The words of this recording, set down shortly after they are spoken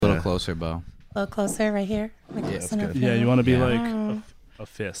little closer, Bo. A little closer right here. Like Yeah, that's good. Yeah, you want to be like a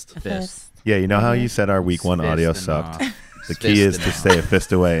fist. Fist. Yeah, you know how you said our week one Fist audio and sucked? off. The key is Fist to and stay a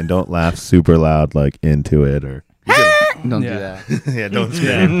fist away and don't laugh super loud like into it or Don't Yeah. do that. yeah, don't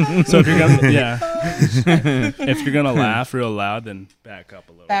scream. Yeah. So if you're gonna if you're gonna laugh real loud, then back up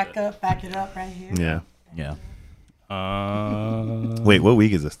a little Back bit. up, back it up right here. Yeah. Yeah. Wait, what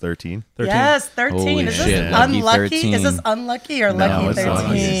week is this? 13? 13. Yes, 13. Holy Is this shit, lucky unlucky? 13. Is this unlucky or No, lucky it's 13?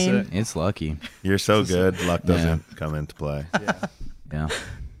 lucky. Lucky. It's lucky. You're so good. Luck doesn't come into play. Yeah.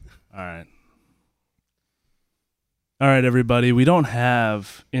 All right. All right, everybody. We don't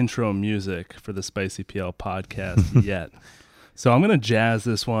have intro music for the Spicy PL podcast yet. So I'm going to jazz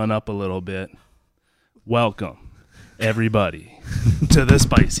this one up a little bit. Welcome, everybody, to the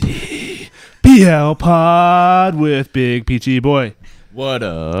Spicy PL pod with Big Peachy Boy, What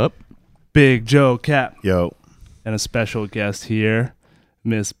up? Big Joe Cap, Yo. and a special guest here,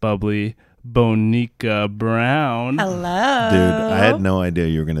 Miss Bubbly Bonica Brown. Hello. Dude, I had no idea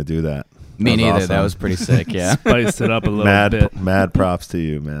you were going to do that. Me That was neither. awesome. That was pretty sick. Yeah. Spiced it up a little bit. Mad props to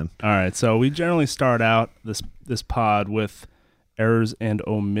you, man. All right, so we generally start out this pod with errors and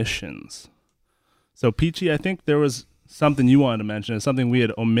omissions. So Peachy, I think there was something you wanted to mention. It's something we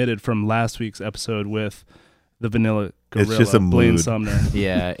had omitted from last week's episode with the Vanilla Gorilla, It's just a Blaine mood. Sumner.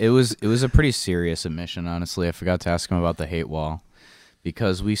 Yeah. It was a pretty serious omission, honestly. I forgot to ask him about the hate wall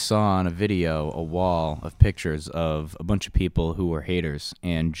because we saw on a video a wall of pictures of a bunch of people who were haters,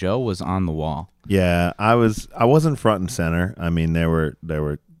 and Joe was on the wall. Yeah, I wasn't front and center. I mean, there were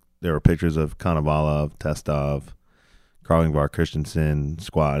pictures of Konovalov, Testov, Karlingvar Christensen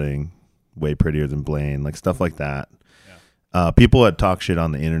squatting, way prettier than Blaine, like stuff like that. Yeah. People had talked shit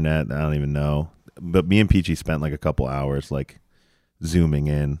on the internet. I don't even know. But me and Peachy spent like a couple hours like zooming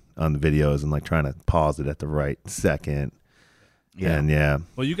in on the videos and like trying to pause it at the right second. Yeah. And yeah.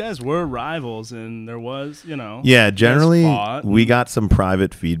 Well, you guys were rivals, and there was, Yeah, you guys generally fought. we got some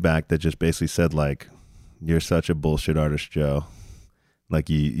private feedback that just basically said like, "You're such a bullshit artist, Joe. Like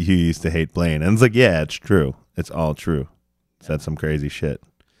you used to hate Blaine." And it's like, yeah, it's true. It's all true. Said some crazy shit.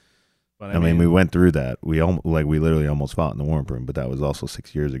 But I mean, we went through that. We literally almost fought in the warm room, but that was also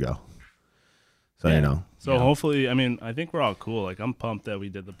 6 years ago. So Yeah. you know. So hopefully, I mean, I think we're all cool. Like, I'm pumped that we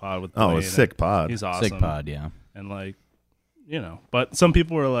did the pod with Blaine. Oh, a sick pod. He's awesome. Sick pod, yeah. And like, but some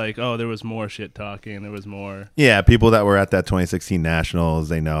people were like, "Oh, there was more shit talking. There was more." Yeah, people that were at that 2016 Nationals,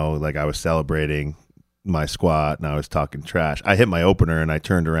 they know like I was celebrating my squat and I was talking trash. I hit my opener and I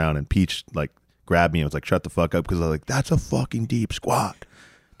turned around and Peach like grabbed me and was like, "Shut the fuck up," because I was like, "That's a fucking deep squat.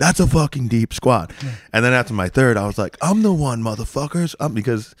 That's a fucking deep squat." And then after my third, I was like, "I'm the one, motherfuckers."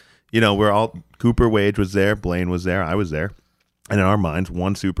 Because we're all Cooper Wage was there, Blaine was there, I was there, and in our minds,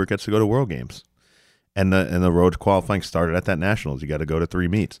 one super gets to go to World Games. And the road to qualifying started at that Nationals. You got to go to 3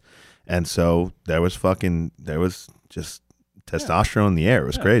 meets. And so there was just testosterone in the air. It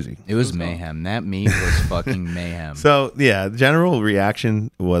was crazy. It was mayhem. That meet was fucking mayhem. So, yeah, the general reaction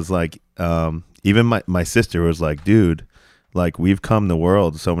was like, even my sister was like, "Dude, like we've come the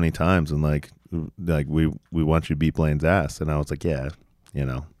world so many times and like we want you to beat Blaine's ass." And I was like, "Yeah,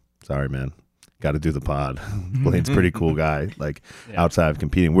 sorry, man. Got to do the pod." Blaine's a pretty cool guy. Like outside of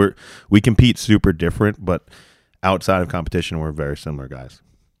competing, we compete super different, but outside of competition, we're very similar guys.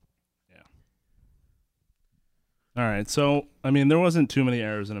 Yeah. All right. So, I mean, there wasn't too many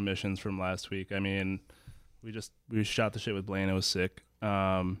errors and omissions from last week. I mean, we shot the shit with Blaine. It was sick.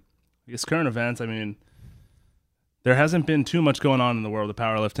 I guess current events. I mean, there hasn't been too much going on in the world of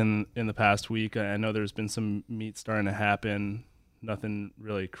powerlifting in the past week. I know there's been some meets starting to happen. Nothing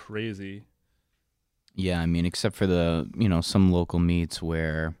really crazy. Yeah, I mean, except for the, some local meets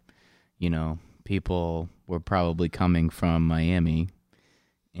where, people were probably coming from Miami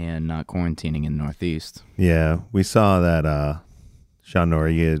and not quarantining in the Northeast. Yeah, we saw that Sean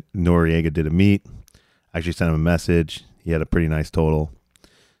Noriega did a meet. I actually sent him a message. He had a pretty nice total.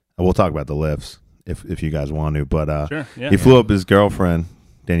 We'll talk about the lifts if you guys want to, but Sure. Yeah. he flew up his girlfriend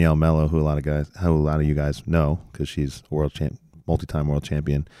Danielle Mello, who a lot of you guys know because she's multi-time world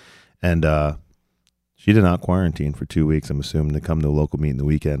champion, and she did not quarantine for 2 weeks. I'm assuming to come to a local meet in the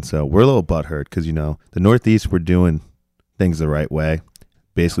weekend. So we're a little butthurt because the Northeast were doing things the right way,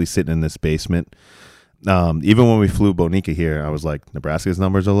 basically sitting in this basement. Even when we flew Bonica here, I was like, Nebraska's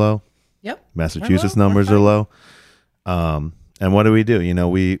numbers are low. Yep. Massachusetts numbers are low. And what do?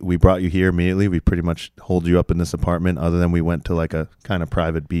 We brought you here immediately. We pretty much hold you up in this apartment, other than we went to like a kind of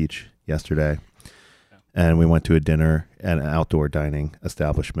private beach yesterday. Yeah. And we went to a dinner and an outdoor dining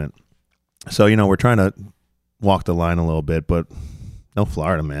establishment. So, we're trying to walk the line a little bit, but no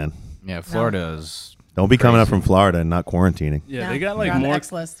Florida, man. Yeah, Florida's Don't be coming up Crazy. from Florida and not quarantining. Yeah, they got you're like on the more.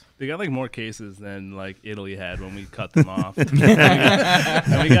 X list. They got like more cases than like Italy had when we cut them off. And we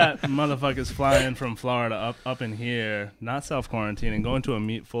got motherfuckers flying from Florida up in here, not self-quarantining, going to a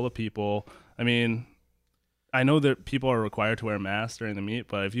meet full of people. I mean, I know that people are required to wear masks during the meet,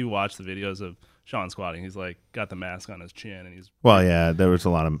 but if you watch the videos of Sean squatting, he's like got the mask on his chin and he's Well, yeah, there was a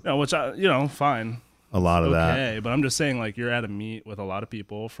lot of which fine. that. Okay, but I'm just saying, like, you're at a meet with a lot of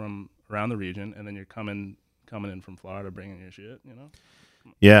people from around the region, and then you're coming in from Florida, bringing your shit.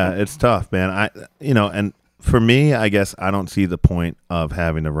 Yeah, it's tough, man. And for me, I guess I don't see the point of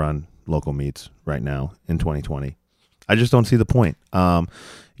having to run local meets right now in 2020. I just don't see the point.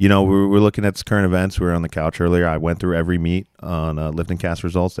 We're looking at current events. We were on the couch earlier. I went through every meet on lifting cast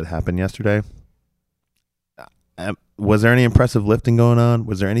results that happened yesterday. Was there any impressive lifting going on?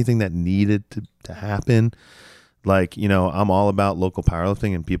 Was there anything that needed to happen? Like, I'm all about local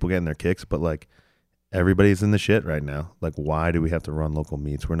powerlifting and people getting their kicks, but like everybody's in the shit right now. Like, why do we have to run local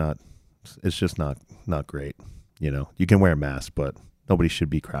meets? It's just not great. You can wear a mask, but nobody should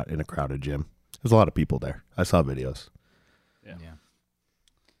be in a crowded gym. There's a lot of people there. I saw videos. Yeah.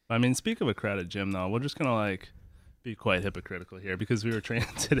 I mean, speak of a crowded gym, though, we're just going to like be quite hypocritical here because we were training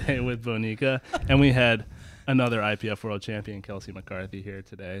today with Bonica and we had another IPF world champion, Kelsey McCarthy, here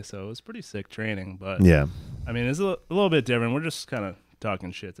today. So it was pretty sick training. But yeah, I mean, it's a little bit different. We're just kind of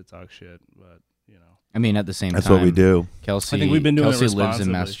talking shit to talk shit. But, I mean, at the same that's time, what we do. Kelsey, I think we've been doing it Kelsey lives responsibly.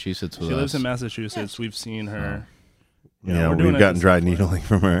 in Massachusetts with She us. lives in Massachusetts. We've seen her. Yeah, we're doing we've it gotten the dry same way. needling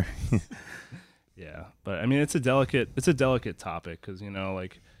from her. Yeah, but I mean, it's a delicate topic because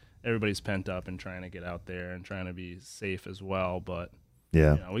like everybody's pent up and trying to get out there and trying to be safe as well. But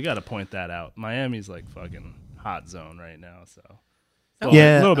Yeah. we got to point that out. Miami's like fucking hot zone right now, so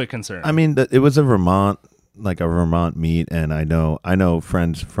Yeah. a little bit concerned. I mean, it was a Vermont meet, and I know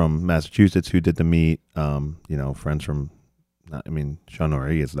friends from Massachusetts who did the meet. Friends from, Sean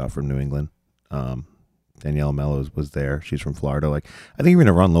Noriega is not from New England. Danielle Mellows was there. She's from Florida. Like, I think you're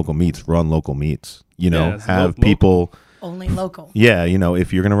gonna run local meets. Yeah, it's have local. people. Only local. Yeah,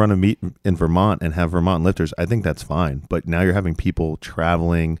 if you're gonna run a meet in Vermont and have Vermont lifters, I think that's fine. But now you're having people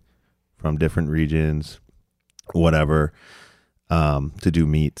traveling from different regions, whatever, to do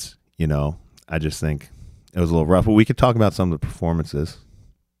meets. I just think it was a little rough. But we could talk about some of the performances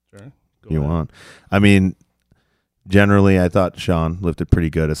Sure. Go you ahead. want. I mean, generally, I thought Sean lifted pretty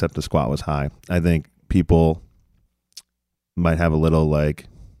good, except the squat was high. I think people might have a little like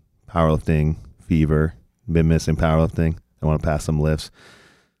powerlifting fever, been missing powerlifting. They want to pass some lifts.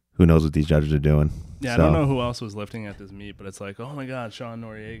 Who knows what these judges are doing? Yeah, So- I don't know who else was lifting at this meet, but it's like, oh my God, Sean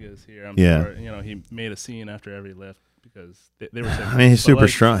Noriega is here. I'm Yeah. sure, he made a scene after every lift because they were saying. I mean, he's but, super like-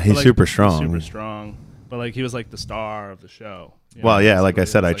 strong. but, He's like, super strong. Super strong. But like he was like the star of the show. Well, yeah, like I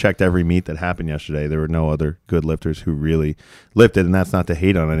said, basically. I It was checked every meet that happened yesterday. There were no other good lifters who really lifted, and that's not to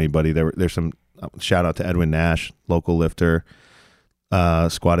hate on anybody. There's some shout out to Edwin Nash, local lifter,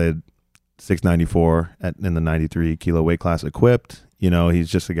 squatted 694 in the 93 kilo weight class equipped. He's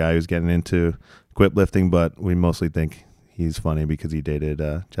just a guy who's getting into equipped lifting, but we mostly think he's funny because he dated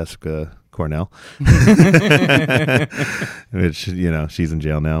Jessica Cornell, which, she's in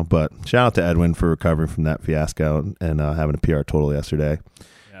jail now. But shout out to Edwin for recovering from that fiasco and having a PR total yesterday.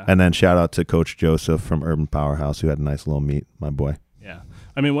 Yeah. And then shout out to Coach Joseph from Urban Powerhouse, who had a nice little meet, my boy. Yeah.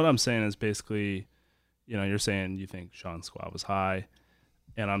 I mean, what I'm saying is basically, you're saying you think Sean's squat was high,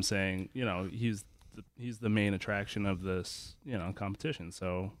 and I'm saying, he's the main attraction of this, competition.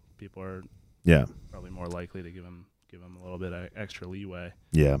 So people are Yeah. probably more likely to give him a little bit of extra leeway.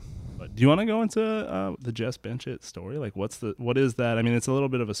 Yeah. But do you want to go into the Jess Benchett story? Like, what is that? I mean, it's a little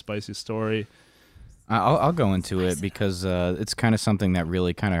bit of a spicy story. I'll go into it because it's kind of something that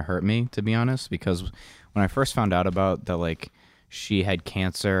really kind of hurt me, to be honest, because when I first found out about that, like, she had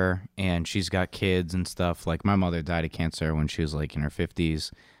cancer and she's got kids and stuff. Like, my mother died of cancer when she was like in her 50s.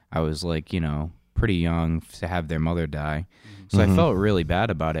 I was like, pretty young to have their mother die. So I felt really bad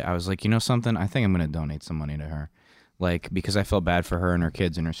about it. I was like, something, I think I'm going to donate some money to her. Like, because I felt bad for her and her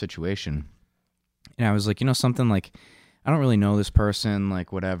kids and her situation. And I was like, something, like, I don't really know this person,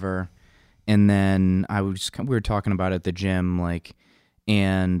 like, whatever. And then we were talking about it at the gym, like,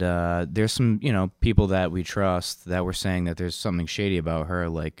 and there's some, people that we trust that were saying that there's something shady about her.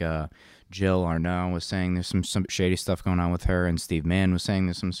 Like, Jill Arnau was saying there's some shady stuff going on with her, and Steve Mann was saying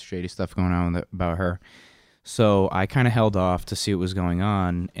there's some shady stuff going on about her. So I kind of held off to see what was going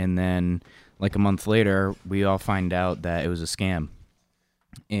on, and then like a month later, we all find out that it was a scam,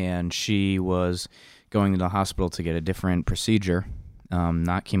 and she was going to the hospital to get a different procedure,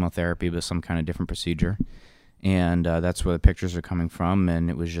 not chemotherapy, but some kind of different procedure. and that's where the pictures are coming from. And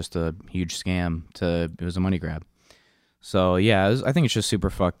it was just a huge scam. It was a money grab. So yeah, I think it's just super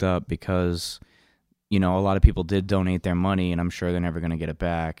fucked up because, a lot of people did donate their money, and I'm sure they're never going to get it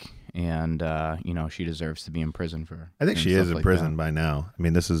back. And she deserves to be in prison for. I think she is in prison by now. I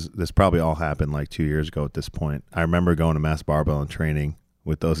mean, this probably all happened like 2 years ago at this point. I remember going to Mass Barbell and training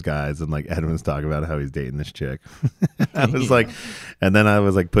with those guys, and like Edwin's talking about how he's dating this chick. I was like, and then I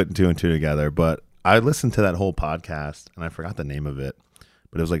was like putting two and two together. But I listened to that whole podcast, and I forgot the name of it.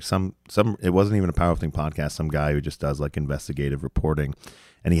 But it was like some. It wasn't even a powerlifting podcast. Some guy who just does like investigative reporting,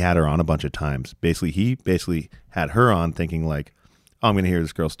 and he had her on a bunch of times. He had her on thinking like, oh, I'm going to hear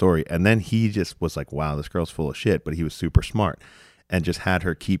this girl's story, and then he just was like, wow, this girl's full of shit. But he was super smart, and just had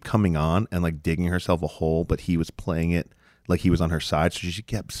her keep coming on and like digging herself a hole. But he was playing it like he was on her side, so she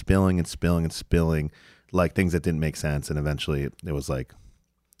kept spilling and spilling and spilling like things that didn't make sense. And eventually, it was like,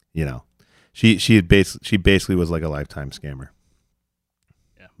 she basically was like a lifetime scammer.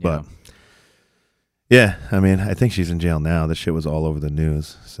 But yeah, I mean, I think she's in jail now. This shit was all over the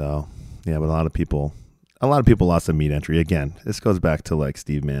news. So yeah, but a lot of people lost a meat entry. Again, this goes back to like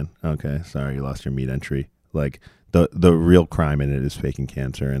Steve Mann. Okay, sorry, you lost your meat entry. Like the real crime in it is faking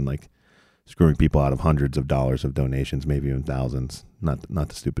cancer and like screwing people out of hundreds of dollars of donations, maybe even thousands. Not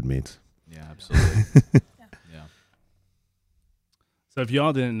the stupid meats. Yeah, absolutely. Yeah. So if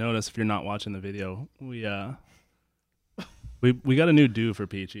y'all didn't notice, if you're not watching the video, we got a new do for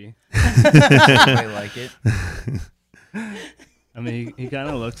Peachy. I like it. I mean, he kind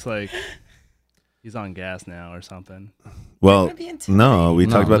of looks like he's on gas now or something. Well, no, we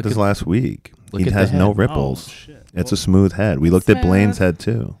talked about this last week. He has no ripples. Oh, shit. It's a smooth head. We looked at Blaine's head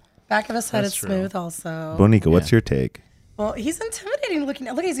too. Back of his head That's is true. smooth also. Bonica, what's your take? Well, he's intimidating looking.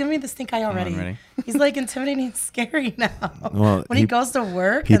 Look, he's giving me the stink eye already. ready? He's like intimidating and scary now. Well, when he goes to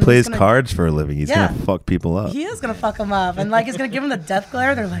work, he and plays he's gonna- cards for a living. He's Yeah. gonna fuck people up. He is gonna fuck him up, and like he's gonna give him the death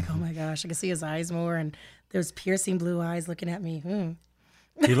glare. They're like, oh my gosh, I can see his eyes more, and there's piercing blue eyes looking at me.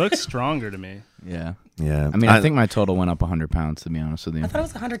 He looks stronger to me. Yeah. Yeah, I mean, I think my total went up 100 pounds, to be honest with you. I thought it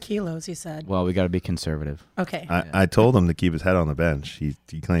was 100 kilos. He said. Well, we got to be conservative. Okay. I told him to keep his head on the bench. He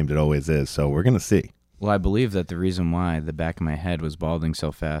claimed it always is. So we're gonna see. Well, I believe that the reason why the back of my head was balding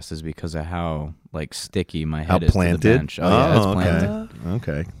so fast is because of how like sticky my How head is planted? to the bench. Oh, yeah, it's okay. planted.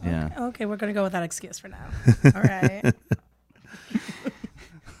 Okay. Yeah. Okay, we're gonna go with that excuse for now. All right.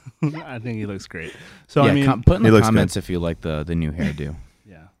 I think he looks great. So Yeah, I mean, put in He the looks comments if you like the new hairdo.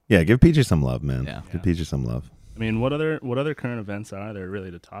 yeah. Yeah, give Peachy some love, man. Yeah. Give Peachy some love. I mean, what other current events are there really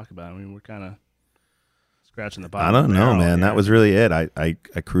to talk about? I mean, we're kind of scratching the bottom. I don't of the know, barrel man. here. That was really it. I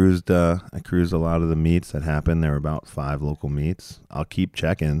cruised a lot of the meets that happened. There were about 5 local meets. I'll keep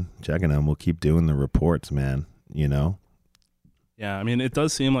checking them. We'll keep doing the reports, man. Yeah, I mean, it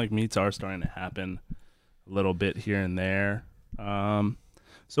does seem like meets are starting to happen a little bit here and there.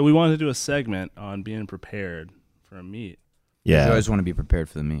 So we wanted to do a segment on being prepared for a meet. You Yeah. always want to be prepared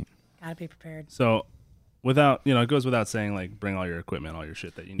for the meet. Gotta be prepared. So it goes without saying, like, bring all your equipment, all your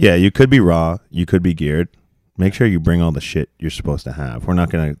shit that you need. Yeah, you could be raw. You could be geared. Make sure you bring all the shit you're supposed to have. We're not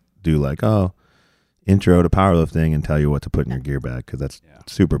going to do like, intro to powerlifting and tell you what to put in your gear bag because that's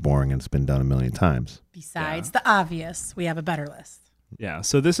super boring and it's been done a million times. Besides the obvious, we have a better list. Yeah,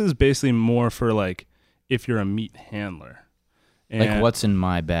 so this is basically more for, like, if you're a meat handler. Like And- what's in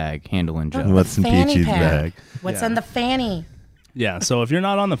my bag, handling Joe. What's in Fanny Peachy's pack. bag? What's Yeah. in the fanny? Yeah, so if you're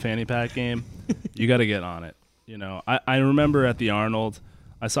not on the fanny pack game, you got to get on it. I remember at the Arnold,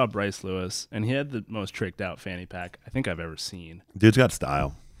 I saw Bryce Lewis, and he had the most tricked out fanny pack I think I've ever seen. Dude's got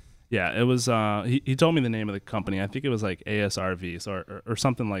style. Yeah, it was. He told me the name of the company. I think it was like ASRV or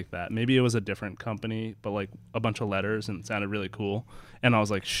something like that. Maybe it was a different company, but like a bunch of letters and it sounded really cool. And I was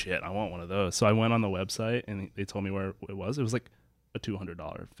like, shit, I want one of those. So I went on the website and they told me where it was. It was like a $200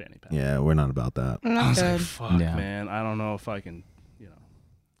 fanny pack. Yeah, we're not about that. I Not was like, good. fuck, Yeah. man. I don't know if I can.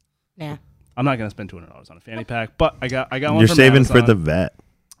 Yeah. I'm not gonna spend $200 on a fanny pack, but I got one. You're from saving for Amazon. the vet.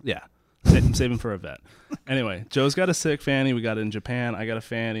 Yeah, I'm saving for a vet. Anyway, Joe's got a sick fanny. We got it in Japan. I got a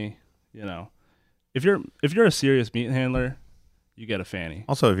fanny. If you're a serious meat handler, you get a fanny.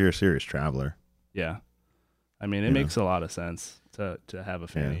 Also, if you're a serious traveler, Yeah, I mean it Yeah. makes a lot of sense to have a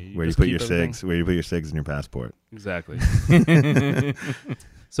fanny. where you just put keep your everything- SIGs, where you put your SIGs in your passport. Exactly.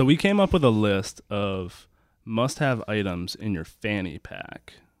 So we came up with a list of must-have items in your fanny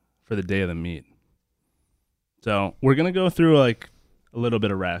pack for the day of the meet. So we're gonna go through like a little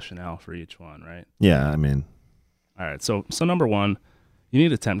bit of rationale for each one, right? Yeah, I mean, All right. So number one, you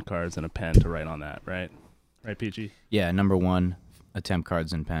need attempt cards and a pen to write on that, right? Right, PG? Yeah, number one, attempt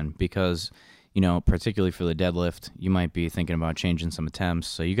cards and pen, because particularly for the deadlift, you might be thinking about changing some attempts.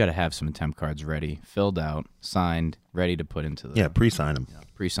 So you got to have some attempt cards ready, filled out, signed, ready to put into the Yeah, pre-sign them.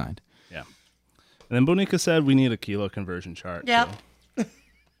 pre-signed. Yeah. And then Bonica said we need a kilo conversion chart. Yep. too.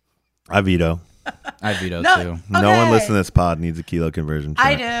 I veto. I veto No. too. No one Okay. listening to this pod needs a kilo conversion chart.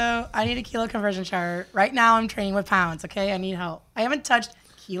 I do. I need a kilo conversion chart. Right now, I'm training with pounds. Okay, I need help. I haven't touched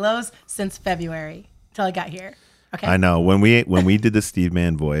kilos since February till I got here. Okay. I know when we did the Steve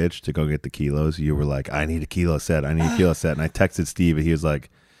Man voyage to go get the kilos, you were like, I need a kilo set. I need a kilo set. And I texted Steve and he was like,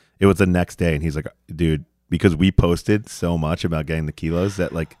 it was the next day. And he's like, dude, because we posted so much about getting the kilos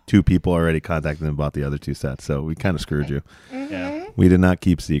that like 2 people already contacted him about the other 2 sets. So we kind of screwed you. Yeah. We did not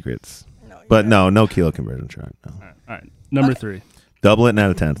keep secrets. No, you But don't. no kilo conversion chart. No. All right. Number 3. Double it and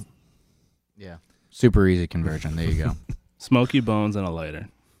out of 10. Yeah. Super easy conversion. There you go. Smoky bones and a lighter.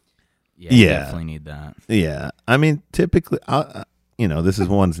 Yeah, you Yeah. definitely need that. Yeah. I mean, typically, this is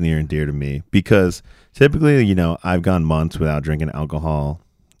one's near and dear to me because typically, I've gone months without drinking alcohol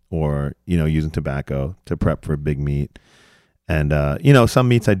or, using tobacco to prep for a big meet. And, some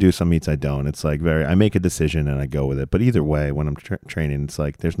meets I do, some meets I don't. It's like I make a decision and I go with it. But either way, when I'm training, it's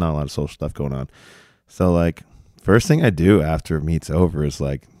like there's not a lot of social stuff going on. So, like, first thing I do after a meet's over is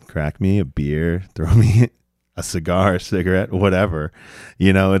like crack me a beer, throw me a cigar, a cigarette, whatever.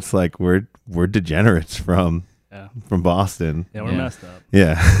 It's like we're degenerates from Yeah. Boston. Yeah, we're Yeah. messed up.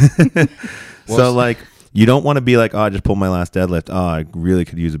 Yeah. Well, So like you don't want to be like, oh, I just pulled my last deadlift. Oh, I really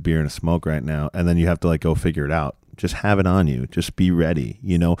could use a beer and a smoke right now. And then you have to like go figure it out. Just have it on you. Just be ready.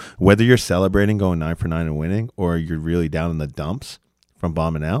 Whether you're celebrating going 9 for 9 and winning or you're really down in the dumps from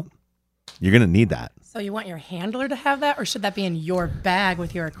bombing out, you're going to need that. So you want your handler to have that, or should that be in your bag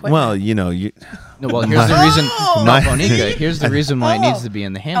with your equipment? Well, No, well, here's the reason. Oh! No, Bonica, here's the reason why it needs to be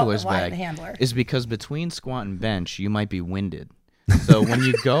in the handler's why bag. the handler? Is because between squat and bench, you might be winded. So when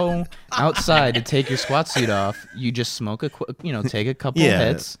you go outside to take your squat suit off, you just smoke take a couple Yeah.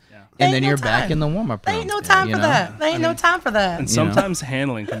 hits, There and ain't then no you're back time. in the warm up room. there ain't no time you for know? that. There ain't no time for that. And You know? sometimes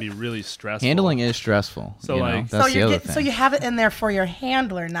handling can be really stressful. Handling is stressful. So, you know? like- That's the other thing. So you have it in there for your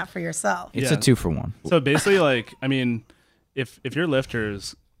handler, not for yourself. It's Yeah. a 2-for-1. So basically, like, I mean, if your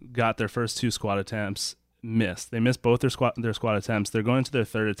lifters got their first 2 squat attempts missed, they missed both their squat attempts. They're going to their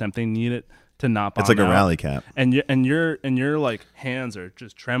 3rd attempt. They need it to not bomb it's like a out. rally cap. And your like hands are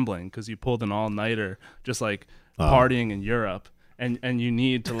just trembling because you pulled an all nighter, just like partying in Europe. And you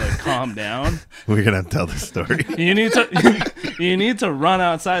need to like calm down. We're going to tell this story. You need to run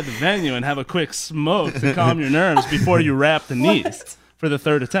outside the venue and have a quick smoke to calm your nerves before you wrap the knees for the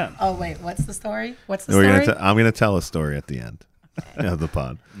 3rd attempt. Oh wait, what's the story? What's the We're story? gonna I'm going to tell a story at the end of the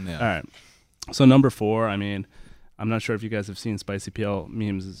pod. Yeah. All right. So number 4, I mean, I'm not sure if you guys have seen Spicy PL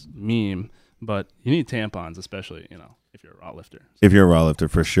memes meme, but you need tampons, especially, if you're a raw lifter. If you're a raw lifter,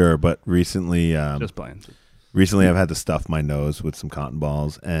 for sure. But recently, Just playing. I've had to stuff my nose with some cotton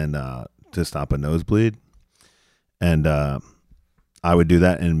balls and to stop a nosebleed. And I would do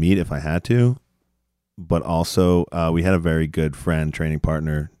that in meet if I had to. But also, we had a very good friend, training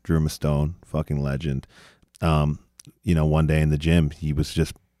partner, Drew Mastone, fucking legend. One day in the gym, he was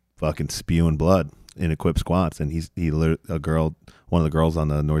just fucking spewing blood in equipped squats, and one of the girls on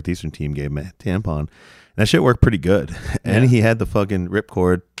the Northeastern team gave him a tampon. And that shit worked pretty good. And Yeah. he had the fucking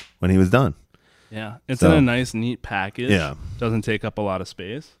ripcord when he was done. Yeah. It's So- in a nice, neat package. Yeah. Doesn't take up a lot of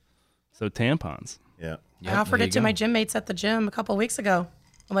space. So tampons. Yeah. I offered it to my gym mates at the gym a couple of weeks ago.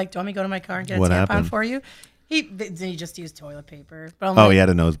 I'm like, do you want me to go to my car and get a What tampon happened? for you? He just used toilet paper. But I'm Oh, like, he had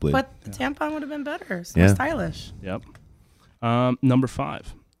a nosebleed. But the tampon would have been better. It's Yeah. more stylish. Yep. Number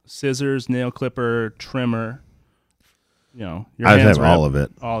 5, scissors, nail clipper, trimmer. Your I hands have all wrap, of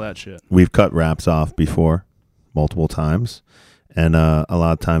it. all that shit. We've cut wraps off before, multiple times, and a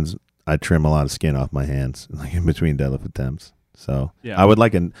lot of times I trim a lot of skin off my hands, like in between deadlift attempts. So Yeah. I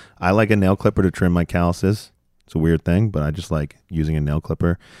like a nail clipper to trim my calluses. It's a weird thing, but I just like using a nail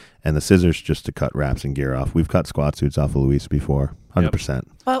clipper, and the scissors just to cut wraps and gear off. We've cut squat suits off of Luis before, 100%.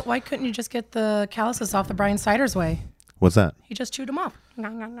 But why couldn't you just get the calluses off the Brian Siders way? What's that? He just chewed them off. You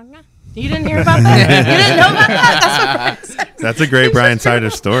didn't hear about that? You didn't know about that? That's what Brian Siders. That's a great Brian Sider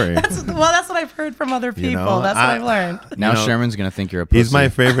story. That's what I've heard from other people. That's what I've learned. Now You know, Sherman's gonna think you're a pussy. He's my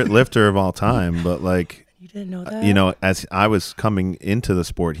favorite lifter of all time, but like, You didn't know that? as I was coming into the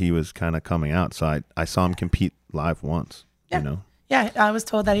sport, he was kind of coming out. So I saw him compete live once, Yeah. Yeah, I was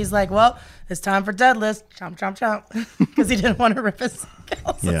told that he's like, well, it's time for deadlift. Chomp, chomp, chomp. Because he didn't want to rip his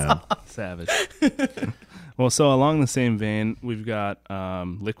calluses Yeah. off. Savage. Well, so along the same vein, we've got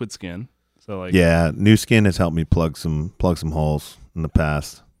liquid skin. So like Yeah, New Skin has helped me plug some holes in the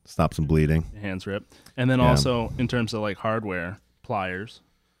past, stop some bleeding. hands rip. And then Yeah. also in terms of like hardware, pliers.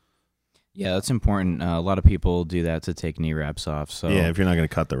 Yeah, that's important. A lot of people do that to take knee wraps off. So Yeah, if you're not going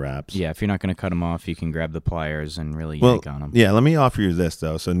to cut the wraps. yeah, if you're not going to cut them off, you can grab the pliers and really Well, yank on them. yeah, let me offer you this,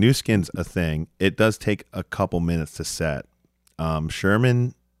 though. So new skin's a thing. It does take a couple minutes to set.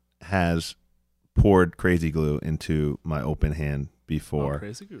 Sherman has poured crazy glue into my open hand before,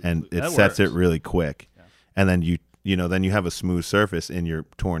 Crazy glue. and it That sets it works. really quick. Yeah. And then then you have a smooth surface in your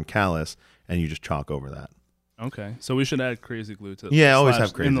torn callus, and you just chalk over that. Okay, so we should add crazy glue to. Yeah, always slash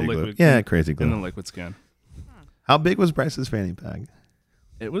have crazy in the glue. liquid, Yeah, crazy glue. in the liquid skin. How big was Bryce's fanny pack?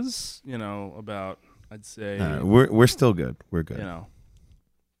 It was, about I'd say We're still good. We're good.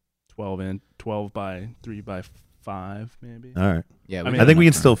 12 by 3 by 5 maybe. All right. Yeah, I mean- I think we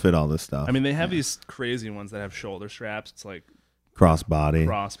can enough still fit all this stuff. I mean, they have these crazy ones that have shoulder straps. It's like Crossbody.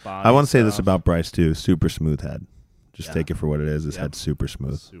 crossbody. I want to say this stuff. about Bryce too. Super smooth head. Just Yeah. take it for what it is. His Yeah. head's super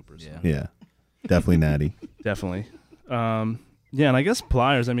smooth. Super Yeah. smooth. Yeah. Definitely natty. Definitely. Yeah, and I guess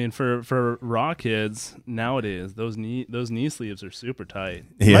pliers. I mean, for raw kids nowadays, those knee sleeves are super tight.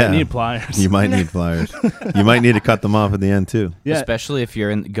 You Yeah. might need pliers. You might need pliers. You might need to cut them off at the end too. yeah, Especially if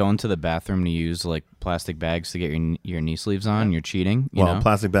you're going to the bathroom to use like plastic bags to get your kney sleeves on, you're cheating. You Well, know?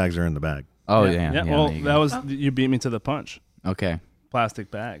 plastic bags are in the bag. Oh yeah. yeah. Well, there you that go. was you beat me to the punch. Okay.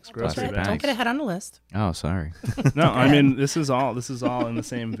 Plastic bags, grocery Plastic bags. Don't get ahead on the list. Oh, sorry. No, I mean this is all in the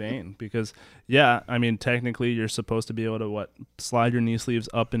same vein because I mean technically you're supposed to be able to slide your knee sleeves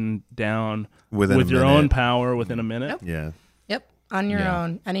up and down Within with a your minute. own power within a minute. Yep. Yeah. Yep, on your Yeah.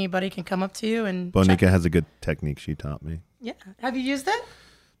 own. Anybody can come up to you and Bonica check. has a good technique she taught me. Yeah. Have you used it?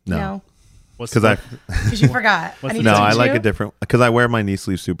 No. What's Because the- Because you forgot. What's I the need to I teach like you? a different because I wear my knee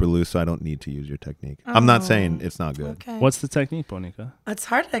sleeves super loose, so I don't need to use your technique. I'm not Oh. saying it's not good. Okay. What's the technique, Bonica? It's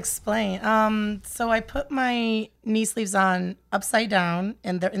hard to explain. So I put my knee sleeves on upside down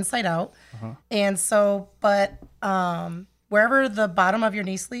and they're inside out. And so, but wherever the bottom of your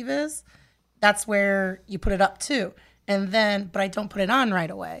knee sleeve is, that's where you put it up to. And then, but I don't put it on right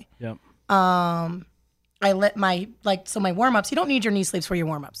away. Yep. I let my my warm ups. You don't need your knee sleeves for your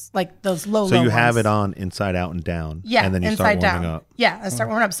warm ups, like those low. So low you have ones. it on inside out and down. Yeah, And then you inside start warming down. up. Yeah, I start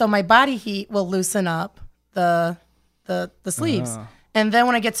warming up. So my body heat will loosen up the sleeves. And then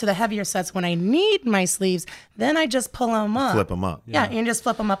when I get to the heavier sets, when I need my sleeves, then I just pull them up. Flip them up. Yeah, and just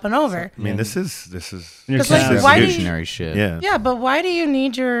flip them up and over. I mean, this is Your 'Cause, like, calves. why do you- Revolutionary shit. yeah. Yeah, but why do you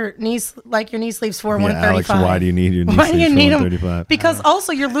need your knee sleeves for Yeah, 135? Alex, why do you need your knee Why do you sleeves for need 'em? 135? Because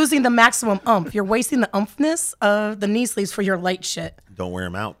also you're losing the maximum oomph. You're wasting the oomphness of the knee sleeves for your light shit. Don't wear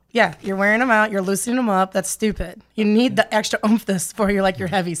them out. Yeah, you're wearing them out. You're loosening them up. That's stupid. You need the extra oomphness for your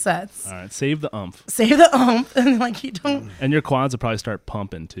heavy sets. All right, save the umph. Save the oomph, and you don't. And your quads will probably start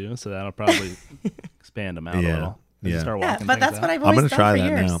pumping too, so that'll probably expand them out a Yeah, little. As you yeah. start Yeah, walking but things that's out. what I've I'm always gonna done try for that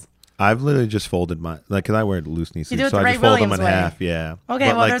years. now. I've literally just folded my because I wear loose knee do sleeves, it so the I Ray just fold them Williams in way. half. Yeah. Okay,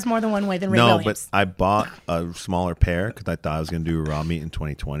 But, well, there's more than one way than Ray no, Williams. but I bought a smaller pair because I thought I was gonna do raw meat in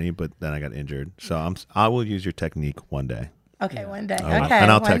 2020, but then I got injured. So I will use your technique one day. Okay, one day. I will. Okay,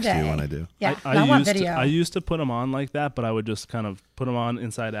 and I'll one text day. you when I do. Yeah, I I want used video. I used to put them on like that, but I would just kind of put them on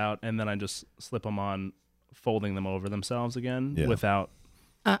inside out, and then I just slip them on, folding them over themselves again Yeah. without.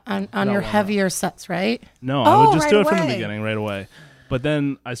 on Not your one heavier sets, right? No, I Oh, would just do right it from the away. beginning right away. But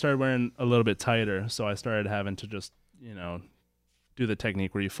then I started wearing a little bit tighter, so I started having to just do the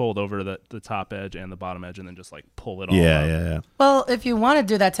technique where you fold over the top edge and the bottom edge, and then just like pull it all. Yeah, up. yeah. Well, if you want to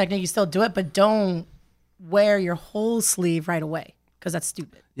do that technique, you still do it, but don't wear your whole sleeve right away because that's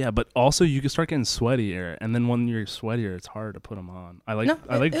stupid. Yeah, but also you can start getting sweatier, and then when you're sweatier, it's hard to put them on. I like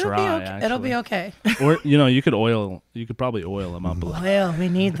It'll dry. Be okay. Actually. It'll be okay. Or you could probably oil them up a little. Oil, we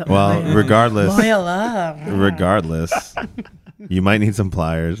need the Well, oil. regardless, Oil up. you might need some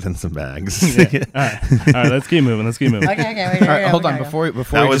pliers and some bags. All right, let's keep moving. Okay, wait, All right, hold on. Before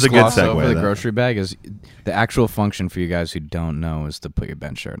That we was just a good gloss segue, over the though. grocery bag, is the actual function for you guys who don't know is to put your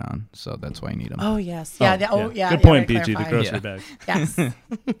bench shirt on. So that's why you need them. Oh yes, yeah, yeah. Good point, yeah, BG. The clarify. grocery Yeah. bag. Yes.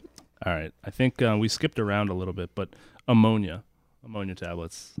 All right, I think we skipped around a little bit, but ammonia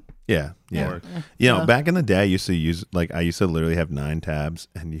tablets. Yeah, yeah. work. Back in the day, I used to use I used to literally have 9 tabs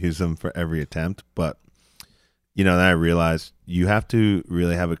and use them for every attempt. But then I realized you have to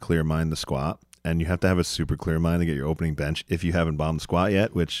really have a clear mind to squat, and you have to have a super clear mind to get your opening bench if you haven't bombed squat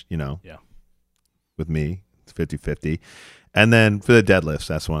yet. Which Yeah. with me, it's 50-50. And then for the deadlifts,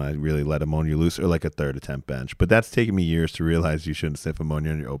 that's when I really let ammonia loose, or like a third attempt bench. But that's taken me years to realize you shouldn't sniff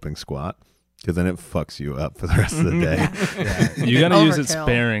ammonia on your opening squat, because then it fucks you up for the rest of the day. You got to use it Overkill.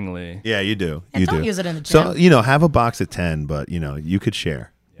 sparingly. Yeah, you do. And You don't do. use it in the gym. So, have a box of 10, but, you could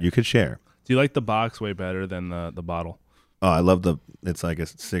share. You could share. Do you like the box way better than the bottle? Oh, I love it's like a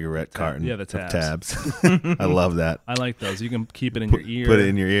cigarette carton. Yeah, the of tabs. I love that. I like those. You can keep it in your ear. Put it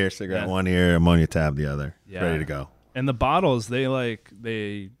in your ear, cigarette Yeah. one ear, ammonia tab the other. Yeah. Ready to go. And the bottles, they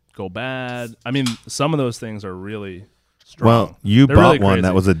go bad. I mean, some of those things are really strong. Well, you They're bought really one crazy.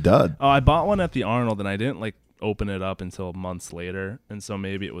 that was a dud. Oh, I bought one at the Arnold, and I didn't like open it up until months later, and so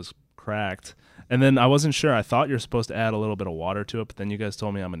maybe it was cracked. And then I wasn't sure. I thought you're supposed to add a little bit of water to it, but then you guys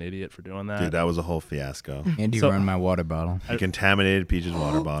told me I'm an idiot for doing that. Dude, that was a whole fiasco. Andy So- ruined my water bottle. You contaminated Peach's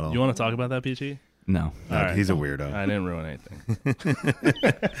water bottle. You want to talk about that, Peachy? No. No, All right. he's a weirdo. I didn't ruin anything.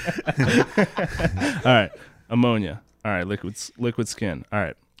 All right, ammonia. All right, liquid skin. All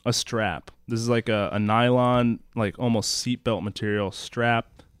right, a strap. This is like a nylon, like almost seatbelt material strap.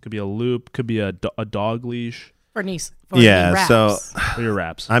 Could be a loop. Could be a dog leash For knee Yeah, wraps. so for your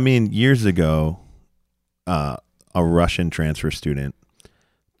wraps. I mean, years ago, a Russian transfer student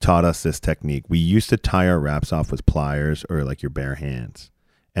taught us this technique. We used to tie our wraps off with pliers or like your bare hands.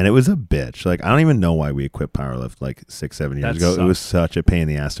 And it was a bitch. Like, I don't even know why we equipped Powerlift like 6-7 years That ago. It sucks. was such a pain in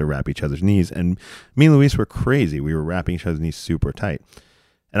the ass to wrap each other's knees. And me and Luis were crazy. We were wrapping each other's knees super tight.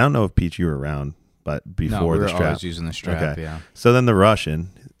 And I don't know if Peach, you were around, but before No, we the were strap. always using the strap, Okay. yeah. So then the Russian,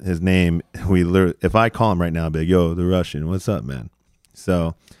 his name, if I call him right now, I'll be like, yo, the Russian, what's up, man?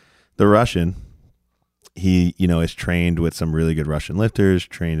 So the Russian, he, is trained with some really good Russian lifters,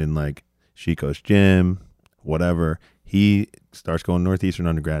 trained in like Shiko's gym, whatever. He starts going Northeastern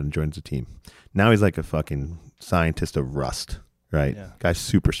undergrad and joins the team. Now he's like a fucking scientist of Rust, right? Yeah. Guy's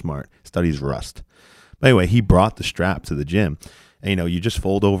super smart, studies Rust. But anyway, he brought the strap to the gym. And, you just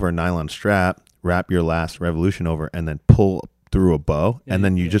fold over a nylon strap, wrap your last revolution over, and then pull through a bow, Yeah, and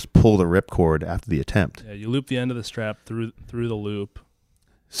then you yeah. just pull the ripcord after the attempt. Yeah, you loop the end of the strap through the loop.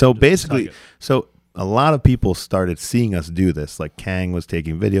 So Just basically, tuck it. so a lot of people started seeing us do this. Like Kang was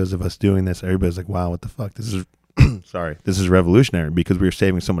taking videos of us doing this. Everybody's like, wow, what the fuck? This is, this is revolutionary because we were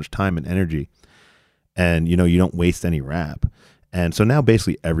saving so much time and energy. And, you don't waste any wrap. And so now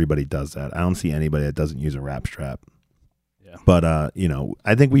basically everybody does that. I don't see anybody that doesn't use a wrap strap. Yeah. But,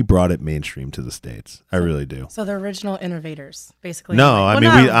 I think we brought it mainstream to the States. I really do. So the original innovators, basically. No, Well, I mean,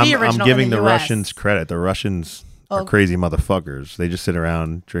 not the I'm original giving in the US. Russians credit. The Russians are Oh. crazy motherfuckers. They just sit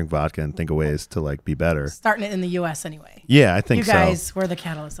around, drink vodka, and think of ways to like be better. Starting it in the U.S. anyway. Yeah, I think You guys so. were the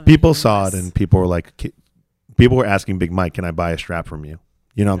catalyst of People in the saw US. it, and people were like, people were asking Big Mike, "Can I buy a strap from you?"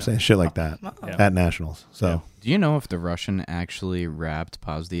 You know what I'm saying? Shit like that Uh-oh. at nationals. So Do you know if the Russian actually wrapped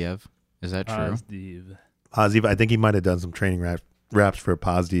Pozdiev? Is that true? Steve. Poziv, I think he might have done some training raps for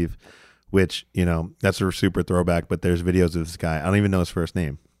Poziv, which that's a super throwback. But there's videos of this guy. I don't even know his first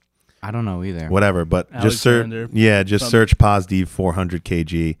name. I don't know either. Whatever, but Alexander, just some- search Poziv 400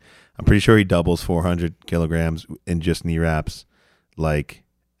 kg. I'm pretty sure he doubles 400 kilograms in just knee wraps, like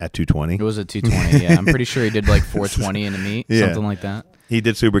at 220. It was a 220, yeah. I'm pretty sure he did like 420 in a meet, Yeah. something like that. He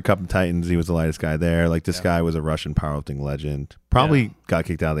did Super Cup and Titans. He was the lightest guy there. Like this guy was a Russian powerlifting legend. Probably got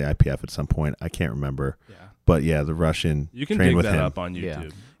kicked out of the IPF at some point. I can't remember. Yeah. But yeah, the Russian You can trained dig with that him. up on Yeah.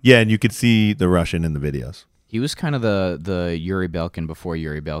 YouTube. Yeah, and you could see the Russian in the videos. He was kind of the Yuri Belkin before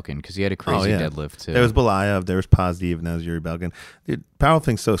Yuri Belkin because he had a crazy yeah. deadlift too. There was Belayev, there was Poziv, and there was Yuri Belkin. Dude,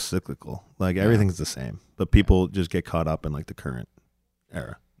 powerlifting's so cyclical. Like everything's the same, but people just get caught up in like the current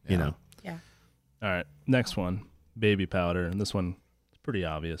era. You Yeah. know. Yeah. All right, next one, baby powder, and this one is pretty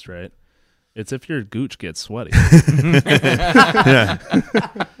obvious, right? It's if your gooch gets sweaty, Yeah.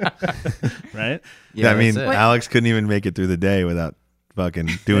 right? I mean, that's it. Alex couldn't even make it through the day without fucking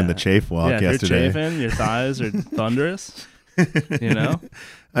doing the chafe walk yeah, if yesterday. you're chafing, your thighs are thunderous. You know,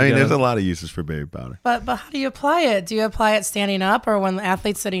 I mean, You there's gotta- a lot of uses for baby powder. But how do you apply it? Do you apply it standing up or when the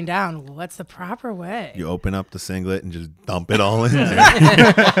athlete's sitting down? What's the proper way? You open up the singlet and just dump it all in there.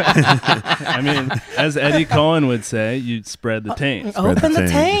 I mean, as Eddie Cohen would say, you spread the taint. Spread Open the the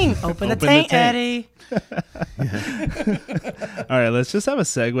taint. tank. Open the Open the tank, tank. Eddie. All right, let's just have a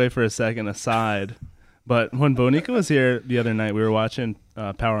segue for a second aside. But when Bonica was here the other night, we were watching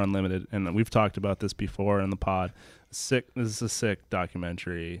Power Unlimited, and we've talked about this before in the pod. This is a sick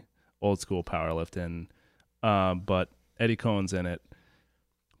documentary, old school powerlifting, but Eddie Cohen's in it.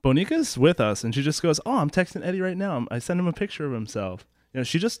 Bonica's with us, and she just goes, "Oh, I'm texting Eddie right now. I sent him a picture of himself."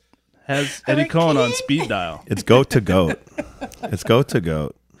 She just has Eddie Cohen on speed dial. It's goat to goat. It's goat to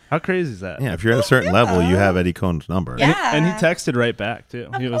goat. How crazy is that? Yeah, if you're at a certain level, you have Eddie Cohen's number. Yeah. And he texted right back too.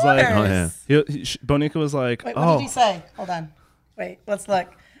 He was course. like, Oh, yeah. Bonica was like, Wait, what "Oh, did he say? Hold on. Wait, let's look.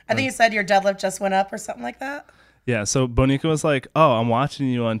 I think he said your deadlift just went up or something like that. yeah." So Bonica was like, "Oh, I'm watching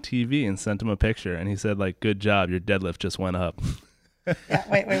you on TV," and sent him a picture, and he said, "Like, good job, your deadlift just went up." Yeah,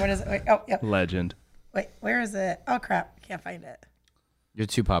 wait, what is it? Wait, oh, yeah. Legend. Wait, where is it? Oh, crap. Can't find it. You're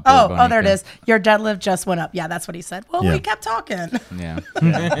too popular. Oh, there it is. Your deadlift just went up. Yeah, that's what he said. Well, Yeah. we kept talking. Yeah.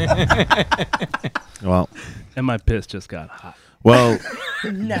 Well, And my piss just got hot. No.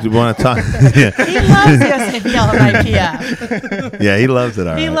 do you want to talk? Yeah. He loves USAPL and IPF. Yeah, he loves it.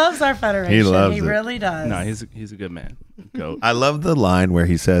 All He right. loves our federation. He loves it. Really does. No, he's a good man. Goat. I love the line where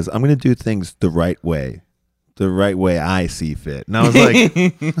he says, "I'm going to do things the right way I see fit." And I was like,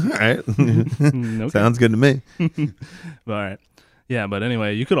 "All right, Okay. sounds good to me." All right. Yeah, but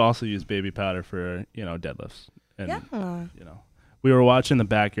anyway, you could also use baby powder for, deadlifts. And, Yeah. we were watching the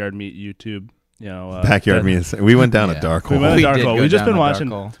Backyard Meat YouTube, Backyard me. We went down Yeah. a dark We hole. went We a dark did hole. go We've just down been a dark watching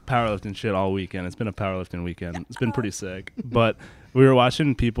hole. powerlifting shit all weekend. It's been a powerlifting weekend. It's been pretty sick. But we were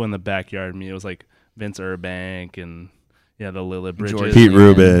watching people in the Backyard Meat. It was like Vince Urbank and the Lily Bridges, George Pete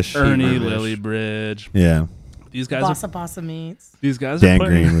Lehman. Rubish. Ernie Rubish. Lily Bridge. Yeah, These guys Bossa are Bossa Meats. Dan are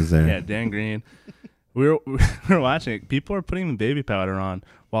putting, Green was there. Yeah, Dan Green. We were watching it. People are putting the baby powder on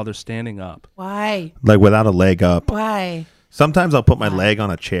while they're standing up. Why? Like without a leg up. Why? Sometimes I'll put my leg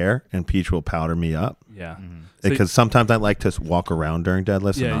on a chair and Peach will powder me up Yeah. because sometimes I like to walk around during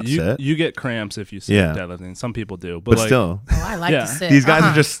deadlifts and Yeah, not sit. you get cramps if you sit Yeah. deadlifting. Some people do, but like, still, Oh, I like Yeah. to sit. these guys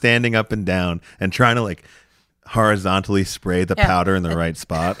are just standing up and down and trying to like horizontally spray the Yeah. powder in the right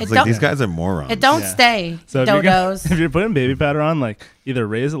spot. It's it like don't- these guys are morons. It don't Yeah. stay. So if you're, Dodos. if you're putting baby powder on, like either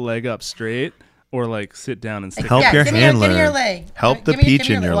raise a leg up straight or like sit down and stick. Help it. your give me handler. Give me your leg. Help the Give me peach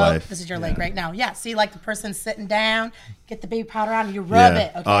in leg. your Well, life. This is your leg right now. Yeah. See, like the person sitting down, get the baby powder on, you rub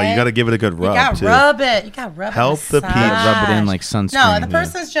it. Okay. Oh, you got to give it a good rub You got to too. rub it. You got to rub Help it. the peach. Rub it in like sunscreen. No, the Yeah.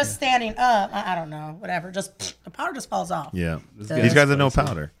 person's just standing up. I don't know. Whatever. Just the powder just falls off. Yeah, This These these guy's guys have no spicy.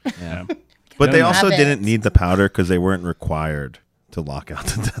 powder, Yeah. but they No, also Rub it. didn't need the powder because they weren't required to lock out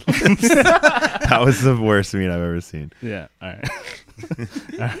the deadlifts. That was the worst meat I've ever seen. Yeah. All right.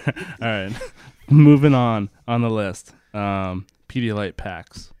 All right. Moving on the list. Pedialyte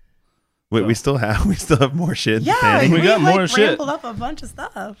packs. Wait, we still have more shit. Yeah, Fanny? We got like, more shit. rambled up a bunch of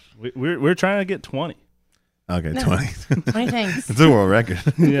stuff. We're trying to get 20. Okay, 20. 20 things. It's a world record.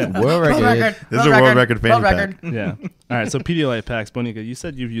 Yeah. World record. This is a world record fanny pack. Yeah. All right. So Pedialyte packs. Bonica, you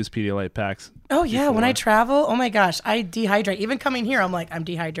said you've used Pedialyte packs. Oh yeah, when I before. travel, oh my gosh, I dehydrate. Even coming here, I'm like, I'm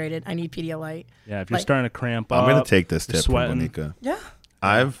dehydrated. I need Pedialyte. Yeah. If you're Like- starting to cramp up. I'm going to take this you're tip from sweating. Bonica. Yeah.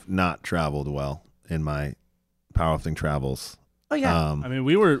 I've not traveled well in my powerlifting travels. Oh yeah. I mean,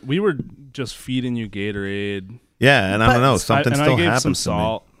 we were just feeding you Gatorade. Yeah, and I don't know, something and still I gave happens some to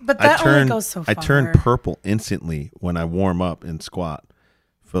salt. but me. that only goes so far. I turn purple instantly when I warm up and squat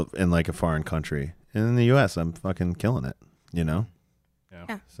in like a foreign country. And in the US, I'm fucking killing it, Yeah.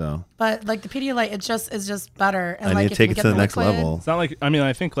 So But like the Pedialyte, it's just better. And I like need to if take you it get to the next liquid- level. It's not like, I mean,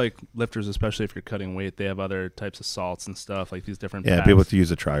 I think like lifters, especially if you're cutting weight, they have other types of salts and stuff, like these different Yeah, packs. people have to use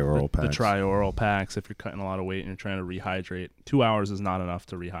the tri-oral the packs. tri-oral packs if you're cutting a lot of weight and you're trying to rehydrate. 2 hours is not enough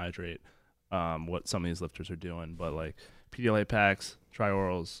to rehydrate what some of these lifters are doing. But like Pedialyte packs,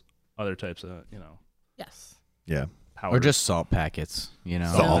 tri-orals, other types of, Yes. Yeah. powder. Or just salt packets,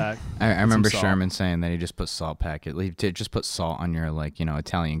 Salt Salt. pack. I remember salt. Sherman saying that he just put salt packet. He did just put salt on your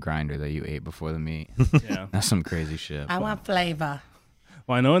Italian grinder that you ate before the meat. Yeah. That's some crazy shit. I want flavor.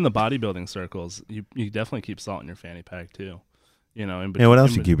 Well, I know in the bodybuilding circles, you definitely keep salt in your fanny pack too. In Yeah, what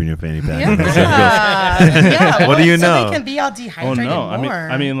else in you keep in your fanny pack? Yeah. What do you so know? they can be all Oh dehydrated no! more.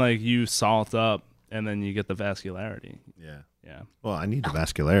 I mean, like you salt up and then you get the vascularity. Yeah. Yeah, Well, I need the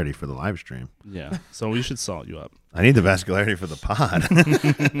vascularity for the live stream. yeah. So we should salt you up. I need the vascularity for the pod.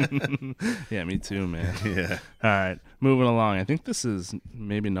 Yeah, me too, man. Yeah. All right, moving along. I think this is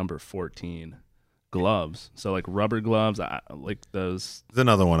maybe number 14. Gloves. So like rubber gloves. I like those. There's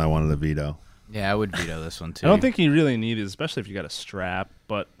another one I wanted to veto. Yeah, I would veto this one too. I don't think you really need it, especially if you got a strap.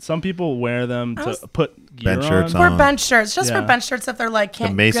 But some people wear them to was- put gear Bench shirts for on. bench shirts, just Yeah. for bench shirts if they're like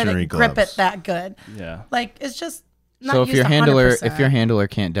can't masonry grip gloves. it that good. Yeah. Like it's just not So if used your handler 100%. handler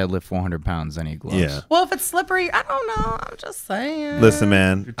can't deadlift 400 pounds, then he gloves. Yeah. Well, if it's slippery, I don't know. I'm just saying. Listen,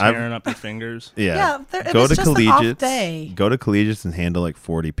 man. You're I've, tearing up your fingers. yeah. Yeah, if Go it's to just an off collegiates. day. Go to collegiates and handle like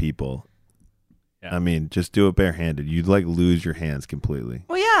 40 people. Yeah. I mean, just do it barehanded. You'd like lose your hands completely.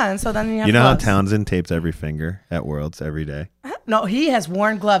 Well, yeah, and so then you have You know how gloves. Townsend tapes every finger at Worlds every day? No, he has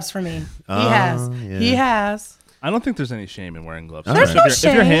worn gloves for me. He Oh, has. yeah. He has. I don't think there's any shame in wearing gloves. There's especially no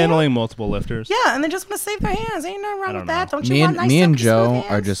if you're shame. handling multiple lifters. Yeah, and they just want to save their hands. Ain't nothing wrong I with don't that. know. Don't you Me want and nice me and silky Joe smooth are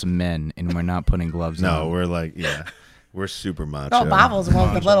hands? just men, and we're not putting gloves No, on. we're like, yeah. We're super macho. Oh, Bobbles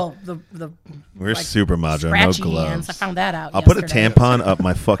won the little the We're like, super macho. No scratchy gloves. hands. I found that out. I'll put a yesterday. tampon up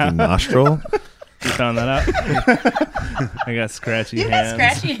my fucking nostril. You found that out? I got scratchy You hands.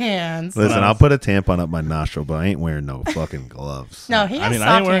 got scratchy hands. Listen, Wow. I'll put a tampon up my nostril, but I ain't wearing no fucking gloves. No, he has I mean,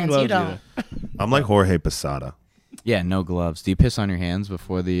 soft I ain't wearing hands. gloves You don't. either. I'm like Jorge Posada. Yeah, no gloves. Do you piss on your hands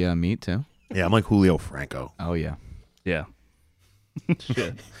before the meat too? Yeah, I'm like Julio Franco. Oh yeah. Yeah.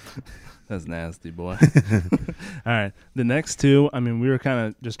 Shit. That's nasty, boy. All right. The next two, I mean, we were kind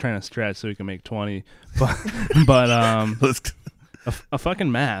of just trying to stretch so we can make 20. But Let's- a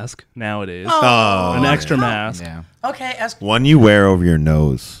fucking mask nowadays. Oh. An extra mask. Yeah. Okay, one you wear over your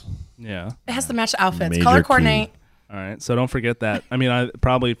nose. Yeah. it has to match the outfits. Major Color key. coordinate. All right. So don't forget that. I mean, I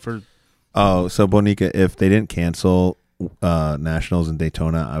probably for Oh, so Bonica, if they didn't cancel Nationals in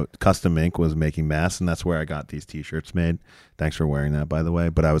Daytona, Custom Ink was making masks, and that's where I got these T-shirts made. Thanks for wearing that, by the way.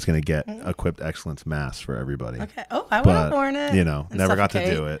 But I was going to get Equipped Excellence masks for everybody. Okay. Oh, I would have But, worn it. you know, and never got to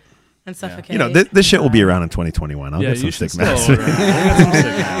suffocate. do it. And suffocate. You know, this shit will be around in 2021. I'll yeah, get some you should stick still masks. order. I got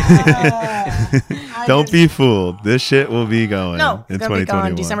some sick masks. Don't be fooled. This shit will be going No, in it's going to be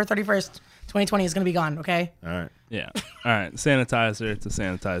gone. 2021. December 31st, 2020 is going to be gone, okay? All right. Yeah. All right. Sanitizer to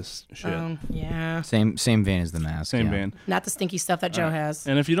sanitize shit. Yeah. Same vein as the mask. Same yeah. vein. Not the stinky stuff that Joe has.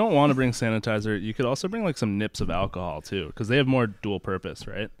 And if you don't want to bring sanitizer, you could also bring like some nips of alcohol too, because they have more dual purpose,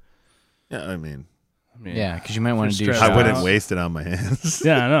 right? Yeah, I mean, Yeah, because you might want to do. stressed I out. wouldn't shots. waste it on my hands.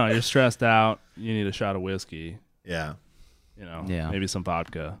 Yeah, I know. You're stressed out. You need a shot of whiskey. Yeah. You know, Yeah. maybe some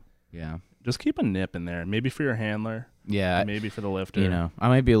vodka. Yeah. Just keep a nip in there. Maybe for your handler. Yeah. Maybe for the lifter. You know, I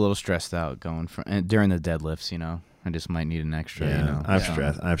might be a little stressed out going during the deadlifts. You know, I just might need an extra. Yeah, You know,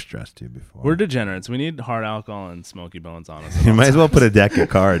 I've stressed you before. We're degenerates. We need hard alcohol and smoky bones on us. You might as well put a deck of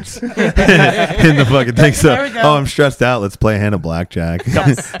cards in the fucking thing. So, There we go. oh, I'm stressed out. Let's play a hand of blackjack.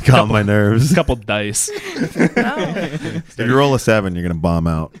 Yes. Calm my nerves. A couple dice. If you roll a 7, you're gonna bomb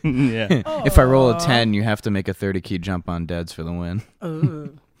out. Yeah. If I roll a 10, you have to make a 30 key jump on deads for the win.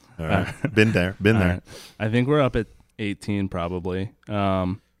 Ooh. All right. Been there. Been All there. right. I think we're up at 18 probably.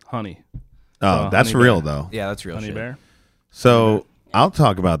 Honey. Oh, that's Honey real Bear. though. Yeah, that's real Honey shit. bear. So I'll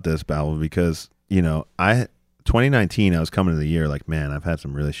talk about this, Babel, because 2019 I was coming to the year like, man, I've had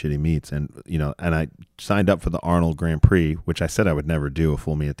some really shitty meets, and and I signed up for the Arnold Grand Prix, which I said I would never do a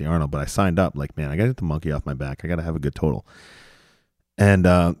full meet at the Arnold, but I signed up like, man, I gotta get the monkey off my back. I gotta have a good total. And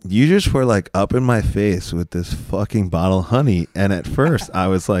you just were like up in my face with this fucking bottle of honey. And at first I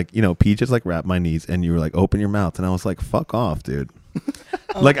was like, Peaches like wrapped my knees, and you were like, open your mouth. And I was like, fuck off, dude.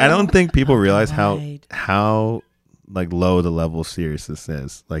 Like, I don't think people realize Right. how like low the level of seriousness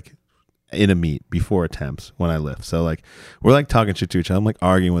is, like in a meet before attempts when I lift. So like we're like talking shit to each other. I'm like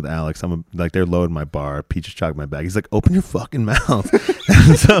arguing with Alex. Like they're loading my bar. Peaches chalk my bag. He's like, open your fucking mouth.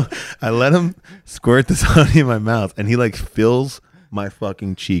 And so I let him squirt this honey in my mouth, and he like fills my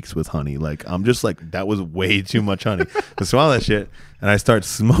fucking cheeks with honey. Like, I'm just like, that was way too much honey. I swallow that shit and I start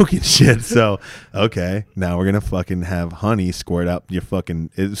smoking shit. So, okay, now we're gonna fucking have honey squirt up your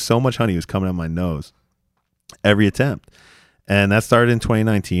fucking, it was so much honey was coming out my nose every attempt. And that started in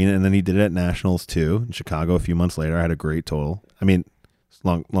 2019, and then he did it at Nationals too in Chicago a few months later. I had a great total. I mean,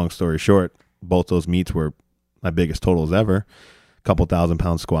 long story short, both those meets were my biggest totals ever. A couple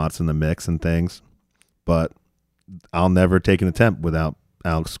 1,000-pound squats in the mix and things. But I'll never take an attempt without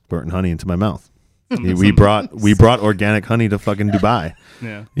Alex squirting honey into my mouth. we brought organic honey to fucking Dubai.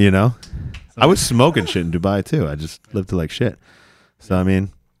 Yeah. I was smoking shit in Dubai too. I just lived to like shit. So I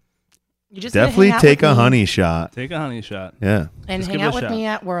mean, You just gotta definitely hang out take with a me honey shot. Take a honey shot. Yeah. and Just hang give it out a with shot. me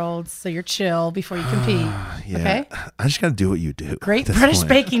at Worlds, so you're chill before you compete. Yeah. Okay. I just gotta do what you do. Great at this British point.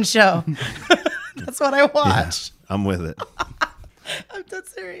 baking show. That's what I Yeah, watch. I'm with it. I'm dead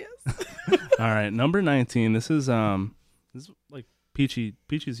serious. All right, number 19. This is like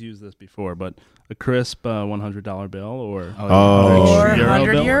Peachy's used this before, but a crisp $100 bill or Oh. Or Euro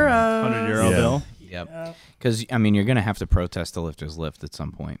 100 bill? euros. 100 euro Yeah. bill. Yep. Because I mean, you're gonna have to protest the lifter's lift at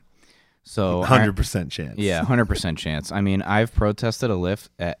some point. So 100% chance. Yeah, 100% chance. I mean, I've protested a lift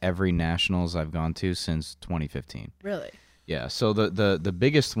at every nationals I've gone to since 2015. Really? Yeah. So the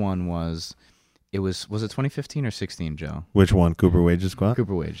biggest one was it 2015 or 16, Joe? Which one? Cooper Wages squat?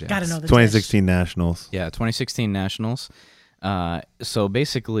 Cooper Wage. Yeah. Gotta know the 2016 Nationals. Yeah, 2016 nationals. So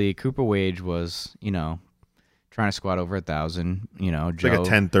basically, Cooper Wage was trying to squat over 1,000. It's Joe. like a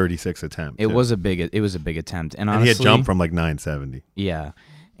 1036 attempt. It too. was a big attempt, and And honestly, he had jumped from like 970. Yeah.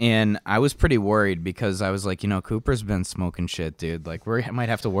 And I was pretty worried because I was like, Cooper's been smoking shit, dude. Like, we might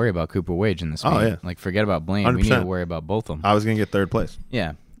have to worry about Cooper Wage in this meet. Yeah. Like, forget about Blaine. We need 100%. to worry about both of them. I was going to get third place.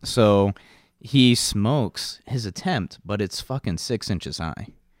 Yeah. So he smokes his attempt, but it's fucking 6 inches high.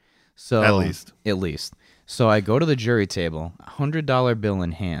 So At least. At least. So I go to the jury table, $100 bill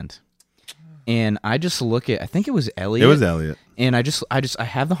in hand. And I just look at, I think it was Elliot. It was Elliot. And I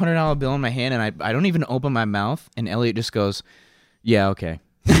have the $100 bill in my hand, and I don't even open my mouth. And Elliot just goes, yeah, okay.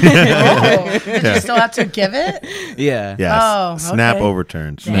 Did you still have to give it? Yeah. Yes. Oh, Snap okay.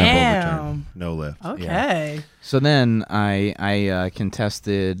 overturn. Snap Damn. overturn. No lift. Okay. So then I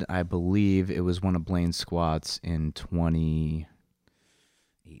contested, I believe it was one of Blaine's squats in 2018,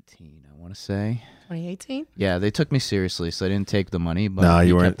 I want to say. 2018? Yeah, they took me seriously, so I didn't take the money, but No, he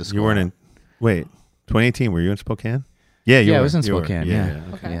you kept weren't. the You weren't in. Wait, 2018. Were you in Spokane? Yeah, you Yeah, were. I was in You were. Spokane, Yeah.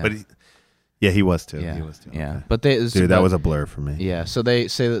 yeah. Okay. Yeah. But he was too. Yeah, He was too. yeah. Okay. But they, Dude, that was a blur for me. Yeah, so they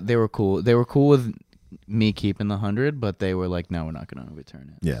say that they were cool. They were cool with me keeping the 100, but they were like, no, we're not going to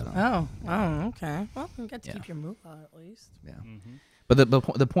overturn it. Yeah. So, Oh, okay. Well, you get to Yeah. keep your move on at least. yeah. But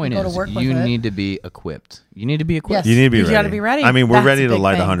the point go to is, work with you it. need to be equipped. You need to be equipped. Yes. You need to be You ready. gotta be ready. I mean, we're That's ready a to big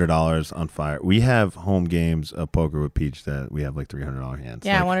light thing. $100 on fire. We have home games of poker with Peach that we have like $300 hands.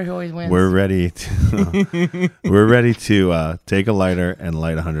 Yeah, I Like, wonder who always wins. we're ready to we're ready to take a lighter and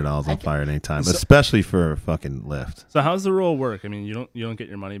light $100 on fire at any time, especially for a fucking lift. So how's the rule work? I mean, you don't get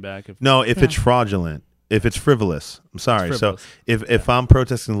your money back if No, if it's fraudulent, if it's frivolous. I'm sorry. So frivolous. if I'm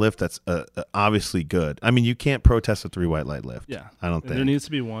protesting a lift that's obviously good. I mean, you can't protest a 3 white light lift. yeah. I don't There think. needs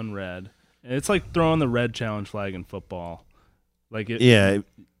to be one red. And it's like throwing the red challenge flag in football. Like it, Yeah,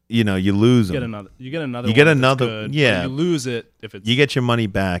 you know, you lose you get them. another. You get another. You one get if it's another- good, but yeah. You lose it if it's. You get your money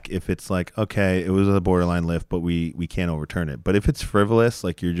back if it's like, okay, it was a borderline lift, but we can't overturn it. But if it's frivolous,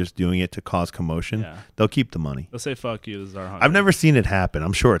 like you're just doing it to cause commotion, Yeah. they'll keep the money. They'll say fuck you. This is our 100. I've never seen it happen.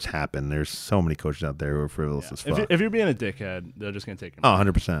 I'm sure it's happened. There's so many coaches out there who are frivolous Yeah. as fuck. If you're being a dickhead, they're just gonna take your Oh,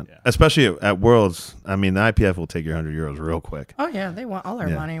 money. 100%. Yeah. Especially at Worlds. I mean, the IPF will take your €100 real quick. Oh, yeah, they want all their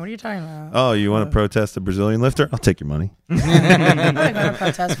Yeah. money. What are you talking about? Oh, you want to protest a Brazilian lifter? I'll take your money. I'm going to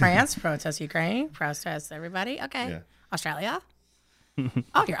protest France, protest Ukraine, protest everybody. Okay. Yeah. Australia.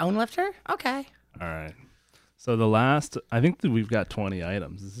 Oh, your own lifter? Okay. All right. So the last, I think that we've got 20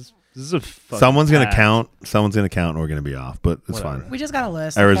 items. This is a fucking Someone's going to packed. count. Someone's going to count, and we're going to be off, but it's Whatever. fine. We just got a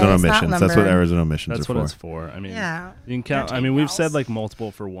list. Arizona okay? It's not missions. That's what numbered. Arizona missions That's are what for. it's for. I mean, Yeah. you can count. They're I mean, we've taking said balls. like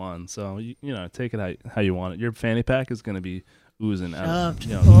multiple for one, so you know, take it how you want it. Your fanny pack is going to be oozing out, Shoved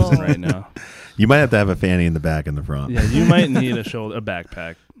oozing full. right now. You might have to have a fanny in the back and the front. Yeah, you might need a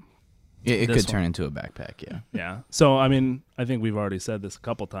backpack. It This could turn one. into a backpack, yeah. Yeah. So I mean, I think we've already said this a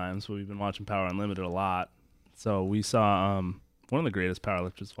couple times, but we've been watching Power Unlimited a lot. So we saw one of the greatest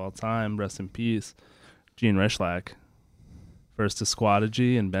powerlifters of all time, rest in peace, Gene Rishlak, first to squat a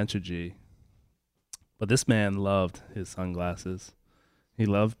G and bench a G. But this man loved his sunglasses. He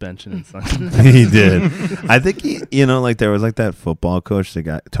loved benching his sunglasses. He did. I think like there was like that football coach that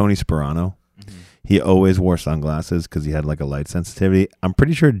got Tony Sperano. He always wore sunglasses because he had like a light sensitivity. I'm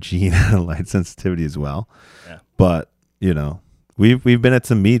pretty sure Gene had a light sensitivity as well. Yeah. But we've been at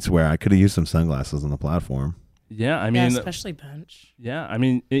some meets where I could have used some sunglasses on the platform. Yeah, I Yeah, mean, especially bench. yeah, I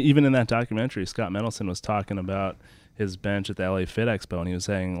mean, even in that documentary, Scott Mendelson was talking about his bench at the LA Fit Expo, and he was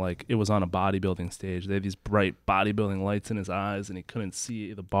saying like it was on a bodybuilding stage. They had these bright bodybuilding lights in his eyes, and he couldn't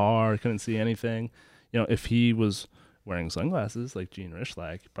see the bar, couldn't see anything. You know, if he was wearing sunglasses like Gene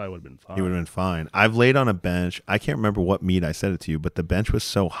Rishlak, he probably would have been fine. He would have been fine. I've laid on a bench. I can't remember what meet I said it to you, but the bench was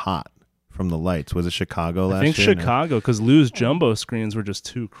so hot from the lights. Was it Chicago last I think year? Chicago, because Lou's jumbo screens were just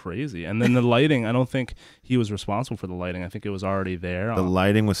too crazy, and then the lighting. I don't think he was responsible for the lighting. I think it was already there. The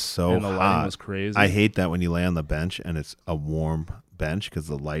lighting was so and the hot. lighting was crazy. I hate that when you lay on the bench and it's a warm bench because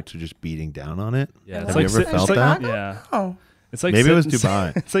the lights are just beating down on it. Yeah, Have you ever sit- felt it's like- that? Yeah. Oh. It's like Maybe it was sitting-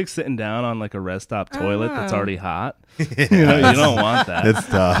 Dubai. It's like sitting down on like a rest stop toilet that's Oh. already hot. You know, you don't want that. It's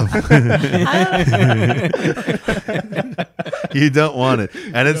tough. You don't want it,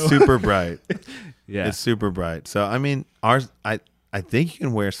 and it's super bright. Yeah, It's super bright. So I mean, I think you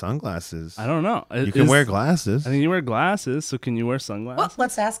can wear sunglasses. I don't know. You can wear glasses. I think you wear glasses, so can you wear Well, sunglasses?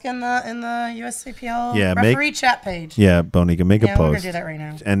 let's ask in the USCPL Yeah, referee chat page. Yeah, Bonica, make Yeah, a we're gonna post, do that right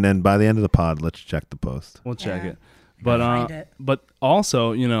now. and then by the end of the pod, let's check the post. We'll check Yeah. it. But find it. but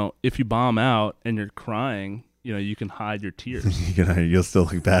also, you know, if you bomb out and you're crying, you know, you can hide your tears You'll still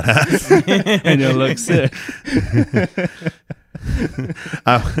look badass. and you'll look sick.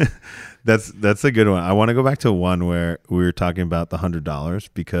 That's a good one. I want to go back to one where we were talking about the $100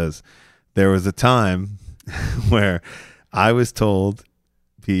 because there was a time where I was told,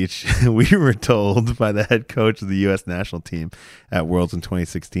 Peach, we were told by the head coach of the U.S. national team at Worlds in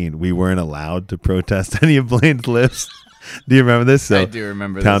 2016 we weren't allowed to protest any of Blaine's lifts. Do you remember this? So I do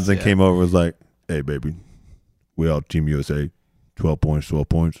remember Townsend this. came over and was like, "Hey, baby, we all Team USA, 12 points, 12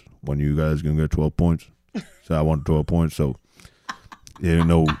 points. One of you guys going to get 12 points. So I want 12 points, so they ain't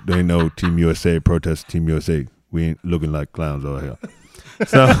no Team USA protest Team USA. We ain't looking like clowns over here."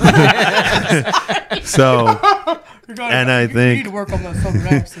 And I think, to work on that southern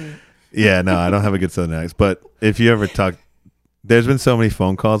accent. yeah, no, I don't have a good Southern accent. But if you ever talk, there's been so many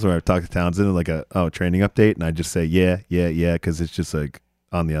phone calls where I've talked to Townsend like training update, and I just say yeah, because it's just like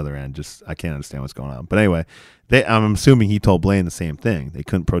on the other end, just I can't understand what's going on. But anyway, I'm assuming he told Blaine the same thing. They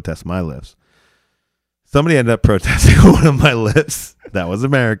couldn't protest my lifts. Somebody ended up protesting one of my lifts that was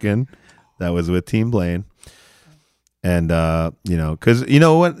American, that was with Team Blaine, and because you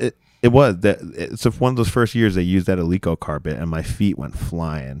know what it's one of those first years they used that Alico carpet, and my feet went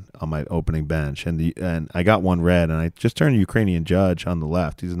flying on my opening bench, and I got one red, and I just turned a Ukrainian judge on the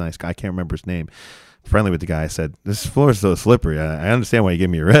left. He's a nice guy. I can't remember his name. Friendly with the guy. I said, "This floor is so slippery. I understand why you gave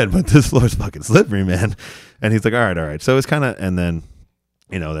me a red, but this floor is fucking slippery, man." And he's like, "All right." So it's kind of, and then,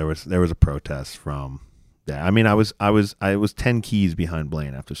 there was a protest from. Yeah, I mean, I was 10 keys behind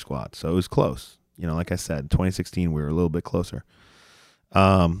Blaine after squat, so it was close. Like I said, 2016 we were a little bit closer.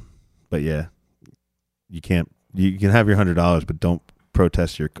 But yeah, you can have your $100, but don't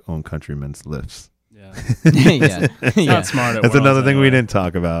protest your own countrymen's lifts. Yeah, Yeah. not smart. That's another thing we didn't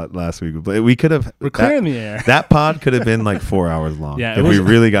talk about last week. But we could have. We're clearing the air. That pod could have been like 4 hours long. Yeah, if we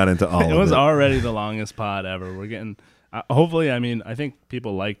really got into all of it. It was already the longest pod ever. We're getting. Hopefully, I think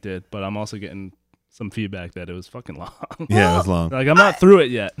people liked it, but I'm also getting some feedback that it was fucking long. Yeah, it was long. Like I'm not through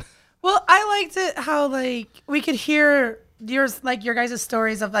it yet. Well, I liked it how like we could hear your guys'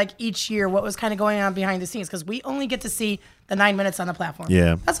 stories of like each year what was kind of going on behind the scenes, because we only get to see the 9 minutes on the platform.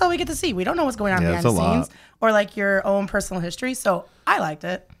 Yeah, that's all we get to see. We don't know what's going on behind it's the a scenes lot. or like your own personal history. So I liked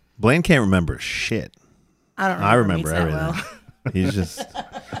it. Blaine can't remember shit. I don't. I remember meets that everything. well. He's just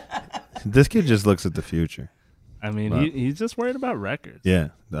this kid just looks at the future. I mean, Wow. he's just worried about records. Yeah,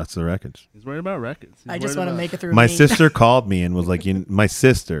 that's the records. He's worried about records. I just want to make it through. My meet. sister called me and was like, my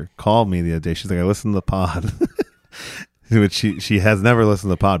sister called me the other day. She's like, I listened to the pod. Which she has never listened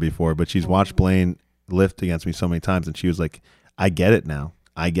to the pod before, but she's watched Blaine lift against me so many times, and she was like, I get it now.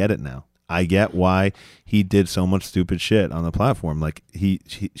 I get why he did so much stupid shit on the platform. Like she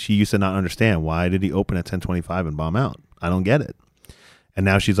used to not understand, why did he open at 10:25 and bomb out? I don't get it. And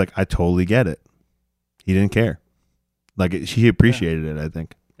now she's like, I totally get it. He didn't care. Like she appreciated it, I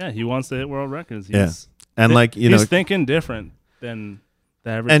think. Yeah, he wants to hit world records. And like, he's thinking different than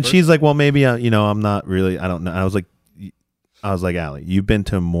the average and person. she's like, well, maybe I'm not really. I don't know. I was like, Allie, you've been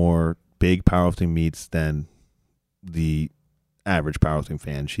to more big powerlifting meets than the average powerlifting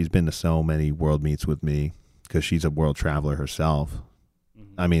fan. She's been to so many world meets with me because she's a world traveler herself.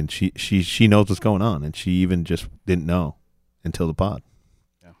 Mm-hmm. I mean, she knows what's going on, and she even just didn't know until the pod.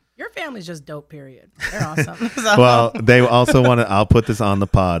 Your family's just dope, period. They're awesome. So. Well, they also want to, I'll put this on the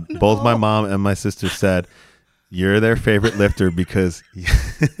pod. No. Both my mom and my sister said, you're their favorite lifter because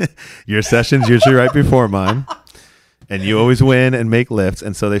your session's usually right before mine. And you always win and make lifts.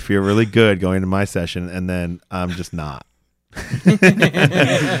 And so they feel really good going to my session. And then I'm just not.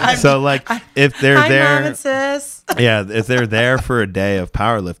 So like if they're there, Mom and sis. Yeah, if they're there for a day of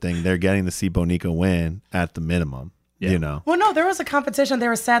powerlifting, they're getting to see Bonica win at the minimum. Yeah. Well, no, there was a competition. They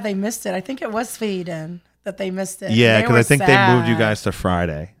were sad they missed it. I think it was Sweden that they missed it. Yeah, because I think they moved you guys to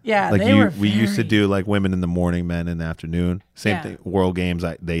Friday. Yeah, like we used to do like women in the morning, men in the afternoon. Same thing. World Games,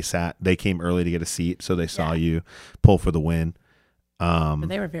 they came early to get a seat, so they saw you pull for the win. But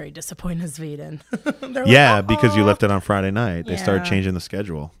they were very disappointed in Sweden. Because you left it on Friday night. They started changing the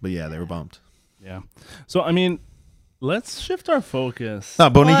schedule, but they were bumped. Yeah. So I mean, let's shift our focus.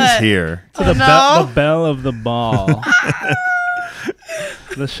 No, Bonica's here. To the belle of the ball.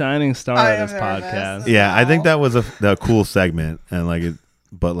 The shining star of this podcast. Yeah, I think that was a cool segment, and we're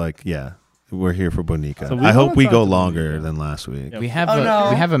here for Bonica. So I hope we go longer than last week. Yep. We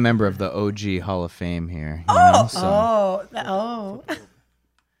have a member of the OG Hall of Fame here. Flip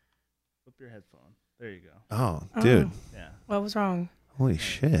your headphone. There you go. Oh, dude. Yeah. What was wrong? Holy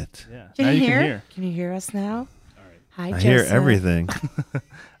shit. Yeah. Can you hear? Can you hear us now? All right. Hi, I Joseph. hear everything.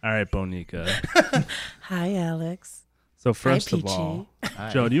 All right, Bonica. Hi, Alex. So first of all,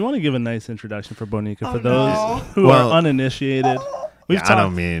 Joe, do you want to give a nice introduction for Bonica for those who are uninitiated? I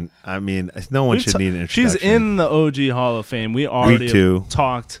mean, no one should need an introduction. She's in the OG Hall of Fame. We already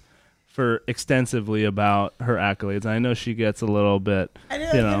talked for extensively about her accolades. I know she gets a little bit,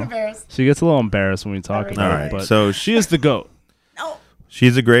 embarrassed. She gets a little embarrassed when we talk about it. But so she is the GOAT. No.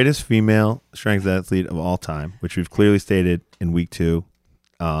 She's the greatest female strength athlete of all time, which we've clearly stated in week 2.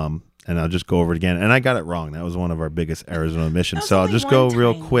 And I'll just go over it again. And I got it wrong. That was one of our biggest errors in omission. So I'll just go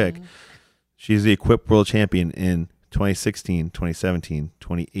real quick. She's the Equip World Champion in 2016, 2017,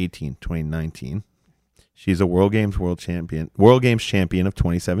 2018, 2019. She's a World Games champion of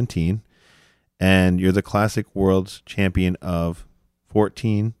 2017. And you're the Classic World's champion of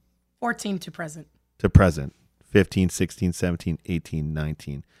 14 to present. 15, 16, 17, 18,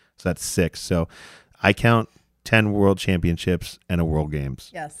 19. So that's 6. So I count 10 world championships, and a world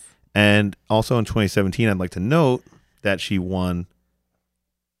games. Yes. And also in 2017, I'd like to note that she won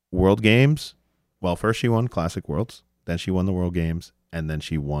world games. Well, first she won Classic Worlds, then she won the world games, and then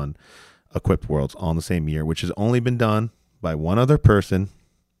she won Equipped Worlds all in the same year, which has only been done by one other person,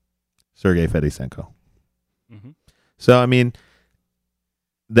 Sergey Fedosenko. Mm-hmm. So, I mean,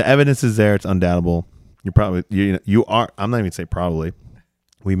 the evidence is there. It's undoubtable. You're probably, you are, I'm not even say probably.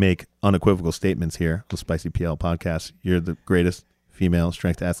 We make unequivocal statements here on the Spicy PL podcast. You're the greatest female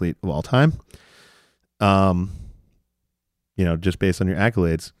strength athlete of all time. Just based on your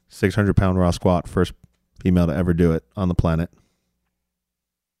accolades, 600-pound raw squat, first female to ever do it on the planet.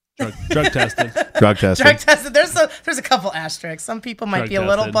 Drug tested. Drug tested. Drug tested. There's a couple asterisks. Some people might Drug be a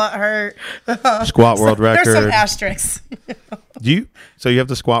little tested. butthurt. Squat world record. There's some asterisks. So you have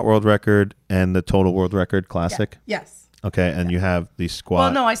the squat world record and the total world record classic? Yes. Okay, and you have the squat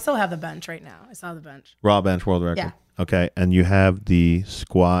Well, no, I still have the bench right now. I still have the bench. raw bench world record. Yeah. Okay, and you have the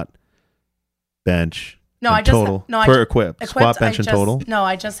squat bench No, and I just total no, I for ju- equipped. Squat bench and total. No,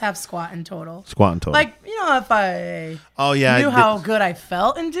 I just have squat and total. Squat and total. Like, if I oh yeah, knew how good I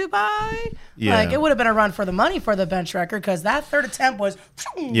felt in Dubai, Yeah. like it would have been a run for the money for the bench record because that third attempt was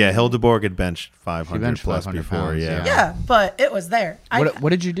yeah. Hildeborg had benched 500 benched plus 500 before. pounds, Yeah. yeah, but it was there. What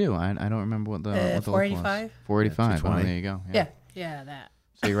did you do? I don't remember what the what the lift was. 485? 485. Oh, 220. there you go. Yeah, that.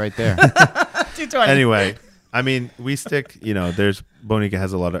 So you're right there. 220. Anyway, I mean, we stick. There's Bonica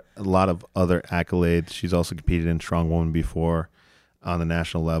has a lot of other accolades. She's also competed in strongwoman before on the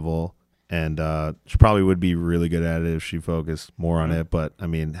national level, and she probably would be really good at it if she focused more on it. But I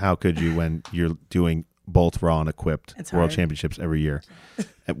mean, how could you when you're doing both raw and equipped It's world hard. championships every year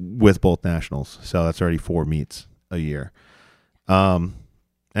with both nationals? So that's already 4 meets a year.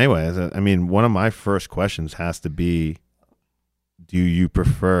 Anyway, I mean, one of my first questions has to be, do you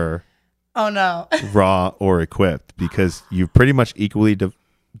prefer Oh no. raw or equipped? Because you've pretty much equally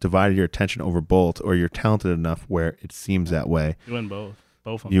divided your attention over both, or you're talented enough where it seems that way. You win both.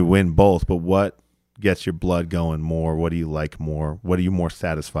 Both of them. You win both, but what gets your blood going more? What do you like more? What are you more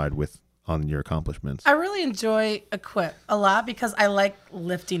satisfied with on your accomplishments? I really enjoy equip a lot because I like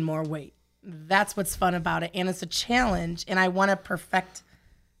lifting more weight. That's what's fun about it, and it's a challenge, and I want to perfect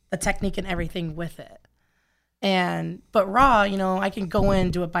the technique and everything with it. But raw, I can go in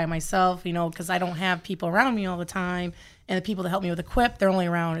and do it by myself, because I don't have people around me all the time. And the people that help me with equip, they're only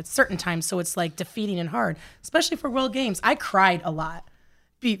around at certain times. So it's like defeating and hard, especially for World Games. I cried a lot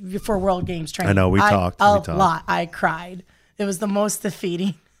for World Games training. I know, we talked. A lot. I cried. It was the most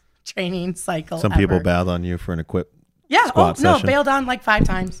defeating training cycle Some ever. people bailed on you for an equipped Yeah. squat session. Bailed on like 5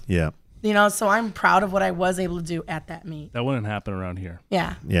 times. Yeah. So I'm proud of what I was able to do at that meet. That wouldn't happen around here.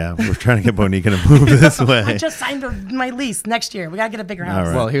 Yeah. Yeah. We're trying to get Bonica to move this way. I just signed my lease next year. We got to get a bigger house. All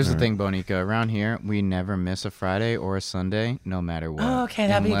right. Well, here's the thing, Bonica. Around here, we never miss a Friday or a Sunday, no matter what. Oh, okay,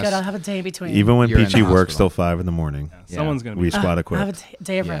 that'd be Unless- good. I'll have a day in between. Even when You're in Peachy the works till hospital. 5 in the morning, Yeah. Someone's gonna be. we squat I'll have equipped. a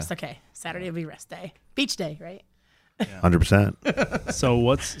day of Yeah. rest. Okay. Saturday will be rest day. Beach day, right? 100%. So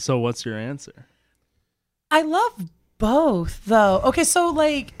what's your answer? I love both, though. Okay, so no. So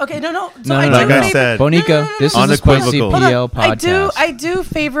No, I no, do like I no. said, Bonica, this is a Spicy Unequivocal. PL podcast. I do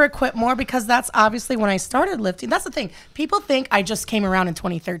favor equip more because that's obviously when I started lifting. That's the thing. People think I just came around in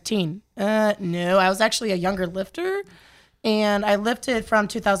 2013. No, I was actually a younger lifter, and I lifted from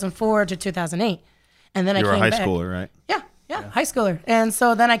 2004 to 2008, and then you were I a came high back. schooler, right? Yeah, high schooler. And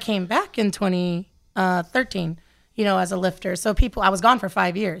so then I came back in 2013, as a lifter. So I was gone for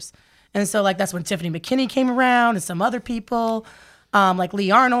 5 years. And so that's when Tiffany McKinney came around and some other people, like Lee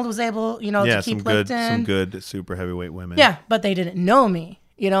Arnold was able, to keep lifting. some good super heavyweight women. Yeah, but they didn't know me,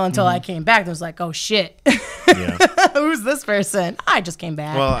 until I came back. It was like, oh shit, Yeah. who's this person? I just came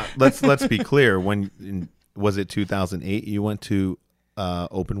back. Well, let's be clear. Was it 2008 you went to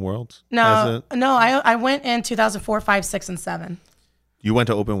Open Worlds? no, I went in 2004, 5, 6, and 7. You went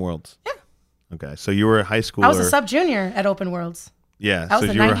to Open Worlds? Yeah. Okay, so you were a high schooler. I was a sub junior at Open Worlds. Yeah, I was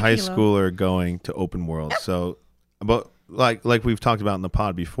so a you were a 90 high kilo. schooler going to Open Worlds. So, but like we've talked about in the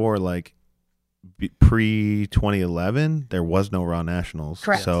pod before, pre 2011, there was no Raw Nationals.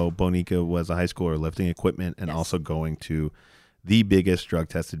 Correct. So Bonica was a high schooler lifting equipment and Yes. also going to the biggest drug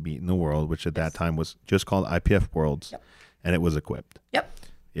tested meet in the world, which at that time was just called IPF Worlds, Yep. and it was equipped. Yep,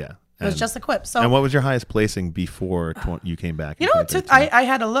 Yeah, it was just equipped. So And what was your highest placing before you came back? in You know, 2013? I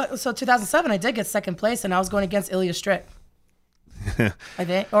had a look. So 2007, I did get second place, and I was going against Ilya Strick. I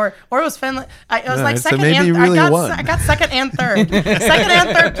think, or it was Finland. It was like so second maybe and you really won. I got second and third. Second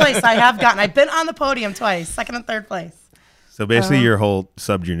and third place. I have gotten. I've been on the podium twice. Second and third place. So basically, your whole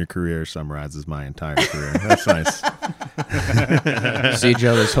sub-junior career summarizes my entire career. That's nice. See,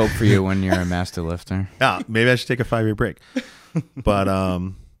 Joe, there's hope for you when you're a master lifter. Yeah, maybe I should take a 5-year break. But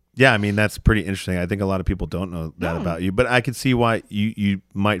yeah, I mean that's pretty interesting. I think a lot of people don't know that about you, but I can see why you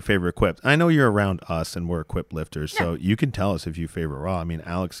might favor equipped. I know you're around us and we're equipped lifters, so you can tell us if you favor raw. I mean,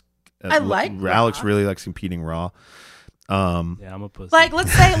 Alex really likes competing raw. Yeah, I'm a pussy. Like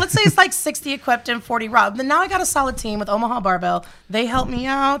let's say it's like 60 equipped and 40 raw. Then now I got a solid team with Omaha Barbell. They help me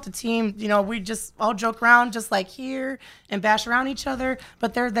out. The team, we just all joke around just like here and bash around each other,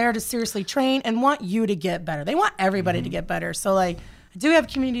 but they're there to seriously train and want you to get better. They want everybody to get better. So like I do have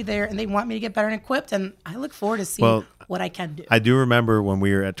community there and they want me to get better and equipped, and I look forward to seeing what I can do. I do remember when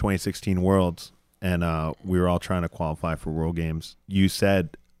we were at 2016 Worlds and we were all trying to qualify for World Games.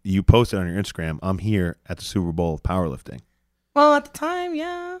 You posted on your Instagram, I'm here at the Super Bowl of powerlifting. Well, at the time,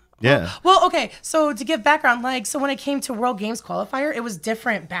 yeah. Yeah. Well, okay. So to give background, so when it came to World Games qualifier, it was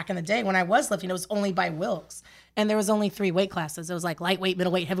different back in the day. When I was lifting, it was only by Wilks. And there was only 3 weight classes. It was like lightweight,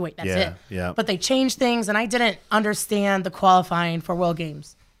 middleweight, heavyweight. That's it. Yeah. But they changed things, and I didn't understand the qualifying for World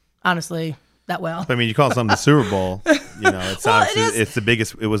Games, honestly, that well. I mean, you call something the Super Bowl. It's it's the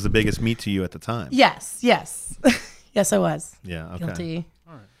biggest. It was the biggest meet to you at the time. Yes. Yes, I was. Yeah. Okay. Guilty.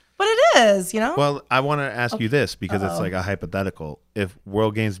 But it is, Well, I want to ask you this because it's like a hypothetical. If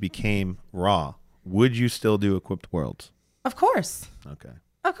World Games became raw, would you still do equipped worlds? Of course. Okay.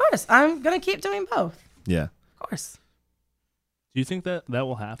 Of course. I'm going to keep doing both. Yeah. Of course. Do you think that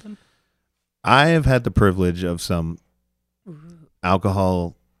will happen? I have had the privilege of some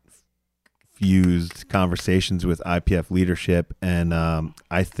alcohol fused conversations with IPF leadership, and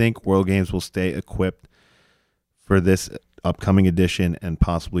I think World Games will stay equipped for this upcoming edition and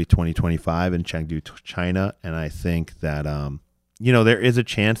possibly 2025 in Chengdu, China. And I think that there is a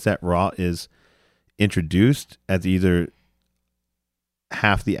chance that raw is introduced as either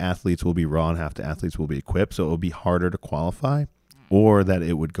half the athletes will be raw and half the athletes will be equipped, so it will be harder to qualify, or that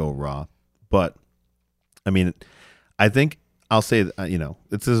it would go raw. But I mean, I think I'll say that,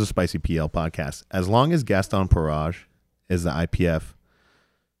 this is a Spicy PL podcast. As long as Gaston Parage is the IPF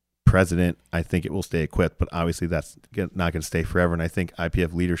president, I think it will stay equipped, but obviously that's not going to stay forever. And I think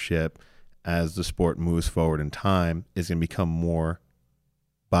IPF leadership, as the sport moves forward in time, is going to become more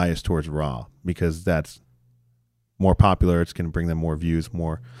biased towards raw because that's more popular. It's going to bring them more views,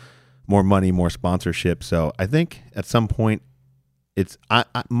 more money, more sponsorship. So I think at some point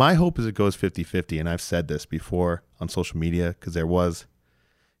my hope is it goes 50-50. And I've said this before on social media because there was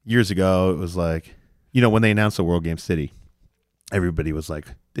years ago, it was like, when they announced the World Game City, everybody was like,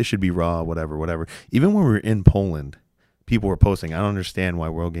 this should be raw, whatever. Even when we were in Poland, people were posting, I don't understand why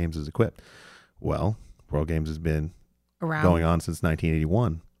World Games is equipped. Well, World Games has been going on since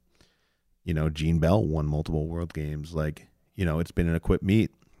 1981. Gene Bell won multiple World Games. It's been an equipped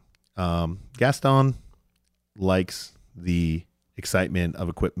meet. Gaston likes the excitement of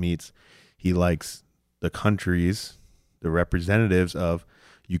equipped meets. He likes the countries, the representatives of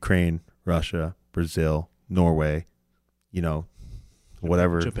Ukraine, Russia, Brazil, Norway,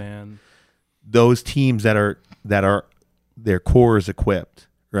 whatever, Japan, those teams that are their core is equipped,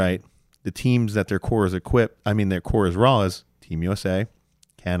 right? The teams that their core is equipped, their core is raw, is Team USA,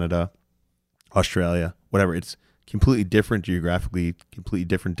 Canada, Australia, whatever. It's completely different geographically, completely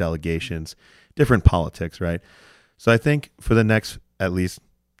different delegations, different politics, right? So I think for the next at least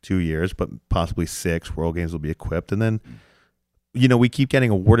 2 years, but possibly 6, World Games will be equipped. And then, we keep getting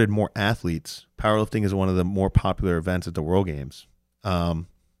awarded more athletes. Powerlifting is one of the more popular events at the World Games.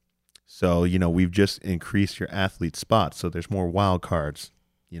 So, we've just increased your athlete spots. So there's more wild cards.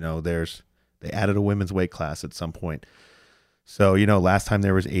 They added a women's weight class at some point. So, last time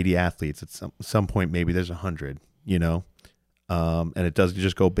there was 80 athletes. At some point, maybe there's 100, and it doesn't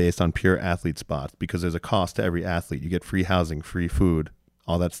just go based on pure athlete spots because there's a cost to every athlete. You get free housing, free food,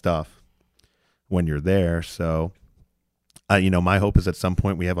 all that stuff when you're there. So, my hope is at some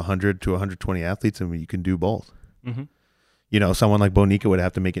point we have 100 to 120 athletes and you can do both. Mm-hmm. Someone like Bonica would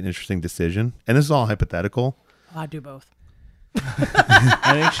have to make an interesting decision. And this is all hypothetical. I'd do both.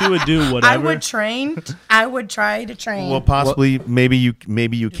 I think she would do whatever. I would train. I would try to train. Well, possibly, maybe you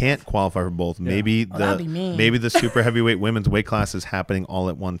can't qualify for both. Yeah. Maybe maybe the super heavyweight women's weight class is happening all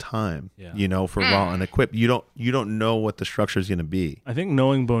at one time. Yeah. For raw and equipped. You don't know what the structure is going to be. I think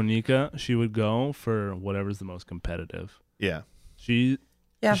knowing Bonica, she would go for whatever's the most competitive. Yeah. She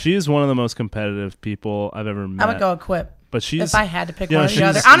is one of the most competitive people I've ever met. I would go equipped. But if I had to pick one or the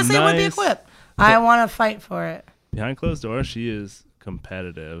other. Honestly, it would be equipped. I want to fight for it. Behind closed doors, she is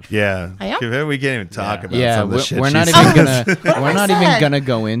competitive. Yeah, I am? We can't even talk about some of the shit. We're not even gonna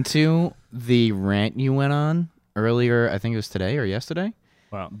go into the rant you went on earlier. I think it was today or yesterday.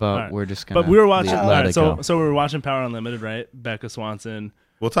 Wow. But All right. we're just gonna. But we were watching. let All right, it so go. so we were watching Power Unlimited, right? Becca Swanson.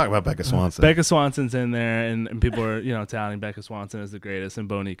 We'll talk about Becca Swanson. Becca Swanson's in there, and people are touting Becca Swanson as the greatest, and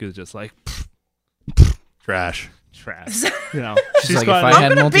Bonika's just like Trash. trash. She's like, got- if I I'm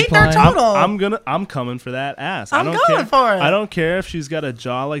had gonna beat their multiply, total. I'm coming for that ass. I'm I don't going care. for it. I don't care if she's got a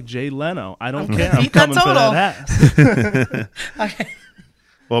jaw like Jay Leno. I don't I'm care. gonna I'm beat that coming for that total. ass. Okay.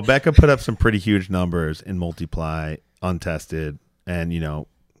 Well, Becca put up some pretty huge numbers in multiply, untested, and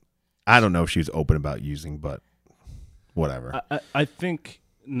I don't know if she was open about using, but whatever. I think.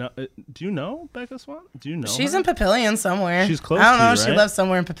 No, do you know Becca Swan? Do you know She's her? in Papillion somewhere. She's close I don't to know. you, She right? lives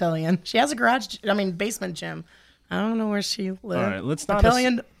somewhere in Papillion. She has a basement gym. I don't know where she lives. All right, let's not.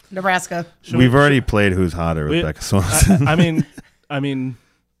 Papillion, Nebraska. We've already played Who's Hotter with Becca Swanson. I mean,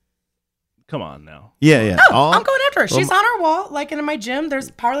 come on now. yeah. Oh, I'm going after her. She's on our wall, like in my gym.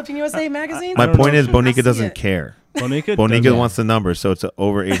 There's Powerlifting USA magazine. My don't point know is, if I Bonica see doesn't it. care. Bonica. Bonica doesn't- wants the numbers, so it's an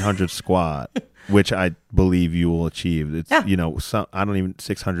over 800 squat, which I believe you will achieve. It's Yeah. I don't even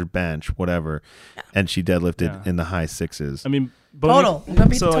 600 bench, whatever, and she deadlifted Yeah. in the high sixes. I mean, Total. I'm gonna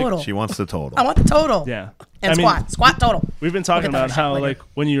beat the like, total. She wants the total. I want the total. Yeah. And squat total. We've been talking Look at that about how shit later. like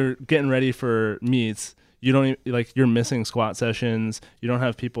when you're getting ready for meets, you don't even, like you're missing squat sessions. You don't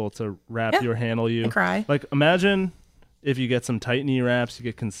have people to wrap Yeah. you or handle you. And cry. Like imagine if you get some tight knee wraps, you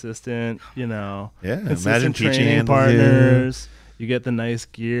get consistent, Yeah, consistent imagine Peachy training handles partners. You get the nice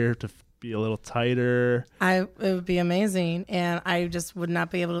gear to be a little tighter. It would be amazing, and I just would not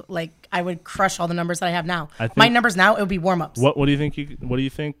be able to I would crush all the numbers that I have now. I think- My numbers now, it would be warm ups. What do you think? What do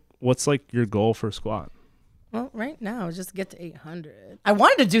you think? What's like your goal for squat? Well, right now, just get to 800. I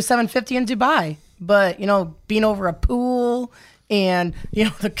wanted to do 750 in Dubai, but being over a pool and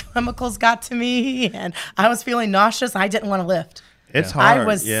the chemicals got to me, and I was feeling nauseous. I didn't want to lift. It's hard. I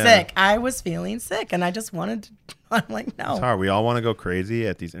was yeah. sick. I was feeling sick, and I just wanted to. I'm like, no. It's hard. We all want to go crazy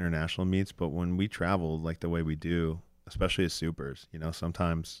at these international meets, but when we travel like the way we do, especially as supers,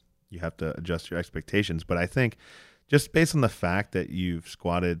 sometimes you have to adjust your expectations. But I think just based on the fact that you've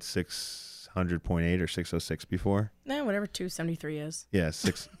squatted 600.8 or 606 before, Whatever 273 is. yeah,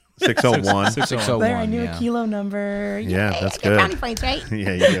 601. 601. There, I knew yeah. a kilo number. Yeah, Yay, that's I get brownie good. points, right?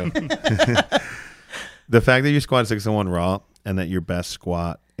 Yeah, you do. The fact that you squat 601 raw and that your best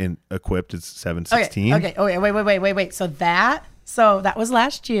squat in equipped is 716. Okay. Oh, wait. So that was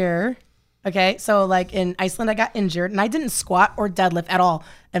last year. Okay. So like in Iceland, I got injured and I didn't squat or deadlift at all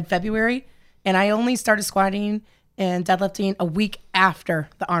in February. And I only started squatting and deadlifting a week after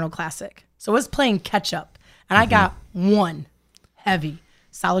the Arnold Classic. So it was playing catch up. And I got one heavy,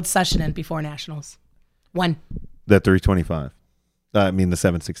 solid session in before nationals. One. That 325. I mean the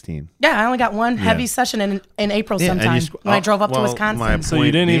 716. Yeah, I only got one heavy session in April Yeah, and sometime when I drove up to well, Wisconsin. my So you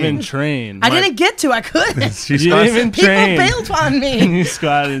point didn't being- even train. I didn't get to. I couldn't. She You squats- didn't even People train. bailed on And me. you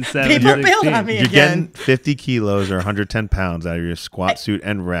squatted 7. People bailed on me You're again. getting 50 kilos or 110 pounds out of your squat suit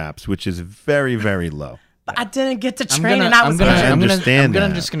and wraps, which is very, very low. But I didn't get to I'm train, gonna, and I I'm was gonna, I I'm gonna, understand I'm gonna,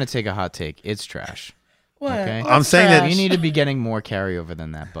 that. just gonna take a hot take. It's trash. What? Okay. What's I'm saying that trash? You need to be getting more carryover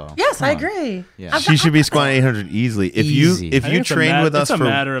than that, Bo. Yes, Come I on. agree. Yeah. She should be squatting 800 easily. If Easy. you if I you think it's a train with us it's a for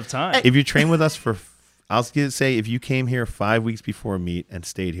matter of time. if you train with us for I'll say if you came here 5 weeks before a meet and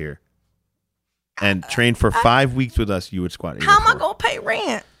stayed here and trained for 5 weeks with us, you would squat. How am I 804. gonna pay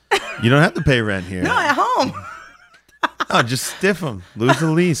rent? You don't have to pay rent here. No, at home. No, just stiff them. Lose the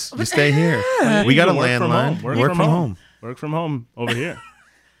lease. You stay here. You We got a can work from landline. home. Work from home. Work from home over here.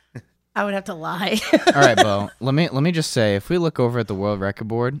 I would have to lie. All right, Bo. Let me just say, if we look over at the world record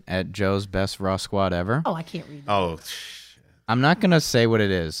board at Joe's best raw squat ever, Oh, I can't read. Oh, I'm not gonna say what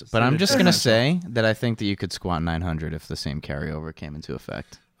it is, but Say I'm the just gonna say that I think that you could squat 900 if the same carryover came into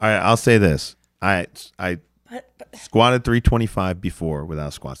effect. all right. I'll say this. I But squatted 325 before without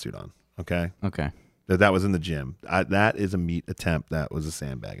a squat suit on. Okay, Okay. that was in the gym. That is a meet attempt. That was a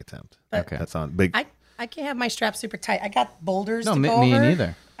sandbag attempt. Okay. That's on big. I can't have my strap super tight. I got boulders No, to me go over.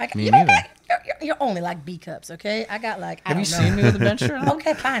 neither. Me you neither. You're only like B cups, okay? I got like. Have you seen me with a bench shirt on?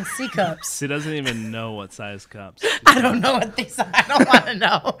 Okay, fine. C cups. She doesn't even know what size cups. I don't know what these are. I don't want to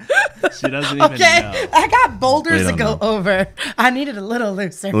know. She doesn't even Okay, know. I got boulders They to don't go over. I needed a little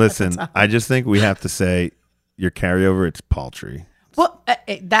looser. at the Listen, top. I just think we have to say your carryover. It's paltry. Well,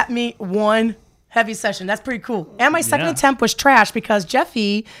 that mean one heavy session. That's pretty cool. And my second Yeah. attempt was trash because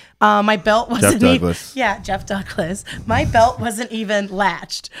Jeffy, my belt wasn't Douglas. Jeff Douglas. My belt wasn't even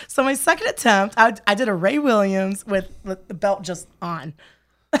latched. So my second attempt, I did a Ray Williams with the belt just on.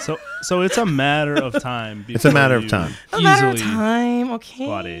 So it's a matter of time. It's a matter of before time. you A matter of easily time, okay.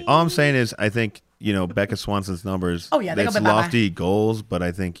 squat 8. All I'm saying is, I think Becca Swanson's numbers. Oh, yeah, they go it's bye-bye. lofty goals, but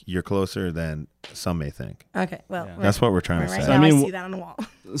I think you're closer than some may think. Okay, well, Yeah. That's what we're trying to right say. now I mean, I see that on the wall.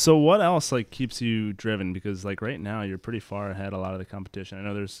 So what else like keeps you driven? Because like right now you're pretty far ahead a lot of the competition. I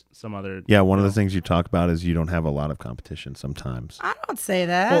know there's some other. Yeah, one of the things you talk about is you don't have a lot of competition sometimes. I don't say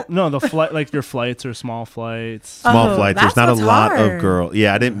that. Well, no, the flight like your flights are small flights. Small Oh, flights. There's that's not a what's lot hard. of girl.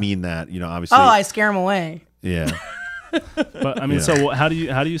 Yeah, I didn't mean that. Obviously. Oh, I scare them away. Yeah. But I mean, Yeah. so how do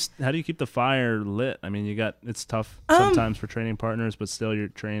you keep the fire lit? I mean, it's tough sometimes for training partners, but still you're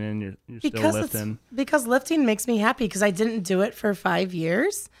training, you're still Because lifting. because lifting makes me happy because I didn't do it for 5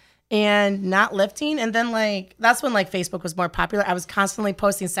 years and not lifting. And then that's when Facebook was more popular. I was constantly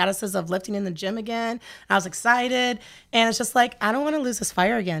posting statuses of lifting in the gym again. I was excited. And it's just I don't want to lose this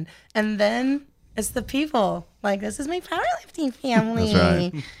fire again. And then it's the people. This is my powerlifting family.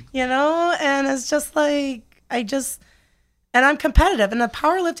 That's right. And it's just and I'm competitive. And the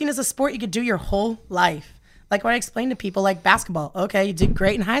powerlifting is a sport you could do your whole life. Like what I explained to people, like basketball. Okay, you did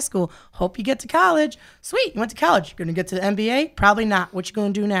great in high school. Hope you get to college. Sweet, you went to college. You're gonna get to the NBA? Probably not. What you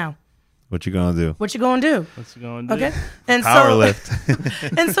gonna do now? What you gonna do? What you gonna do? What's going to Okay, and Power so lift.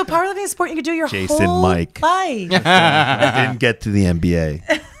 and so powerlifting is a sport you could do your Jason whole Mike. life. I didn't get to the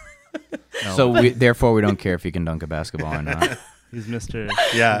NBA. So therefore, we don't care if you can dunk a basketball or not. He's Mr.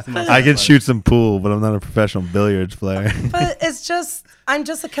 Yeah, he's the most I can athletic. shoot some pool, but I'm not a professional billiards player. But I'm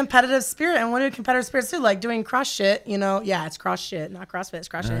just a competitive spirit, and what do competitive spirits do? Like doing cross shit, Yeah, it's cross shit, not CrossFit. It's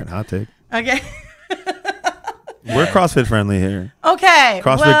cross All shit. right, hot take. Okay. We're CrossFit friendly here. Okay.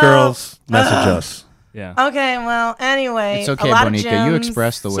 CrossFit well, girls, message us. Yeah. Okay. Well, anyway, It's okay, a lot of Bonica. You gyms-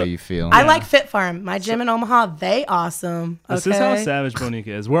 express the way you feel. I like Fit Farm. My gym in Omaha, they awesome. Okay. This is how savage Bonica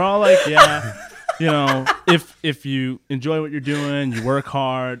is. We're all like, yeah, if you enjoy what you're doing, you work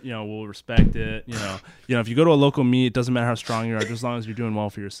hard, we'll respect it. If you go to a local meet, it doesn't matter how strong you are, just as long as you're doing well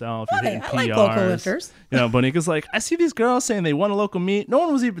for yourself. You're Hey, hitting I like PRs. local lifters. Bonica's like, I see these girls saying they won a local meet. No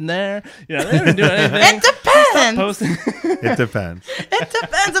one was even there. They didn't do anything. It depends. Posting. It depends. It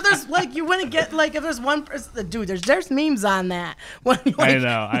depends. If there's you wouldn't get if there's one person, dude. There's memes on that. When, I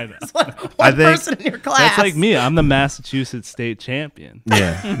know. It's one I think person in your class. That's like me. I'm the Massachusetts state champion.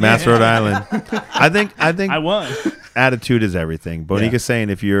 Yeah, Mass Rhode Island. I think I won. attitude is everything. Bonika's Yeah. saying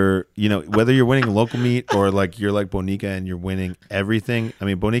if you're, whether you're winning a local meet or you're like Bonica and you're winning everything. I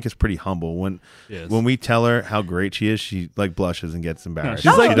mean, Bonika's pretty humble. When Yes. we tell her how great she is, she blushes and gets embarrassed.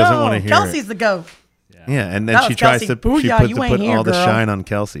 she's like, she doesn't want to hear Kelsey's it. the goat. Yeah, and then That she was tries Kelsey. to Booyah, you ain't put here, all the girl. shine on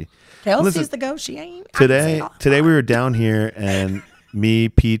Kelsey. Kelsey's Listen, the goat. She ain't. I can say Today all- we were down here and me,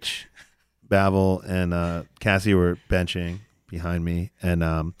 Peach, Babel, and Cassie were benching behind me, and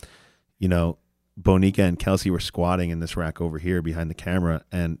Bonica and Kelsey were squatting in this rack over here behind the camera,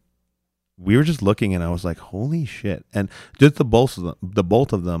 and we were just looking, and I was like, "Holy shit!" And just the both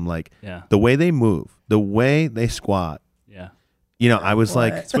of them, Yeah. the way they move, the way they squat. Yeah. I was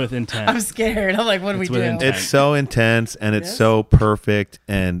like, It's with intent. I'm scared. I'm like, what do we It's do? with intent. it's so intense and it's Yes. so perfect,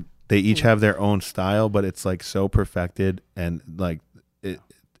 and they each have their own style, but it's so perfected, and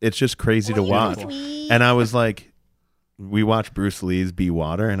it's just crazy to watch. And I was like, we watched Bruce Lee's Be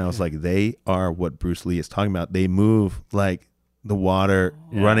Water, and I was like, they are what Bruce Lee is talking about. They move like the water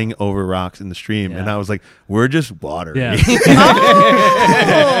running over rocks in the stream, and Yeah. I was like, we're just water. Yeah.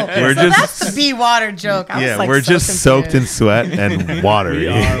 Oh, We're so just- that's the bee water joke. I was we're so just soaked in confused. sweat and watery. We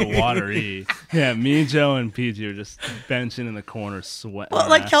are watery. Yeah, me, Joe, and PG are just benching in the corner sweating. Well,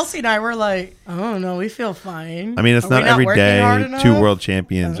 like Kelsey and I were like, I don't know, we feel fine. I mean, it's Are we not every working hard day enough? 2 world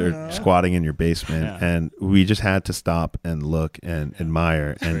champions are squatting in your basement, Yeah. and we just had to stop and look and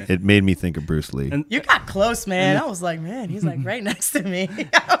admire, and it made me think of Bruce Lee. And- You got close, man. I was like, man, he's like right next to me.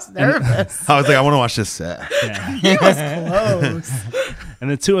 I was nervous. I was like, I want to watch this set. Yeah. He was close. And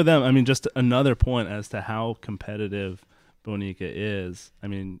the two of them, I mean, just another point as to how competitive Bonica is. I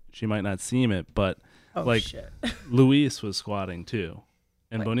mean, she might not seem it, but Oh, shit. Luis was squatting too.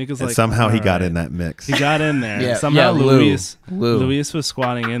 And Bonica's And like, somehow he "All got right." in that mix. He got in there. Yeah, Somehow yeah, Lou. Luis was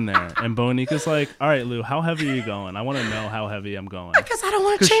squatting in there. And Bonica's like, all right, Lou, how heavy are you going? I want to know how heavy I'm going. Because I don't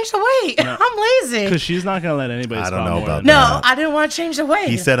want to change the weight. No. I'm lazy. Because she's not going to let anybody I squat don't know more about than No, that. I didn't want to change the weight.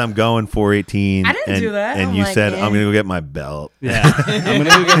 He said, I'm going 418. I didn't do that. And I'm you like, said, yeah. I'm going to go get my belt. Yeah. I'm going to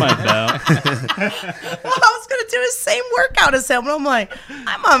go get my belt. well, I was going to do the same workout as him. But I'm like,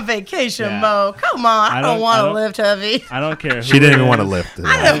 I'm on vacation Yeah. mode. Come on. I don't want I to don't- lift heavy. I don't care. She didn't even want to lift it.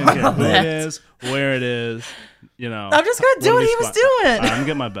 I I don't care wanna who it lift. is, where it is. I'm just gonna do what he was doing. I'm gonna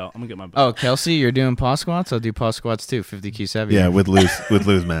get my belt. Oh, Kelsey, you're doing paw squats? I'll do paw squats too. 50 keys heavy. Yeah, with loose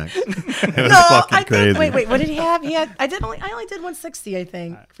Max. It was No, fucking I crazy. think. Wait. What did he have? I only did 160. I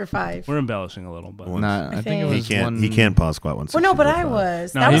think for 5. We're embellishing a little, but Nah, I think it He was He can't paw squat 160. Well, no, but I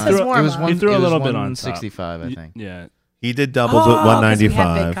was. No, That he was his threw- warm It was up. one. He threw it a was little bit on top. 165, I think. Yeah. He did doubles with 'cause we had big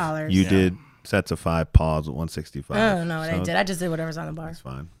 195. collars. You Yeah. did sets of 5 paws with 165. I don't know what I So did. I just did whatever's on the bar. That's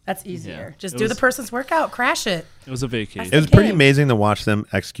fine. That's easier. Yeah. Just It do was- the person's workout. Crash it. It was a vacation. It was pretty game. amazing to watch them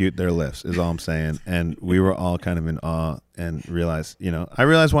execute their lifts, is all I'm saying. And we were all kind of in awe and realized, I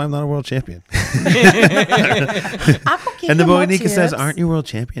realized why I'm not a world champion. I'll go give And the you more Bonica says, tips. "Aren't you world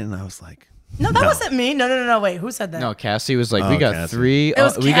champion?" And I was like, No, that wasn't me. No. Wait, who said that? No, Cassie was like, Oh, we got Cassie. 3. It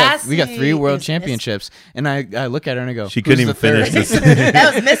was we got 3 Cassie. world It's- championships, and I look at her and I go, She couldn't "Who's even the third?" finish this.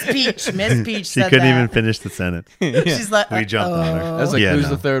 That was Miss Peach. Miss Peach She said couldn't that. even finish the sentence. She's like, We jumped on her. I was like, Yeah, who's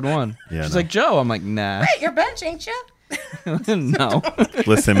no. the third one? Yeah, She's no. like, Joe. I'm like, nah. Hey, you're bench, ain't you? No.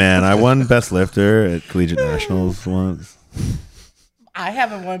 Listen, man, I won best lifter at collegiate nationals once. I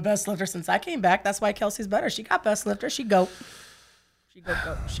haven't won best lifter since I came back. That's why Kelsey's better. She got best lifter. She go.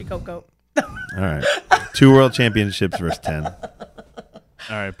 She go. All right, 2 world championships versus 10. All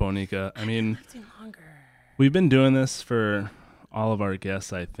right, Bonica. I mean, we've been doing this for all of our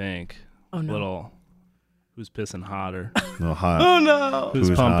guests, I think. Oh, no. Little, who's pissing hotter? No hot. Oh no. Who's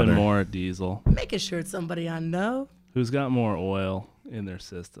Who's pumping hotter? more diesel? Making sure it's somebody I know. Who's got more oil in their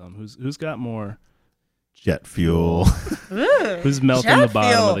system? Who's got more? Jet fuel. Who's melting Jet the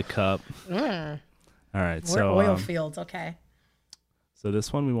bottom fuel. of the cup? All right, We're so oil fields. Okay. so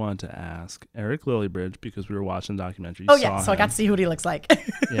this one we wanted to ask Eric Lillybridge because we were watching the documentary. Oh You yeah. saw So I got him. to see who he looks like.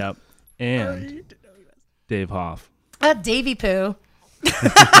 Yep, and Dave Hoff. Davy Poo.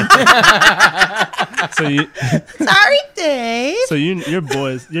 So you, Sorry, Dave. your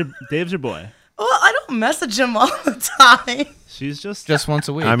boys. Dave's your boy. Well, I don't message him all the time. She's just Just once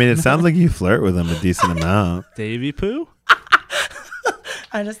a week. I mean, it sounds like you flirt with him a decent amount. Davy Poo.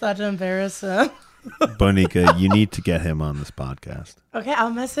 I just thought to embarrass him. Bonica, you need to get him on this podcast. Okay, I'll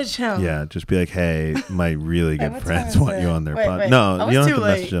message him. Yeah, just be like, hey, my really good what friends time is want it? you on their Wait, podcast. wait. No, I you was don't have too to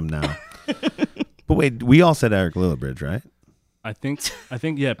message late. him now. But wait, we all said Eric Lillibridge, right? I think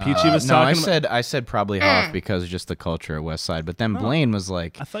yeah. Peachy was no, talking. I said probably Hoff because just the culture at West Side. But then Blaine was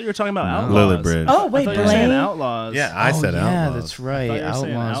like, I thought you were talking about Outlaws. Lillibridge. Oh I wait, thought you were saying Blaine. Outlaws. Yeah, I said yeah, Outlaws. that's right. I thought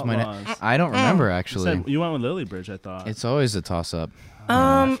you were saying Outlaws. Outlaws. I don't remember You actually. said you went with Lillybridge. I thought. It's always a toss up.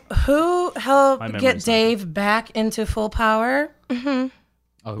 Who helped My get memory's not Dave back into full power? Oh,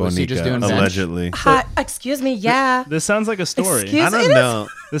 was he just Bonica, doing bench? allegedly. Hi, excuse me. Yeah. This sounds like a story. Excuse- I don't it is- know.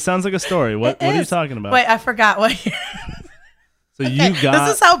 This sounds like a story. What are you is. talking about? Wait, I forgot what. So you got.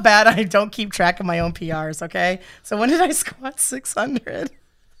 This is how bad I don't keep track of my own PRs. Okay, so when did I squat 600?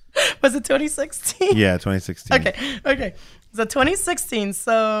 Was it 2016? Yeah, 2016. Okay. So 2016.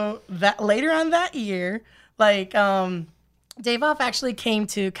 So that later on that year, like Dave Hoff actually came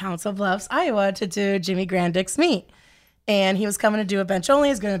to Council Bluffs, Iowa, to do Jimmy Grandick's meet. And he was coming to do a bench only.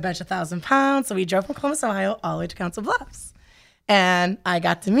 He's going to bench 1,000 pounds. So we drove from Columbus, Ohio, all the way to Council Bluffs. And I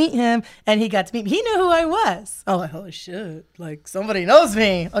got to meet him, and he got to meet me. He knew who I was. Oh, like, holy shit. Like, somebody knows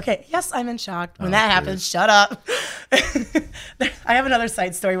me. Okay, yes, I'm in shock. When that happens, shut up. I have another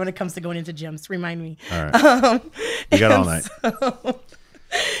side story when it comes to going into gyms. Remind me. All right. You got all night.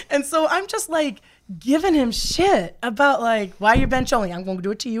 And so I'm just like giving him shit about like, why you bench only? I'm going to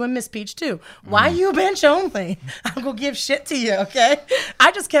do it to you and Miss Peach too. Why you bench only? I'm going to give shit to you, okay?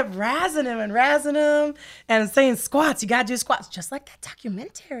 I just kept razzing him and saying squats. You got to do squats. Just like that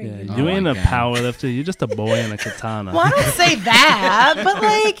documentary. Yeah, you know? you ain't my a God. power lifter. You're just a boy in a katana. Well, I don't say that, but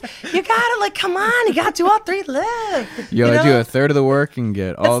like, you got to like, come on. You got to do all 3 lifts. You gotta know? do a third of the work and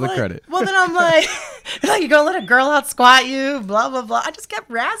get all It's the like- credit. Well, then I'm like, you're gonna let a girl out squat you, blah blah blah. I just kept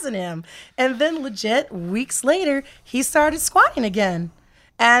razzing him, and then legit weeks later, he started squatting again,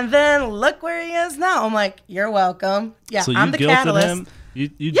 and then look where he is now. I'm like, you're welcome. Yeah, So you I'm the guilted catalyst. him. You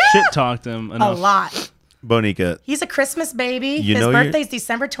Yeah. shit talked him A enough. lot. Bonica, He's a Christmas baby. You His know you're- birthday's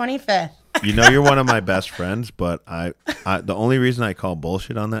December 25th. you know you're one of my best friends, but I the only reason I call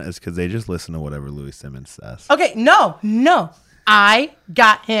bullshit on that is because they just listen to whatever Louis Simmons says. Okay, no, I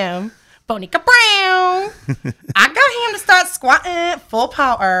got him. Bonica Brown. I got him to start squatting full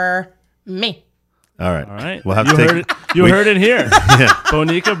power. Me. All right. All right. We'll have you to take. heard it. You heard it here.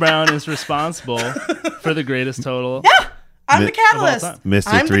 Bonica Brown is responsible for the greatest total. I'm the Mi- catalyst. Of all time. Mr.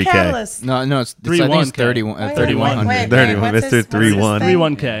 I'm the 3K. catalyst. No, I think it's 31K. 31, Wait, 3100. wait, 31, what's Mr. his 31. thing?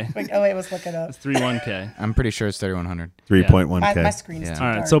 31K. Wait, oh wait, let's look it up. It's 31K. I'm pretty sure it's 3100. 3.1K. My screen's Yeah. too All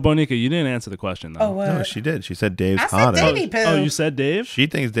right. dark. So Bonica, you didn't answer the question though. Oh, what? No, she did. She said Dave's I said hotter. Davy Poo. Oh, you said Dave? She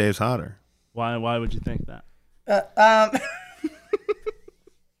thinks Dave's hotter. Why would you think that?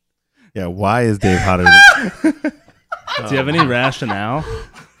 Yeah, why is Dave hotter than... Do you have any rationale?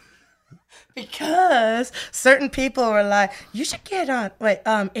 Because certain people were like, you should get on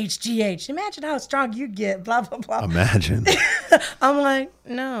HGH. Imagine how strong you get, blah, blah, blah. Imagine. I'm like,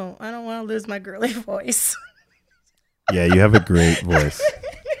 no, I don't want to lose my girly voice. Yeah, you have a great voice.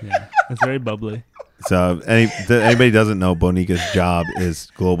 Yeah, it's very bubbly. So anybody doesn't know, Bonica's job is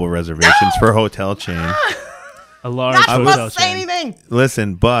global reservations for a hotel chain. A large Not hotel supposed to say chain. anything.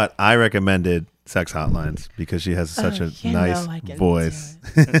 Listen, but I recommended Sex Hotlines because she has such a You nice know I can voice.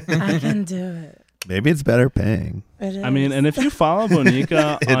 do it. I can do it. Maybe it's better paying. It is. I mean, and if you follow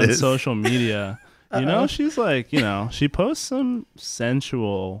Bonica It on is. social media, you know, she's like, you know, she posts some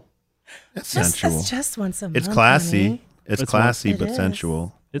sensual. It's sensual. It's just once a month. It's classy. honey. It's It's classy It but is.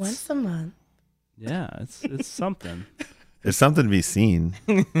 sensual. It's Once a month. yeah, it's something. It's something to be seen.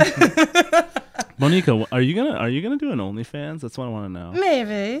 Monica, are you gonna do an OnlyFans? That's what I want to know.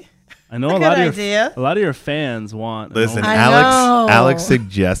 Maybe. I know A a lot good of idea. a lot of your fans want. an Listen, I OnlyFans. know. Alex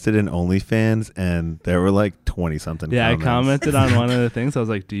suggested an OnlyFans, and there were like 20 something. Yeah, comments. I commented on one of the things. I was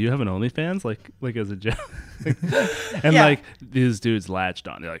like, "Do you have an OnlyFans?" Like as a joke. And Yeah. like these dudes latched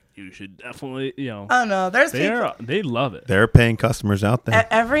on. They're like, "You should definitely, you know." Oh no, there's people. They love it. There are paying customers out there.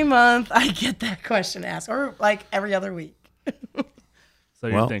 Every month I get that question asked, or like every other week. So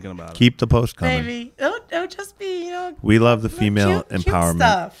you're Well, thinking about it. keep the post coming. Maybe it would just be We love the female cute empowerment.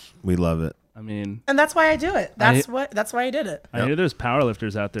 stuff. We love it. I mean, And that's why I do it. That's why I did it. I hear there's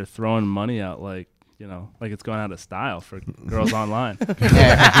powerlifters out there throwing money out like, you know, like it's going out of style for girls online.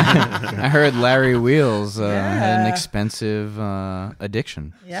 I heard Larry Wheels had an Yeah. expensive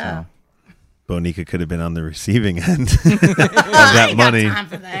addiction. Yeah. So. Bonica could have been on the receiving end of that I money. ain't got time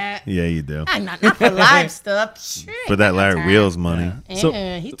for that. Yeah, you do. I'm not for live stuff. Shit, For that Larry Wheels money. So-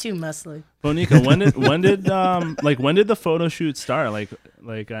 he too muscly. Bonica, when did the photo shoot start?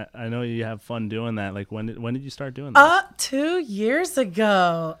 Like I know you have fun doing that. Like when did you start doing that? 2 years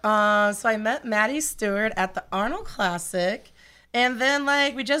ago. So I met Maddie Stewart at the Arnold Classic, and then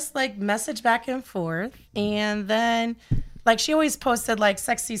like we just like messaged back and forth, and then like she always posted like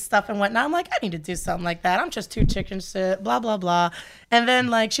sexy stuff and whatnot. I'm like, I need to do something like that. I'm just too chicken shit, blah blah blah. And then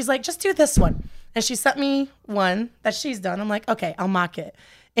like she's like, just do this one, and she sent me one that she's done. I'm like, okay, I'll mock it.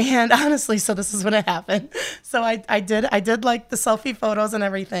 And honestly, so this is when it happened. So I did like the selfie photos and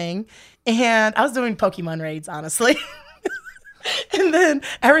everything, and I was doing Pokemon raids, honestly. And then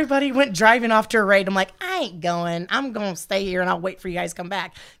everybody went driving off to a raid. I'm like, I ain't going. I'm going to stay here and I'll wait for you guys to come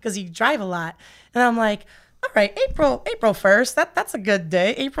back because you drive a lot. And I'm like, all right, April 1st, that's a good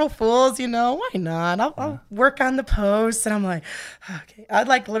day. April Fools, you know, why not? I'll work on the post. And I'm like, okay. I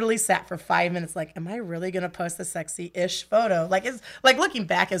like literally sat for 5 minutes like, am I really going to post a sexy-ish photo? Like, it's like looking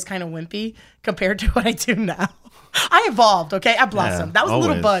back is kind of wimpy compared to what I do now. I evolved, okay? I blossomed. Yeah, that was a little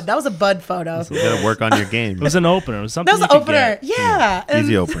always. bud. That was a bud photo. You gotta work on your game. It was an opener. It was something. That was you an could opener. get. Yeah.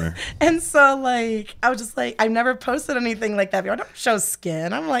 Easy opener. And so, like, I was just like, I've never posted anything like that before. I don't show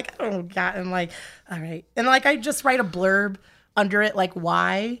skin. I'm like, I don't got, and like, all right. And like, I just write a blurb under it, like,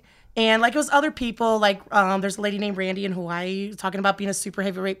 why. And like, it was other people, like, there's a lady named Randy in Hawaii talking about being a super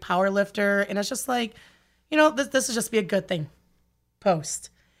heavyweight power lifter. And it's just like, you know, this would just be a good thing.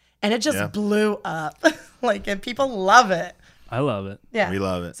 Post. And it just blew up. Like, and people love it. I love it. Yeah. We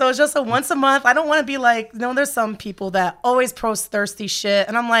love it. So it's just a once a month. I don't want to be like, there's some people that always post thirsty shit.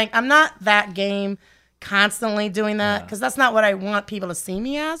 And I'm like, I'm not that game constantly doing that because that's not what I want people to see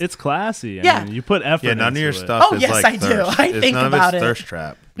me as. It's classy. I Yeah. mean, you put effort. Yeah, none of into your it. stuff Oh, is yes, like I do. thirst. I It's think none about of it. it's thirst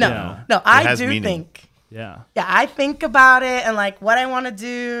trap. no, Yeah. no, I has do meaning. think. Yeah. Yeah, I think about it and like what I want to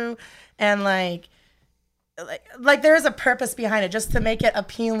do and like there is a purpose behind it just to make it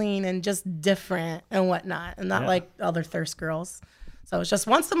appealing and just different and whatnot and not Yeah. like other thirst girls. So it's just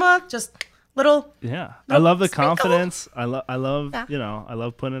once a month, just little. Yeah. No, I love the sprinkle. confidence. I love, Yeah. you know, I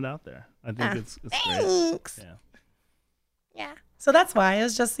love putting it out there. I think it's great. Thanks. Yeah. Yeah. So that's why it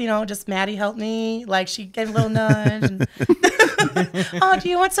was just, just Maddie helped me. Like she gave a little nudge. And oh, do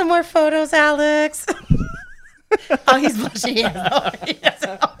you want some more photos, Alex? Oh, he's blushing. He doesn't know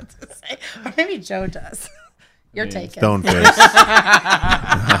what to say. Or maybe Joe does. You're taken. Stone face.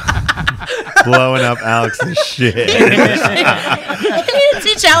 Blowing up Alex's shit. You need to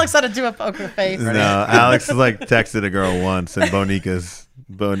teach Alex how to do a poker face. No, Alex has like texted a girl once, and Bonica's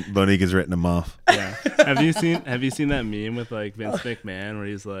written him off. Yeah. Have you seen that meme with like Vince McMahon where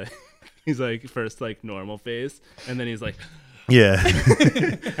he's like first like normal face and then he's like Yeah,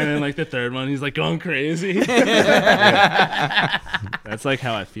 and then like the third one he's like going crazy. That's like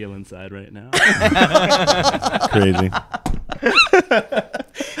how I feel inside right now. crazy.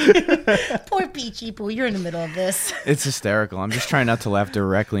 Poor Peachy Poo, you're in the middle of this. It's hysterical. I'm just trying not to laugh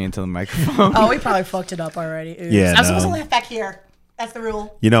directly into the microphone. Oh, we probably fucked it up already. Oops. Yeah, I'm supposed no. to laugh back here. That's the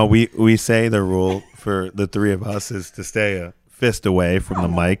rule. You know, we say the rule for the three of us is to stay a fist away from the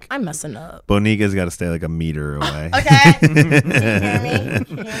mic. I'm messing up. Bonica's got to stay like a meter away. Okay. Can you hear me?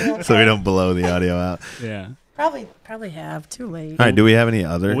 Can you hear me So we okay? don't blow the audio out. Yeah. Probably have. Too late. All right, do we have any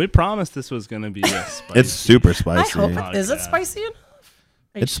other? Well, we promised this was going to be a spicy. It's super I spicy. hope podcast. Is it spicy enough?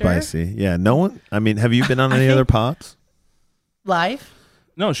 Are you It's sure? spicy. Yeah, no one. I mean, have you been on any think- other pods? Live?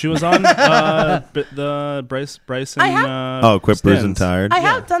 No, she was on the Bryson. I have- Oh, Quit Bruising Stins. Tired. I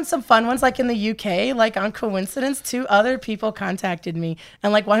have done some fun ones, like in the UK. Like on coincidence, 2 other people contacted me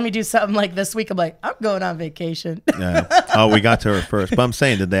and like wanted me to do something like this week. I'm like, I'm going on vacation. Yeah. Oh, we got to her first. But I'm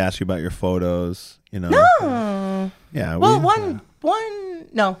saying, did they ask you about your photos? You know. Oh. Yeah. Well, one.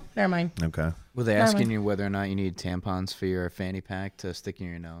 No, never mind. Okay. Were they Never asking mind. you whether or not you need tampons for your fanny pack to stick in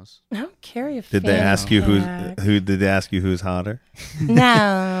your nose? I don't carry a Did they fanny ask you pack. who? Did they ask you who's hotter?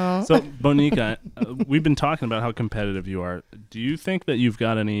 No. So, Bonica, we've been talking about how competitive you are. Do you think that you've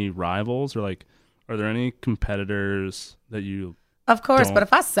got any rivals, or like, are there any competitors that you? Of course, Don't. but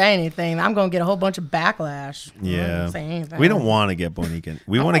if I say anything, I'm going to get a whole bunch of backlash. I'm not Yeah. gonna say anything. We don't want to get Bonica.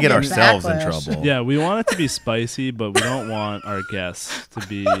 We I want to don't get get ourselves in backlash. trouble. Yeah, we want it to be spicy, but we don't want our guests to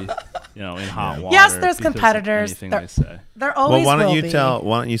be, in hot water. Yes, there's because of competitors. Anything There- they say. There always Well, why don't will you be.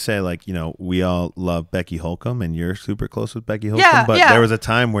 Why don't you say, like, we all love Becky Holcomb, and you're super close with Becky Holcomb. Yeah, but yeah. there was a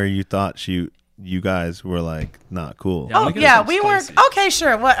time where you thought you guys were like not cool. Yeah. Oh Make it yeah, some we weren't. spicy. Okay,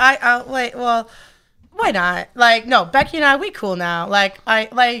 sure. What I wait. Well, why not? Like, no, Becky and I, we cool now.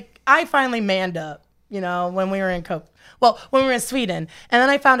 I finally manned up. When we were in when we were in Sweden, and then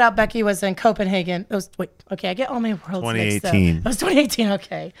I found out Becky was in Copenhagen. It was I get all my worlds mixed up. 2018. It was 2018.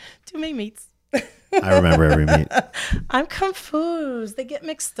 Okay, too many meets. I remember every meet. I'm confused. They get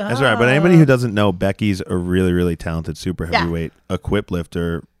mixed up. That's all right. But anybody who doesn't know, Becky's a really, really talented super Yeah. heavyweight equip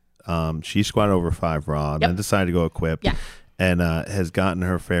lifter. She squatted over 5 raw, then decided to go equip. Yeah. And has gotten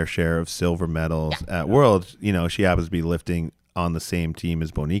her fair share of silver medals at Worlds. She happens to be lifting on the same team as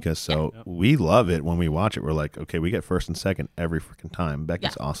Bonica, so we love it when we watch it. We're like, okay, we get first and second every freaking time.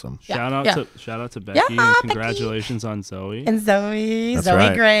 Becky's awesome. Yeah. Shout out to Becky, and Becky. congratulations on Zoe. And Zoe That's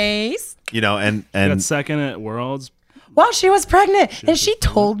right. Grace. And Got second at Worlds. While she was pregnant, and she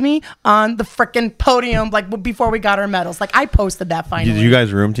told me on the freaking podium, before we got our medals. I posted that finally. did you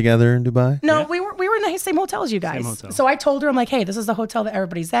guys room together in Dubai? No, Yeah. we were in the same hotel as you guys. Same hotel. So I told her, I'm like, hey, this is the hotel that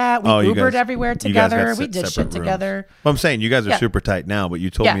everybody's at. We you Ubered guys- everywhere you guys got together. We se- did separate shit rooms. together. Well, I'm saying you guys are Yeah. super tight now, but you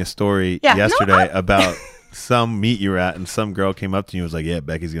told Yeah. me a story Yeah. No, yesterday about some meet you were at, and some girl came up to you and was like, "Yeah,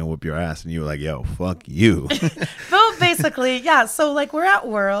 Becky's gonna whoop your ass," and you were like, "Yo, fuck you." So basically, yeah. So we're at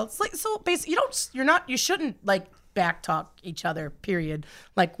Worlds. So basically, you shouldn't back talk each other. Period.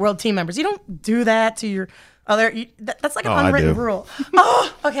 World team members, you don't do that to your other. That's like an Oh, I unwritten do. rule.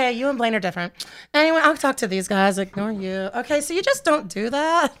 Oh, okay. You and Blaine are different. Anyway, I'll talk to these guys. Ignore you. Okay, so you just don't do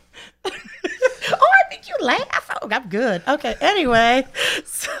that. Oh, I make you laugh. Oh, I'm good. Okay. Anyway,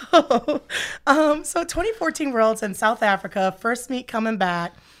 so 2014 Worlds in South Africa, first meet coming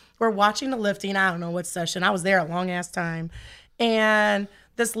back. We're watching the lifting. I don't know what session. I was there a long ass time, and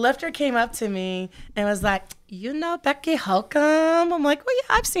this lifter came up to me and was like, Becky Holcomb? I'm like, well,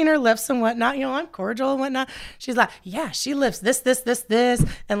 yeah, I've seen her lifts and whatnot. I'm cordial and whatnot. She's like, yeah, she lifts this,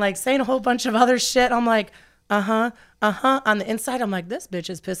 and saying a whole bunch of other shit. I'm like, on the inside, I'm like, this bitch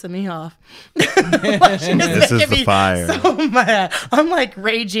is pissing me off. This is the fire. So mad. I'm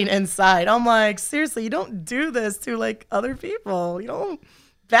raging inside. I'm like, seriously, you don't do this to other people. You don't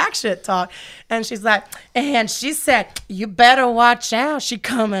back shit talk. And she's like, and she said, you better watch out. She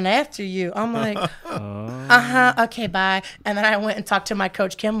coming after you. I'm like, okay, bye. And then I went and talked to my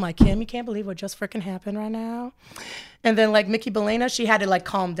coach, Kim. I'm like, Kim, you can't believe what just freaking happened right now. And then Mickey Belena, she had to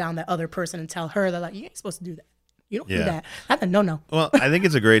calm down that other person and tell her that you ain't supposed to do that. You don't do Yeah. that. That's a no. Well, I think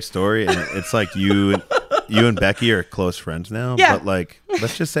it's a great story, and it's you and Becky are close friends now. Yeah. But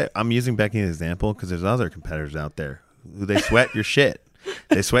let's just say I'm using Becky as an example because there's other competitors out there who they sweat your shit.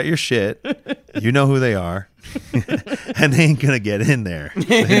 They sweat your shit. You know who they are, and they ain't gonna get in there.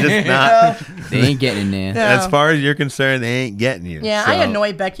 They're just not. They ain't getting in there. Yeah. As far as you're concerned, they ain't getting you. Yeah, So- I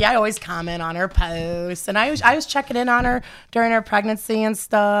annoy Becky. I always comment on her posts, and I was checking in on her during her pregnancy and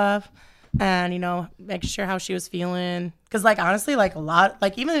stuff, and making sure how she was feeling. Because honestly, a lot,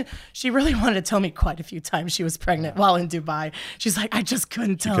 even she really wanted to tell me quite a few times she was pregnant while in Dubai. She's like, I just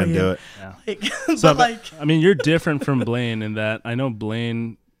couldn't tell couldn't you. do it. So, but you're different from Blaine in that I know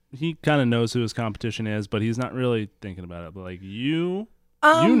Blaine, he kind of knows who his competition is, but he's not really thinking about it. But you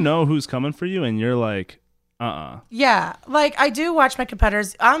know who's coming for you, and you're like, Yeah, like I do watch my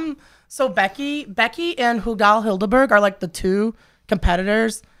competitors. So Becky and Hugal Hildeberg are like the two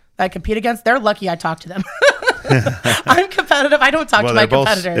competitors that I compete against. They're lucky I talk to them. I'm competitive. I don't talk to my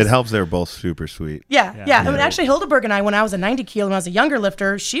competitors. It helps. They're both super sweet. Yeah. I mean, actually, Hildeberg and I, when I was a 90 kilo, when I was a younger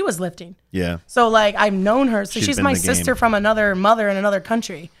lifter, she was lifting. Yeah. So like I've known her. So she's been my in the sister game. from another mother in another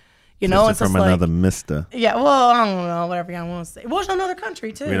country. You know, it's Sister just from like, another mister. yeah, well, I don't know, whatever you want to say. Well, it's another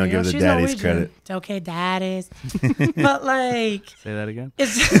country, too. We don't you know, give the she's daddies Norwegian. credit. It's okay, daddies. But, like, Say that again.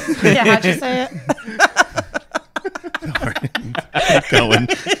 it's, yeah, how'd you say it? Going.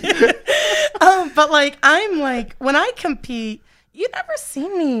 But, like, I'm like, when I compete, you never see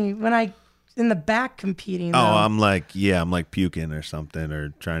me when I in the back competing. Oh, though. I'm like puking or something or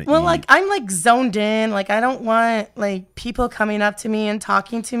trying to Well, eat. like, I'm like zoned in. Like, I don't want like people coming up to me and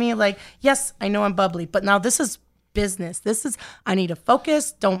talking to me. Like, yes, I know I'm bubbly, but now this is business. I need to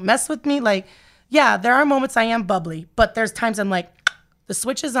focus. Don't mess with me. Like, yeah, there are moments I am bubbly, but there's times I'm like, the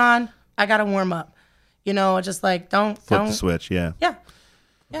switch is on. I got to warm up. You know, just like, don't flip the switch. Yeah. Yeah.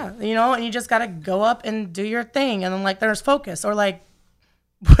 Yeah. You know, and you just got to go up and do your thing. And then like, there's focus or like,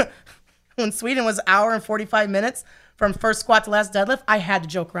 when Sweden was an hour and 45 minutes from first squat to last deadlift, I had to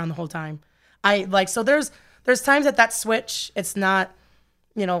joke around the whole time. So there's times that switch, it's not,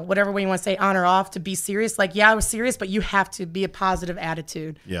 you know, whatever way you want to say on or off to be serious. Like, yeah, I was serious, but you have to be a positive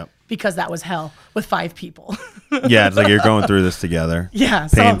attitude. Yeah. Because that was hell with 5 people. Yeah, it's like you're going through this together. Yeah.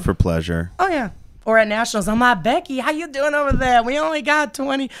 Pain for pleasure. Oh, yeah. Or at Nationals, I'm like, Becky, how you doing over there? We only got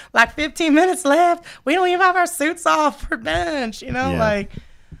 15 minutes left. We don't even have our suits off for bench, you know, like.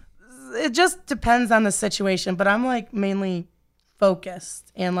 It just depends on the situation, but I'm like mainly focused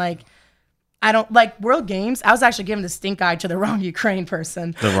and like I don't like World Games. I was actually giving the stink eye to the wrong Ukraine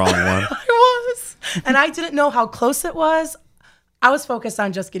person. The wrong one. I was, and I didn't know how close it was. I was focused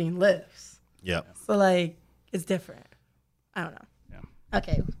on just getting lifts. Yep. So like it's different. I don't know. Yeah.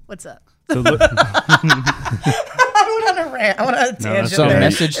 Okay, what's up? So I went on a rant. I went on a tangent. So there.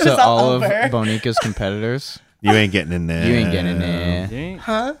 message It was to all over. of Bonika's competitors. You ain't getting in there. You ain't getting in there.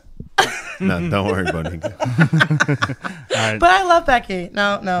 Huh? No, don't worry, Bonika. All right. But I love Becky.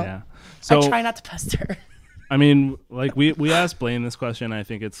 No. Yeah. So I try not to pester her. I mean, like we asked Blaine this question. I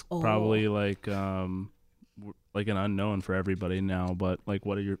think it's probably like an unknown for everybody now. But like,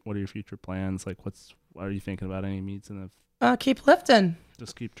 what are your future plans? Like, what are you thinking about? Any meets in the? Keep lifting.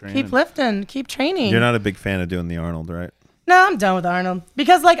 Just keep training. Keep lifting. Keep training. You're not a big fan of doing the Arnold, right? No, I'm done with Arnold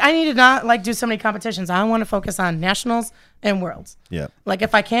because like I need to not like do so many competitions. I want to focus on nationals and worlds. Yeah. Like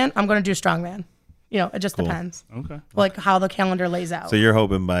if I can, I'm going to do strongman. You know, it just depends. Okay. Like how the calendar lays out. So you're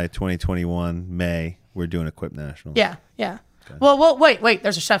hoping by 2021 May we're doing Equip Nationals? Yeah. Okay. Well, wait.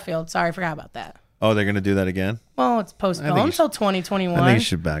 There's a Sheffield. Sorry, I forgot about that. Oh, they're gonna do that again? Well, it's postponed until 2021. I think you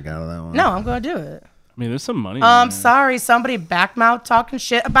should back out of that one. No, I'm going to do it. I mean, there's some money. in there. Sorry, somebody backmouth talking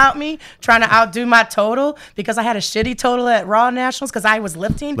shit about me, trying to outdo my total because I had a shitty total at Raw Nationals because I was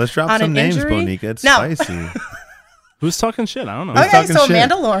lifting. Let's drop on some an names, injury. Bonika. It's No. spicy. Who's talking shit? I don't know. Okay, talking so shit.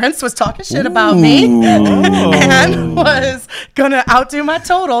 Amanda Lawrence was talking shit about me and was gonna outdo my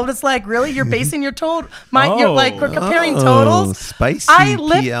total. It's like, really, you're basing your total? You're like we're comparing totals. Spicy I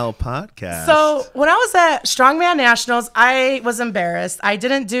lift- PL podcast. So when I was at Strongman Nationals, I was embarrassed. I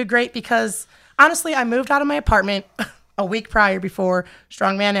didn't do great because honestly, I moved out of my apartment a week prior before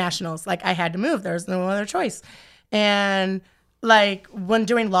Strongman Nationals. Like I had to move. There was no other choice. And like when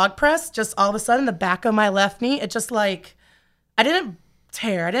doing log press, just all of a sudden the back of my left knee, it just like, I didn't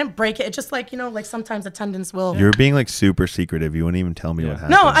tear, I didn't break it. It just like, you know, like sometimes the tendons will. You're being like super secretive. You wouldn't even tell me what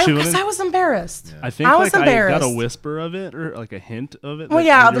happened. No, She because wouldn't- I was embarrassed. I think I was like I got embarrassed. a whisper of it or like a hint of it. Well, that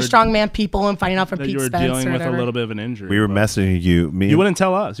yeah, you the were- strongman people and finding out from that Pete you were Spence dealing or with a whatever. little bit of an injury. We were but messaging you. Me You wouldn't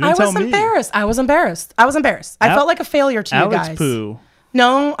tell us. You I didn't was tell me. embarrassed. I was embarrassed. I felt like a failure to you Alex guys. Poo.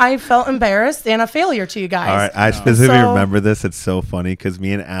 No, I felt embarrassed and a failure to you guys. All right, I specifically So- remember this. It's so funny because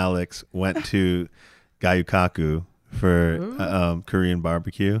me and Alex went to Gayukaku for Korean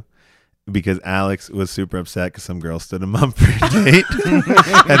barbecue because Alex was super upset because some girl stood him up for a date,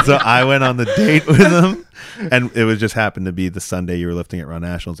 and so I went on the date with him, and it was just happened to be the Sunday you were lifting at Raw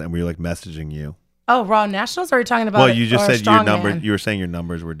Nationals, and we were like messaging you. Oh, Raw Nationals? Or are you talking about? Well, you just or said your Strongman? number. You were saying your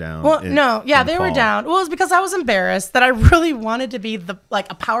numbers were down. Well, in- no, yeah, in they were fall. down. Well, it's because I was embarrassed that I really wanted to be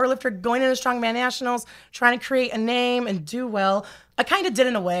a power lifter going into Strongman Nationals, trying to create a name and do well. I kind of did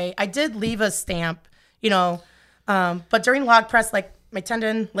in a way. I did leave a stamp, you know, but during log press, like my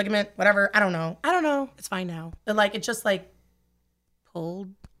tendon, ligament, whatever, I don't know. It's fine now. It just like pulled,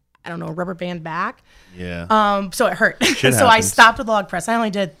 I don't know, a rubber band back. Yeah. So it hurt. So I happens. stopped with log press. I only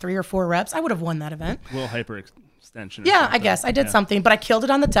did 3 or 4 reps. I would have won that event. A little hyper extension. Yeah, I guess I did Yeah. something, but I killed it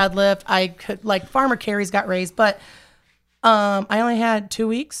on the deadlift. I could like farmer carries got raised, but I only had 2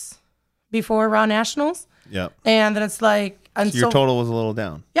 weeks before Raw Nationals, Yeah. and then it's like, and So your total was a little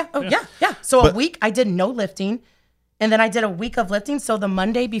down. yeah, yeah. So But- a week I did no lifting, and then I did a week of lifting. So the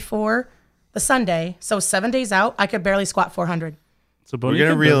Monday before the Sunday, so 7 days out, I could barely squat 400. So We're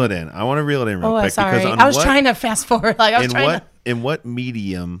gonna reel it in. I want to reel it in real Oh, quick sorry. because on I was what, trying to fast forward. Like I was in trying what to. in what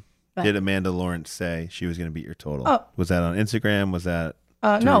medium What? did Amanda Lawrence say she was gonna beat your total? Oh. Was that on Instagram? Was that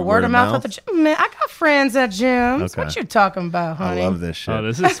No, through word of mouth at the gym. Man, I got friends at gyms. Okay. What you talking about, I honey? love this shit. Oh,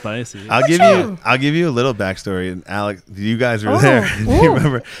 this is spicy. I'll give you a little backstory. And Alex, you guys were there. Do you ooh.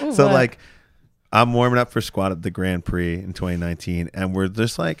 remember? Ooh, So what? like, I'm warming up for squat at the Grand Prix in 2019, and we're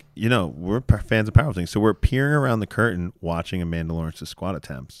just like, we're fans of powerlifting, so we're peering around the curtain watching Amanda Lawrence's squat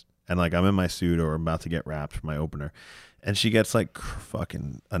attempts, and like I'm in my suit or I'm about to get wrapped for my opener, and she gets like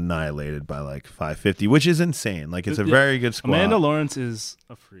fucking annihilated by like 550, which is insane. Like it's a Yeah. very good squat. Amanda Lawrence is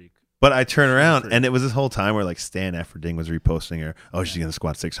a freak. But I turn around and it was this whole time where like Stan Efferding was reposting her. Oh, she's gonna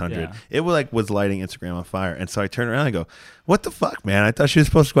squat 600. Yeah. It was lighting Instagram on fire. And so I turn around and go, "What the fuck, man? I thought she was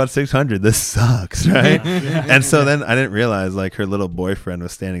supposed to squat 600. This sucks, right?" And so then I didn't realize like her little boyfriend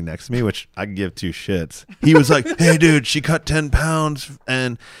was standing next to me, which I could give two shits. He was like, "Hey, dude, she cut 10 pounds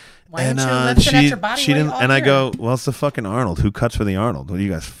and." Why and aren't you lifting at she your body she weight didn't all and I year? go, well, it's the fucking Arnold. Who cuts for the Arnold? What are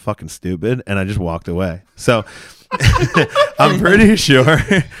you guys fucking stupid? And I just walked away. So I'm pretty sure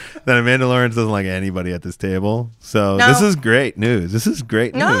that Amanda Lawrence doesn't like anybody at this table. So No. this is great news. This is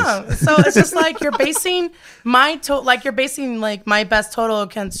great news. No, so it's just like you're basing my like my best total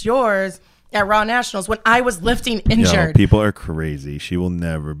against yours at Raw Nationals when I was lifting Yo, injured. people are crazy. She will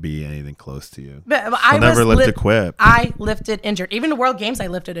never be anything close to you. But I She'll never was lift equip. I lifted injured. Even the World Games, I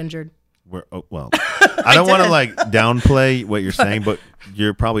lifted injured. Well, I don't want to did. like downplay what you're saying, but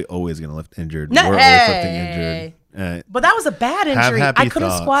you're probably always going to lift injured. No, We're always lifting hey. injured. But that was a bad injury. happy I couldn't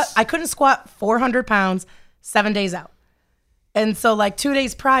thoughts. I couldn't squat 400 pounds 7 days out. And so like 2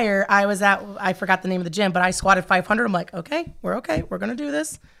 days prior, I forgot the name of the gym, but I squatted 500. I'm like, okay. We're going to do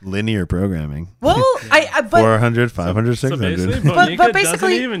this. Linear programming. Well, but 400, 500, So 600. basically, Bonica but basically-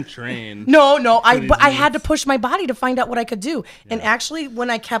 doesn't even train. no, these but I had to meets. push my body to find out what I could do. And actually, when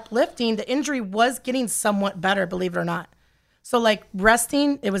I kept lifting, the injury was getting somewhat better, believe it or not. So like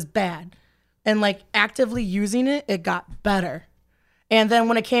resting, it was bad. And like actively using it, it got better. And then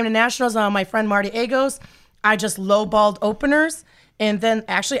when it came to nationals, my friend Marty Agos, I just lowballed openers. And then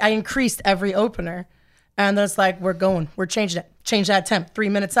actually I increased every opener. And then it's like, we're changing it. Change that temp, 3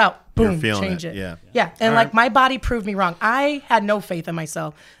 minutes out. You're Boom, feeling change it, it. yeah. Yeah. And All like right. my body proved me wrong. I had no faith in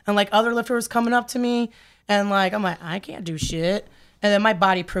myself. And like other lifters coming up to me and like, I'm like, I can't do shit. And then my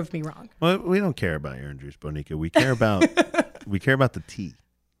body proved me wrong. Well, we don't care about your injuries, Bonica. We care about the tea.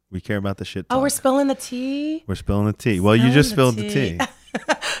 We care about the shit. Oh, we're talk. spilling the tea. We're spilling the tea. Well, you just spilled Spilling the the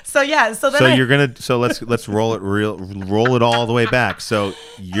tea. So yeah, so then So let's roll it all the way back. So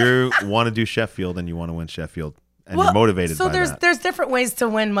you want to do Sheffield and you want to win Sheffield and you're motivated so by there's that. there's different ways to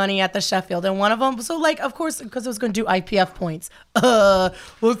win money at the Sheffield, and one of them. So like, of course, because I was going to do IPF points.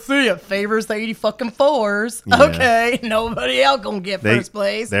 Let's see, it favors the 80 fucking fours. Yeah. Okay, nobody else gonna get first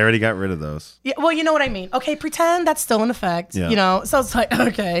place. They already got rid of those. Yeah, well, you know what I mean. Okay, pretend that's still in effect. Yeah. You know, so it's like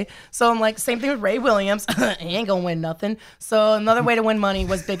okay. So I'm like, same thing with Ray Williams. He ain't gonna win nothing. So another way to win money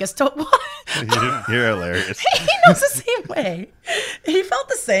was biggest. You're hilarious. He knows the same way. He felt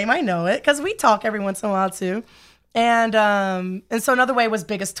the same. I know it because we talk every once in a while too. And so another way was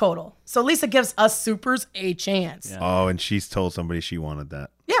biggest total. So Lisa gives us supers a chance. Yeah. Oh, and she's told somebody she wanted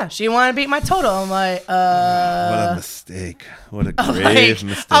that. Yeah, she wanted to beat my total. I'm like, What a mistake. What a grave like,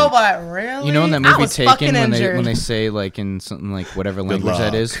 mistake. oh, but really? You know in that I movie was fucking Taken when injured. they say like in something like whatever language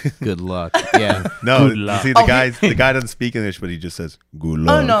that luck. is, good luck. Yeah. No, Good you luck. see, the guy doesn't speak English, but he just says, good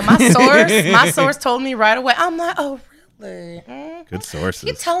luck. Oh no, my source told me right away. I'm like, oh really? Mm. Good sources.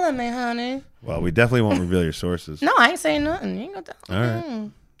 You telling me, honey? Well, we definitely won't reveal your sources. No, I ain't saying nothing. You ain't gonna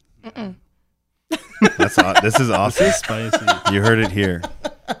tell. All right. This is awesome. This is spicy. You heard it here.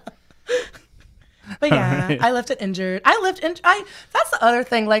 But yeah, Alright. I lifted injured. That's the other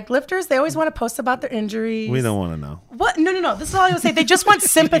thing. Like lifters, they always want to post about their injuries. We don't want to know. What? No. This is all I would say. They just want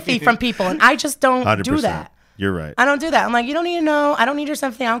sympathy from people, and I just don't 100%. do that. You're right. I don't do that. I'm like, you don't need to know. I don't need your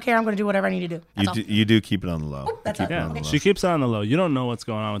sympathy. I don't care. I'm going to do whatever I need to do. That's all. You do keep it on the low. that's You keep all. it on the Yeah, low. she keeps it on the low. You don't know what's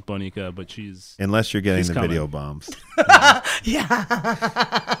going on with Bonica, but she's Unless you're getting She's the coming. video bombs.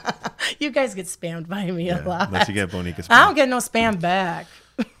 Yeah. You guys get spammed by me a lot. Unless you get Bonica I spam. don't get no spam back.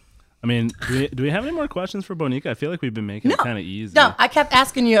 I mean, do we have any more questions for Bonica? I feel like we've been making it kind of easy. No, I kept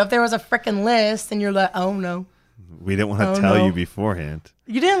asking you if there was a freaking list, and you're like, oh no. We didn't want to Oh, tell no. you beforehand.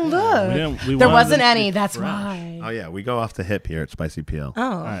 You didn't look. We There wanted wasn't them to be any. That's fresh. why. Oh yeah, we go off the hip here at Spicy PL. Oh.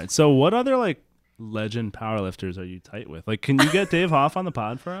 All right. So what other like legend powerlifters are you tight with? Like, can you get Dave Hoff on the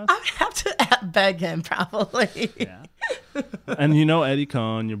pod for us? I would have to beg him probably. Yeah. And you know Eddie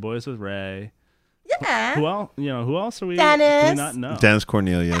Cohn, your boys with Ray. Yeah. Who else? You know who else are we? Dennis. Do we not know? Dennis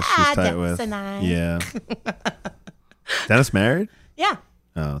Cornelius is tight Dennis with. and I. Yeah. Dennis married? Yeah.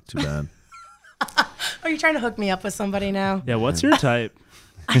 Oh, too bad. Are you trying to hook me up with somebody now? Yeah. What's your type?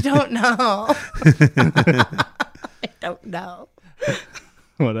 I don't know. I don't know.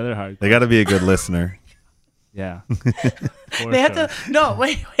 What other hard? They got to be a good listener. Yeah. They have to. No,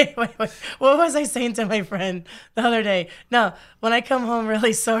 wait. What was I saying to my friend the other day? No, when I come home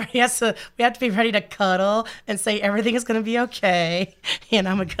really sore, we have to be ready to cuddle and say everything is going to be okay. And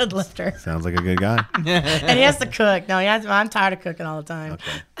I'm a good lifter. Sounds like a good guy. And he has to cook. No, I'm tired of cooking all the time.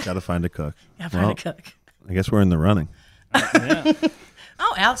 Okay. Got to find a cook. Yeah, I'm trying to cook. I guess we're in the running. Yeah.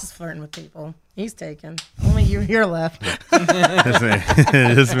 Oh, Alex is flirting with people. He's taken. Only you're left. Just me.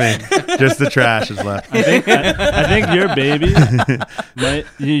 Just me. Just the trash is left. I think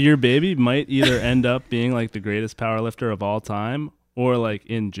your baby might either end up being like the greatest powerlifter of all time or like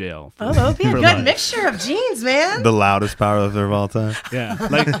in jail. Oh, that would be a for good life. mixture of genes, man. The loudest powerlifter of all time. Yeah.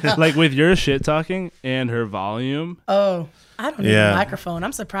 Like with your shit talking and her volume Oh, I don't need Yeah. a microphone.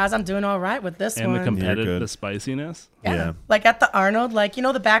 I'm surprised I'm doing all right with this and one. the competitive, good. the spiciness. Yeah. Like at the Arnold, like, you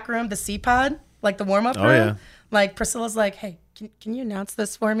know, the back room, the C-Pod, like the warm-up Oh, room. yeah. Like Priscilla's like, hey, can you announce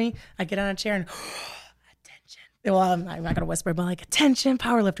this for me? I get on a chair and attention. Well, I'm not going to whisper, but like, attention,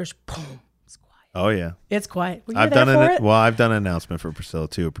 powerlifters. Boom. It's quiet. Oh yeah. It's quiet. Were you I've there done for an it? well. I've done an announcement for Priscilla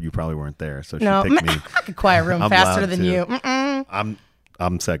too. You probably weren't there, so she No, picked me. I could quiet a room I'm faster loud, than too. you. Mm-mm.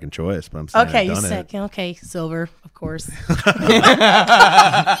 I'm second choice, but I'm saying Okay, I've you done sick. Okay, silver, of course. All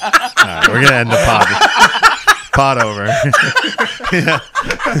right, we're gonna end the pod over.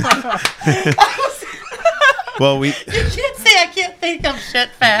 Well, we You can't say I can't think of shit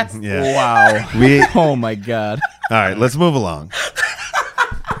fast. yeah. Wow. We Oh my God. all right. Let's move along.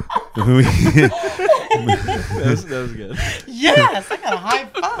 That was good. Yes, I got a high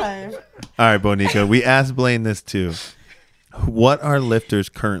five. All right, Bonica. We asked Blaine this too. What are lifters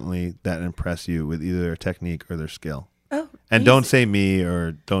currently that impress you with either their technique or their skill? Oh, And easy. don't say me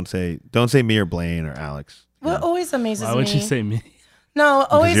or don't say me or Blaine or Alex. What always amazes Why would me. you say me? No,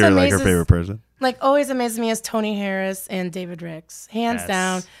 Because always you're like amazes her favorite person. like always amazes me is Tony Harris and David Ricks. Hands Yes.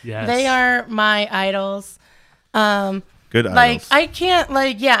 down. Yes. They are my idols. Good Like idols. I can't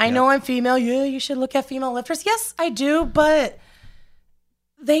I know I'm female. Yeah, you should look at female lifters. Yes, I do, but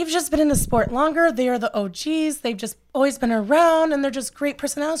they've just been in the sport longer. They are the OGs. They've just always been around and they're just great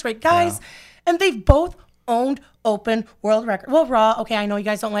personalities, great guys. And they've both owned open world record. Well, Raw, okay, I know you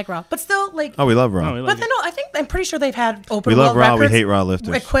guys don't like Raw, but still like Oh, we love Raw. Oh, we but like then it. no, I'm pretty sure they've had open We love world Raw. We records hate Raw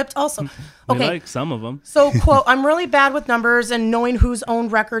lifters. equipped also. We Okay. like some of them. So, quote, I'm really bad with numbers and knowing who's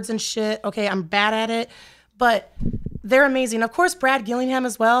owned records and shit. Okay, I'm bad at it, but they're amazing. Of course, Brad Gillingham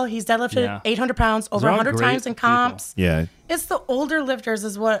as well. He's deadlifted Yeah. 800 pounds over They're all 100 great times in people. comps. Yeah. It's the older lifters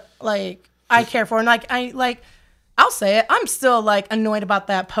is what like I care for, and I'll say it. I'm still like annoyed about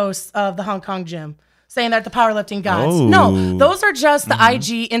that post of the Hong Kong gym saying that the powerlifting gods. Oh. No, those are just the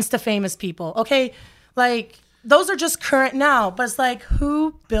IG Insta famous people. Okay, like. Those are just current now, but it's like,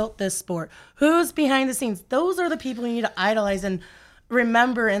 who built this sport? Who's behind the scenes? Those are the people you need to idolize and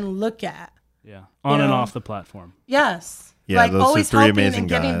remember and look at. Yeah. On and know? off the platform. Yes. Yeah, like those are always three helping amazing and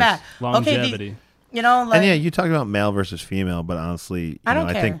giving guys. back. Longevity. You know, like And yeah, you talked about male versus female, but honestly, I don't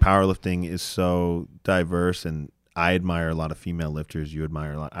I think care. powerlifting is so diverse, and I admire a lot of female lifters. You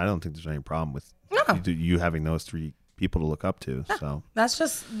admire a lot. I don't think there's any problem with No. you having those three people to look up to. So that's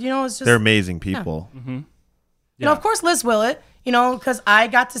just it's just they're amazing people. You know, of course, Liz Willett, because I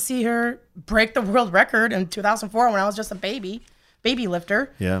got to see her break the world record in 2004 when I was just a baby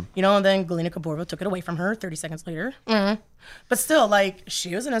lifter. Yeah. And then Galina Kaborva took it away from her 30 seconds later. But still, like,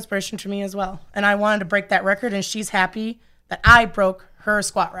 she was an inspiration to me as well. And I wanted to break that record, and she's happy that I broke her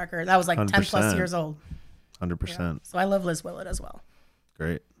squat record. That was like 10 plus 100%. years old. 100%. So I love Liz Willett as well.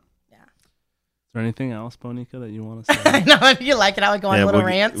 Great. Is there anything else, Bonica, that you want to say? I know, if you like it, I would go on little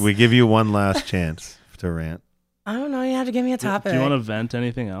rants. we give you one last chance to rant. I don't know. You have to give me a topic. Do you want to vent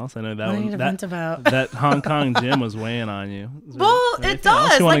anything else? I know that What do I one. need to vent about? That Hong Kong gym was weighing on you. Is there Well, anything it else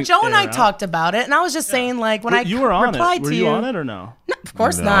does. you wanna Like Joe and I air out? talked about it, and I was just saying, like, when You were on replied it. Were to you on it or no? Of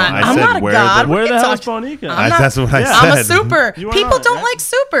course No, not. I I'm said not a where god. the- What Where are the you hell's talking- Bonica? I'm not- That's what I said. I'm a super. You were People on it, don't right? like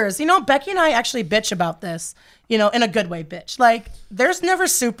supers. Becky and I actually bitch about this, in a good way, bitch. Like, there's never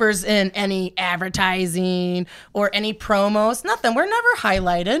supers in any advertising or any promos. Nothing. We're never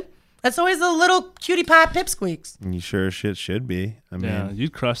highlighted. That's always a little cutie pie pipsqueaks. And you sure as shit should be. I mean, Yeah,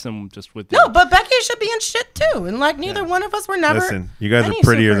 you'd crush them just with No, but Becky should be in shit too. And like neither one of us were never. listen, you guys are any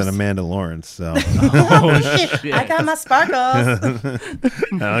prettier supers. than Amanda Lawrence, so I got my sparkles.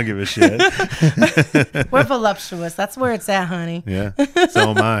 I don't give a shit. We're voluptuous. That's where it's at, honey. Yeah, so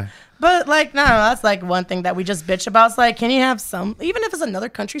am I. But like, no, that's like one thing that we just bitch about. It's like, can you have some, even if it's another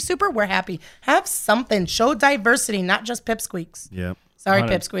country super, we're happy. Have something. Show diversity, not just pipsqueaks. Yep. Sorry,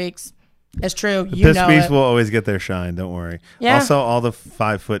 100. pipsqueaks. It's true. The You know Pipsqueaks it. will always get their shine. Don't worry. Yeah. Also, all the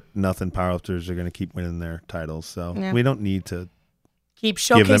 5'0" powerlifters are going to keep winning their titles, so Yeah. we don't need to. Keep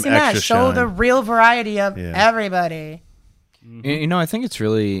Give them showcasing that. extra Show shine. the real variety of Yeah. everybody. You know, I think it's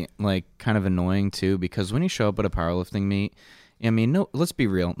really like kind of annoying too, because when you show up at a powerlifting meet, I mean, no, let's be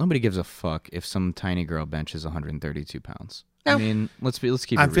real. Nobody gives a fuck if some tiny girl benches 132 pounds. No. I mean, let's keep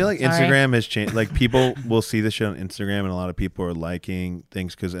it I real. feel like Sorry. Instagram has changed. Like people will see this shit on Instagram, and a lot of people are liking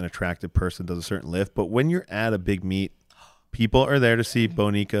things because an attractive person does a certain lift. But when you're at a big meet, people are there to see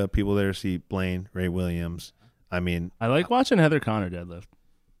Bonica. People are there to see Blaine, Ray Williams. I mean, I like watching Heather Connor deadlift.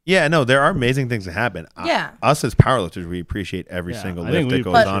 yeah, no, there are amazing things that happen. Yeah. Us as powerlifters, we appreciate every Yeah, single I think lift that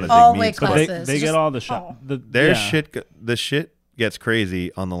we goes But on at all big weight meets. But But classes. they Just- get all the shot. their the shit gets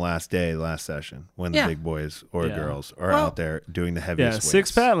crazy on the last day, last session, when Yeah. the big boys or Yeah. girls are Well- out there doing the Yeah, heaviest weights.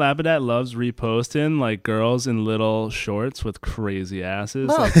 Six Pat Labadat loves reposting like girls in little shorts with crazy asses,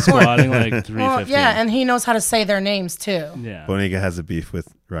 Well, like of course. squatting like 315. Well, yeah, and he knows how to say their names too. yeah. Bonica has a beef with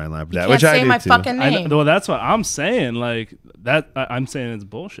Ryan Labadat, Can't which I say do my too. fucking I name. know, well, that's what I'm saying. Like that, I'm saying it's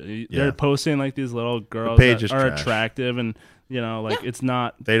bullshit. Yeah. They're posting like these little girls page that is are trash. attractive, and like it's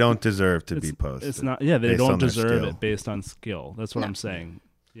not. They don't deserve to be posted. It's not. Yeah, they based don't on their deserve skill. it based on skill. That's what No. I'm saying.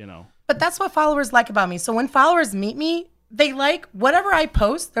 But that's what followers like about me. So when followers meet me, they like whatever I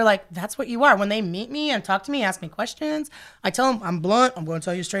post. They're like, that's what you are. When they meet me and talk to me, ask me questions, I tell them I'm blunt. I'm going to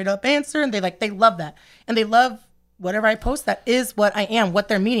tell you a straight up answer. And they love that. And they love whatever I post. That is what I am, what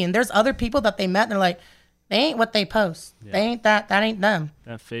they're meeting. And there's other people that they met and they're like, they ain't what they post. They ain't that. That ain't them.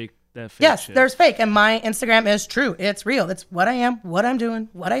 That fake. Yes, shit. there's fake. And my Instagram is true. It's real. It's what I am, what I'm doing,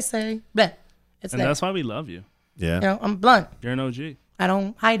 what I say. But it's and there. that's why we love you. Yeah. You know, I'm blunt. You're an OG. I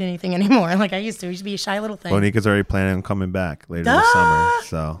don't hide anything anymore like I used to. I used to be a shy little thing. Bonica's already planning on coming back later this summer.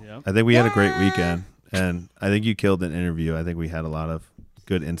 So Yep. I think we had a great weekend. And I think you killed an interview. I think we had a lot of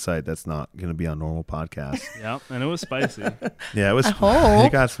good insight that's not going to be on normal podcasts. Yeah, and it was spicy, Yeah, it was. hope.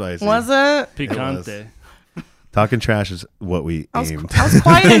 It got spicy. Was it? picante. Talking trash is what we I was aimed.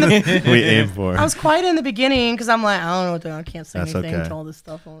 quiet in the we aimed for. I was quiet in the beginning because I'm like, I don't know what to do. I can't say That's anything okay. to all this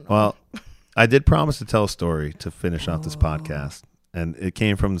stuff. I don't know. Well, I did promise to tell a story to finish off this podcast, and it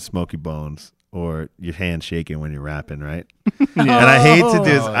came from the Smoky Bones or your hand shaking when you're rapping, right? And I hate to do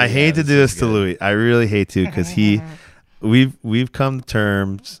this. Oh, I hate yeah, to do this this is to good. Louis. I really hate to because we've come to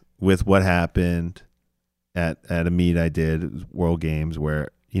terms with what happened at a meet I did, it was World Games, where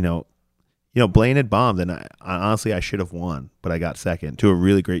Blaine had bombed, and I honestly I should have won, but I got second to a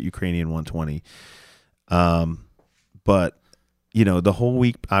really great Ukrainian 120. But the whole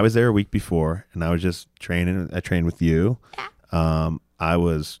week I was there a week before, and I was just training. I trained with you. I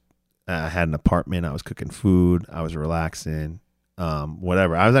had an apartment. I was cooking food. I was relaxing.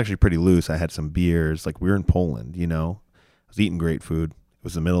 Whatever. I was actually pretty loose. I had some beers. Like we were in Poland. I was eating great food. It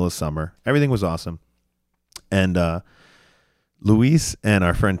was the middle of summer. Everything was awesome. And Luis and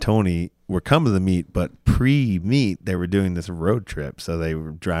our friend Tony were coming to the meet, but pre-meet they were doing this road trip. So they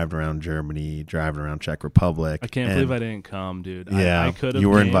were driving around Germany, driving around Czech Republic. I can't believe I didn't come, dude. Yeah, I could have. you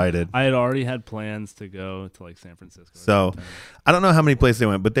were invited. I had already had plans to go to like San Francisco. or So something. I don't know how many places they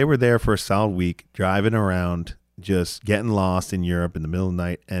went, but they were there for a solid week, driving around, just getting lost in Europe in the middle of the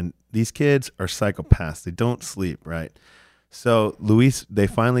night. And these kids are psychopaths. They don't sleep, right? So Luis, they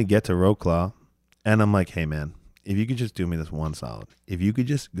finally get to Wroclaw, and I'm like, hey man, if you could just do me this one solid, if you could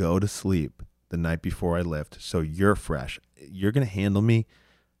just go to sleep the night before I lift, so you're fresh, you're gonna handle me.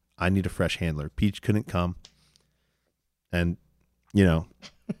 I need a fresh handler. Peach couldn't come, and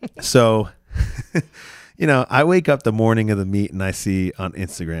so I wake up the morning of the meet and I see on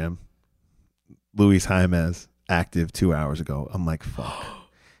Instagram Luis Jaimez active 2 hours ago. I'm like, fuck.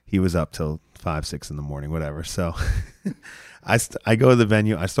 He was up till 5, 6 in the morning, whatever. So I go to the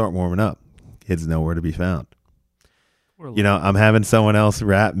venue. I start warming up. Kids nowhere to be found. We're I'm having someone else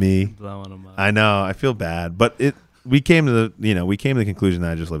rap me. blowing them up. I know. I feel bad, but we came to the conclusion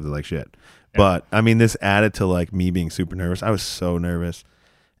that I just lived it like shit. Yeah. But I mean, this added to like me being super nervous. I was so nervous,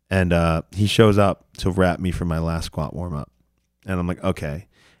 and he shows up to rap me for my last squat warm up, and I'm like, okay.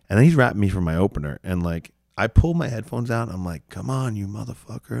 And then he's rapping me for my opener, and like I pulled my headphones out. I'm like, come on, you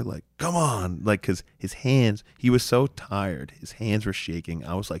motherfucker. Like, come on. Like, because his hands, he was so tired. His hands were shaking.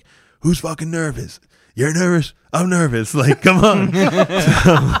 I was like, who's fucking nervous? You're nervous? I'm nervous. Like, come on.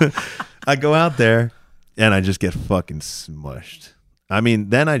 So I go out there and I just get fucking smushed. I mean,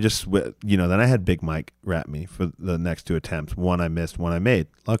 then I just, then I had Big Mike rap me for the next 2 attempts. One I missed, one I made,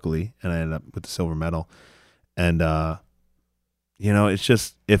 luckily. And I ended up with the silver medal. And, it's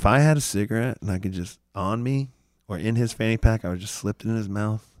just, if I had a cigarette and I could just, on me or in his fanny pack, I would just slip it in his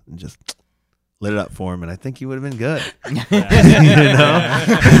mouth and just lit it up for him, and I think he would have been good. And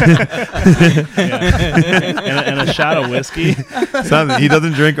a shot of whiskey. Something. He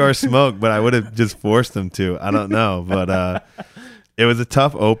doesn't drink or smoke, but I would have just forced him to. I don't know, but it was a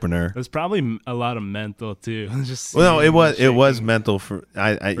tough opener. It was probably a lot of mental too. Just it was mental for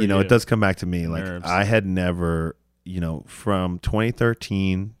it does come back to me. Like Nerves. I had never, from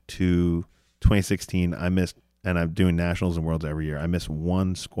 2013 to 2016, I missed, and I'm doing nationals and worlds every year. I missed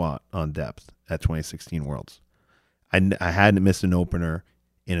one squat on depth at 2016 worlds. I hadn't missed an opener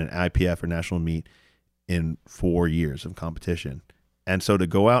in an IPF or national meet in 4 years of competition. And so to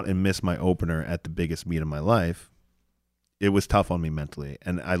go out and miss my opener at the biggest meet of my life, it was tough on me mentally.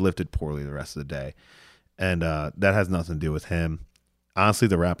 And I lifted poorly the rest of the day. And that has nothing to do with him. Honestly,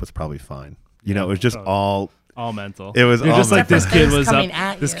 the rap was probably fine. It was just all mental. It was You're all just like mental. this kid was Coming up.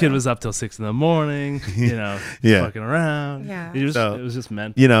 at This you. kid was up till 6 a.m, Yeah. fucking around. Yeah. It So, was just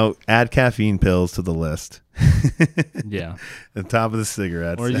mental. Add caffeine pills to the list. Yeah. On top of the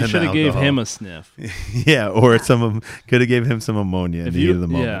cigarettes. Or you and should have gave alcohol. him a sniff. Yeah, or could have gave him some ammonia in the heat of the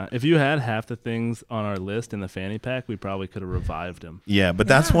moment. if you had half the things on our list in the fanny pack, we probably could have revived him. Yeah, but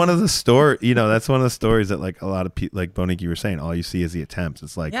that's one of the that's one of the stories that like a lot of people, like Boniki, you were saying, all you see is the attempts.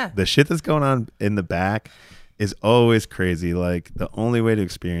 It's like the shit that's going on in the back is always crazy. Like the only way to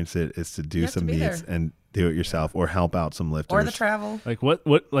experience it is to do some meets and do it yourself or help out some lifters. Or the travel. Like what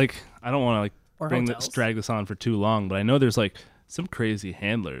like I don't want to like Or drag this on for too long, but I know there's like some crazy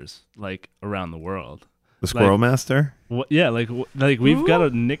handlers like around the world. The Squirrel Master? We've got a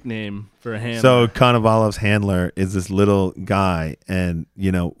nickname for a handler. So Konovalov's handler is this little guy, and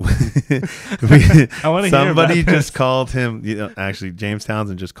somebody just called him. Actually, James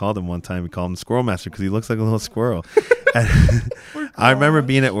Townsend just called him one time. He called him Squirrel Master because he looks like a little squirrel. I remember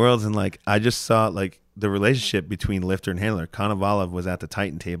being at Worlds and like I just saw like the relationship between lifter and handler. Konovalov was at the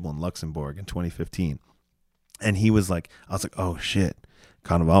Titan table in Luxembourg in 2015, and he was like, I was like, oh shit.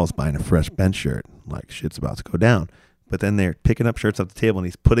 Konovalov's buying a fresh bench shirt. Like, shit's about to go down. But then they're picking up shirts off the table, and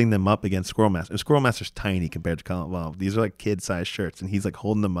he's putting them up against Squirrel Master. And Squirrel Master's tiny compared to Konovalov. These are like kid-sized shirts, and he's like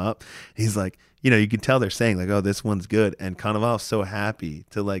holding them up. He's like, you can tell they're saying like, oh, this one's good. And Konovalov's so happy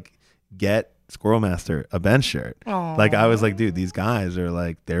to like get Squirrel Master a bench shirt. Aww. Like, I was like, dude, these guys are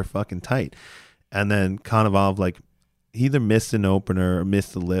like, they're fucking tight. And then Konovalov, like, he either missed an opener or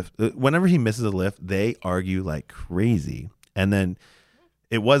missed the lift. Whenever he misses a lift, they argue like crazy. And then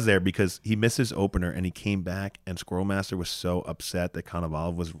it was there because he missed his opener and he came back and Squirrel Master was so upset that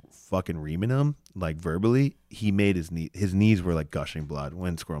Konovalov was fucking reaming him, like verbally. He made his knees were like gushing blood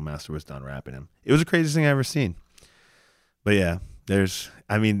when Squirrel Master was done rapping him. It was the craziest thing I ever seen. But yeah,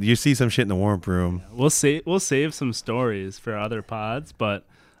 you see some shit in the warm-up room. We'll save some stories for other pods, but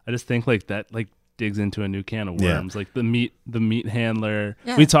I just think like that like digs into a new can of worms. Like the meat handler.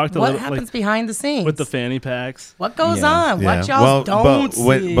 Yeah. We talked a what little happens like, behind the scenes with the fanny packs. What goes on? What Yeah. y'all don't see.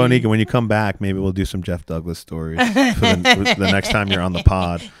 Bonika, when you come back, maybe we'll do some Jeff Douglas stories for the next time you're on the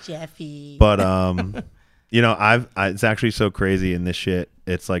pod. Jeffy. But it's actually so crazy in this shit.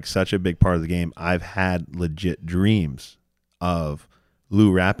 It's like such a big part of the game. I've had legit dreams of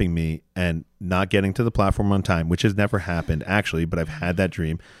Lou rapping me and not getting to the platform on time, which has never happened actually, but I've had that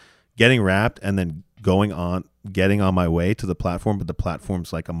dream. Getting rapped and then getting on my way to the platform, but the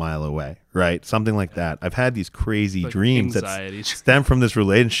platform's like a mile away, right? Something like that. I've had these crazy Like dreams anxiety. that stem from this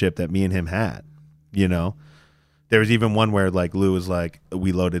relationship that me and him had, There was even one where like Lou was like,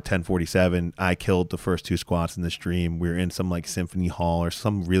 we loaded 1047. I killed the first 2 squats in this dream. We were in some like symphony hall or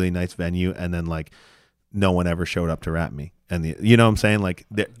some really nice venue. And then like no one ever showed up to rap me. And you know what I'm saying? Like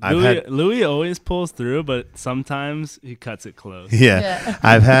Louis always pulls through, but sometimes he cuts it close. Yeah.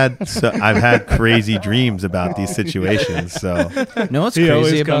 I've had crazy dreams about these situations. So What's He always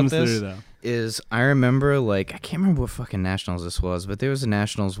crazy about comes this through, though. is I remember like I can't remember what fucking nationals this was, but there was a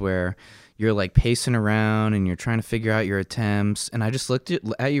nationals where you're like pacing around and you're trying to figure out your attempts, and I just looked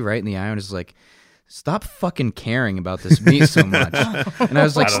at you right in the eye and was like, stop fucking caring about this meet so much. And I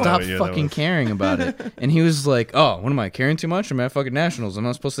was like, stop fucking caring about it. And he was like, oh, what am I, caring too much? I'm at fucking nationals. I'm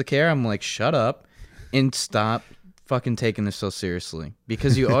not supposed to care. I'm like, shut up and stop fucking taking this so seriously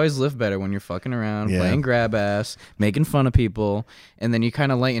because you always live better when you're fucking around, Yeah. playing grab ass, making fun of people, and then you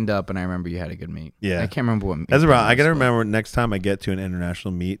kind of lightened up. And I remember you had a good meet. Yeah. I can't remember what meet. That's that right. I got to was, but- remember next time I get to an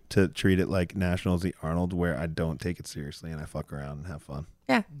international meet to treat it like Nationals the Arnold, where I don't take it seriously and I fuck around and have fun.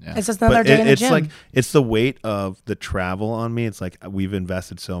 Yeah. Yeah. It's just another But day in the it's gym. like it's the weight of the travel on me. It's like we've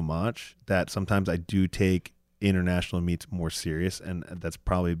invested so much that sometimes I do take international meets more serious, and that's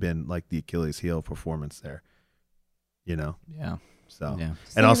probably been like the Achilles heel performance there. You know, Yeah. so Yeah.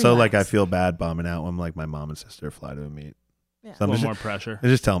 and also like I relax. feel bad bombing out when like my mom and sister fly to a meet. Yeah. So A I'm little just, more pressure. I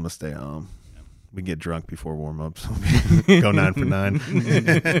just tell them to stay home. We can get drunk before warm ups. Go 9 for 9.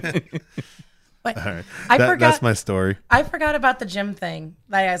 But All right, I forgot. that's my story. I forgot about the gym thing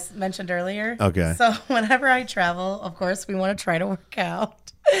that I mentioned earlier. Okay. So whenever I travel, of course, we want to try to work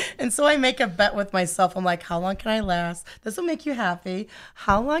out. And so I make a bet with myself. I'm like, how long can I last? This will make you happy.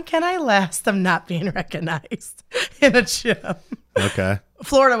 How long can I last of not being recognized in a gym? Okay,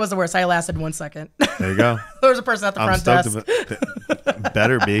 Florida was the worst. I lasted 1 second. there you go. There was a person at the I'm front stoked. desk.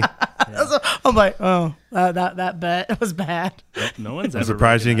 Better be. I'm like, oh, that bet was bad. No one's I'm ever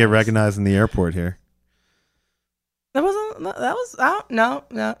surprised you didn't get recognized in the airport here. That wasn't. That was out. No.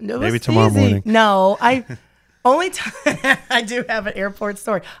 It Maybe was tomorrow easy. morning. No, I only time I do have an airport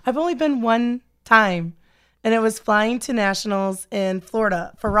story. I've only been one time, and it was flying to nationals in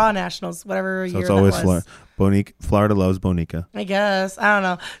Florida for Raw Nationals, whatever So year it's that always was. Florida. Florida loves Bonica. I guess I don't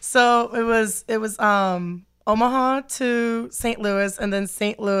know. So it was Omaha to St. Louis, and then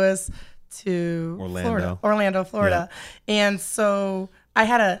St. Louis to Orlando, Florida. And so I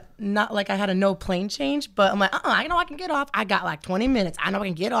had a no plane change, but I'm like, I know I can get off. I got like 20 minutes. I know I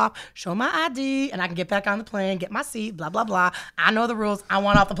can get off, show my ID, and I can get back on the plane, get my seat, blah, blah, blah. I know the rules. I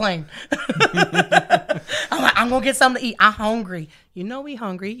want off the plane. I'm like, I'm going to get something to eat. I'm hungry. You know we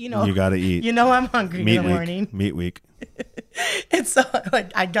hungry. You know. You got to eat. You know I'm hungry Meat in the week. morning. Meat week. And so,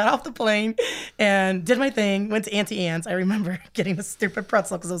 like, I got off the plane and did my thing, went to Auntie Anne's. I remember getting a stupid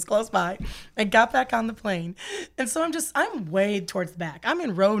pretzel because it was close by. I got back on the plane. And so I'm way towards the back. I'm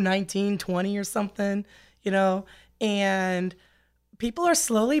in row 19, 20 or something, you know, and people are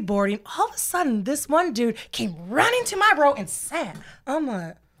slowly boarding. All of a sudden, this one dude came running to my row and sat. I'm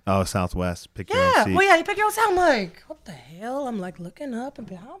like, Oh, Southwest. Pick your own yeah, seat. well, yeah, you pick your own seat. I'm like, what the hell? I'm like looking up and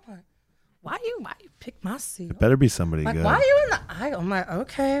behind. I'm like, why you pick my seat? Better be somebody Like, good. why are you in the aisle? I'm like,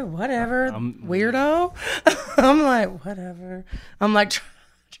 okay, whatever, I'm- weirdo. I'm like, whatever. I'm like, try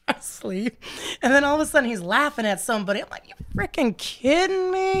to sleep. And then all of a sudden he's laughing at somebody. I'm like, you freaking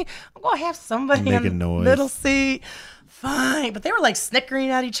kidding me? I'm going to have somebody in the Making noise. middle seat. Fine. But they were like snickering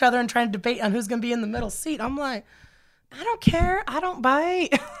at each other and trying to debate on who's going to be in the middle seat. I'm like, I don't care. I don't bite.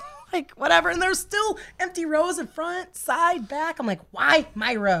 Like, whatever. And there's still empty rows in front, side, back. I'm like, why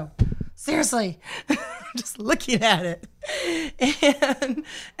my row? Seriously, just looking at it.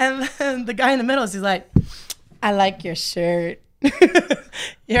 And then the guy in the middle, he's like, I like your shirt.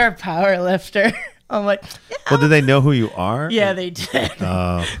 You're a power lifter. I'm like, yeah. Well, did they know who you are? Yeah, they did.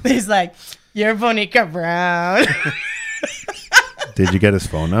 Oh. He's like, you're Bonica Brown. Did you get his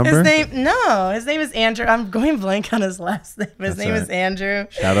phone number? His name is Andrew. I'm going blank on his last name. His That's name is right. Andrew.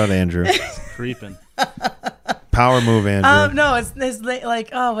 Shout out Andrew. Creeping. Power move, Andrew. No, it's like,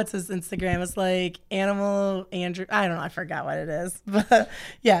 oh, what's his Instagram? It's like Animal Andrew. I don't know. I forgot what it is. But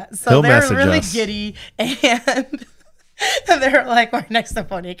yeah, so He'll they were message really us. giddy. And they were like, we're next to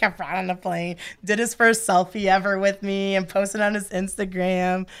Bonica Brown on the plane. Did his first selfie ever with me and posted on his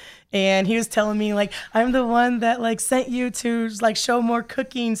Instagram. And he was telling me, like, I'm the one that, like, sent you to, like, show more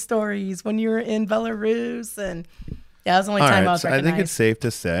cooking stories when you were in Belarus. And yeah, that was the only All time I right, was so I recognized. think it's safe to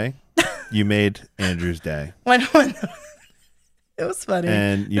say you made Andrew's day, when it was funny.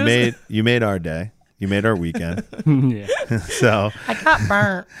 and It was- you made our day. You made our weekend. Yeah. So I got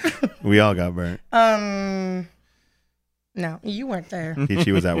burnt. we all got burnt. No, you weren't there.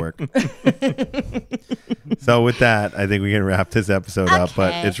 She was at work. So with that, I think we can wrap this episode up. But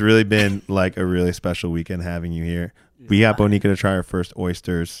Okay. it's really been like a really special weekend having you here. We got Bonica to try our first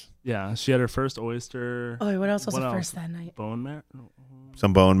oysters, Yeah. She had her first oyster. Oh, what else was What the else? first that night? Bone marrow.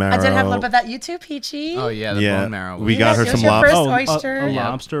 some bone marrow. I did have a little bit of that. You too, Peachy. Oh yeah, the Yeah, bone marrow. we was- got her It was some your lobster. first oyster. A Yeah.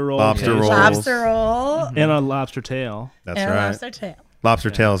 lobster roll. Lobster Yeah. rolls. Lobster roll And a lobster tail. That's and a right. lobster tail.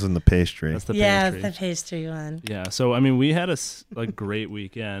 Lobster tails in the pastry. That's the Yeah, pastry. the pastry one. Yeah. So, I mean, we had a great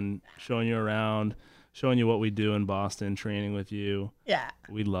weekend showing you around, showing you what we do in Boston, training with you. Yeah,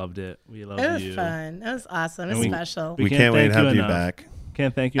 We loved it. We loved it was you. fun. It was awesome. It was And special. We can't can't wait to thank have you enough. back.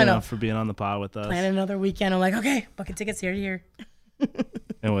 Can't thank you I know. enough for being on the pod with us. Planning another weekend. I'm like, okay, booking tickets here to here.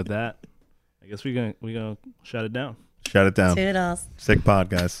 And with that, I guess we gonna shut it down. Shut it down. Toodles. Sick pod,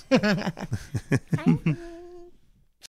 guys. Bye.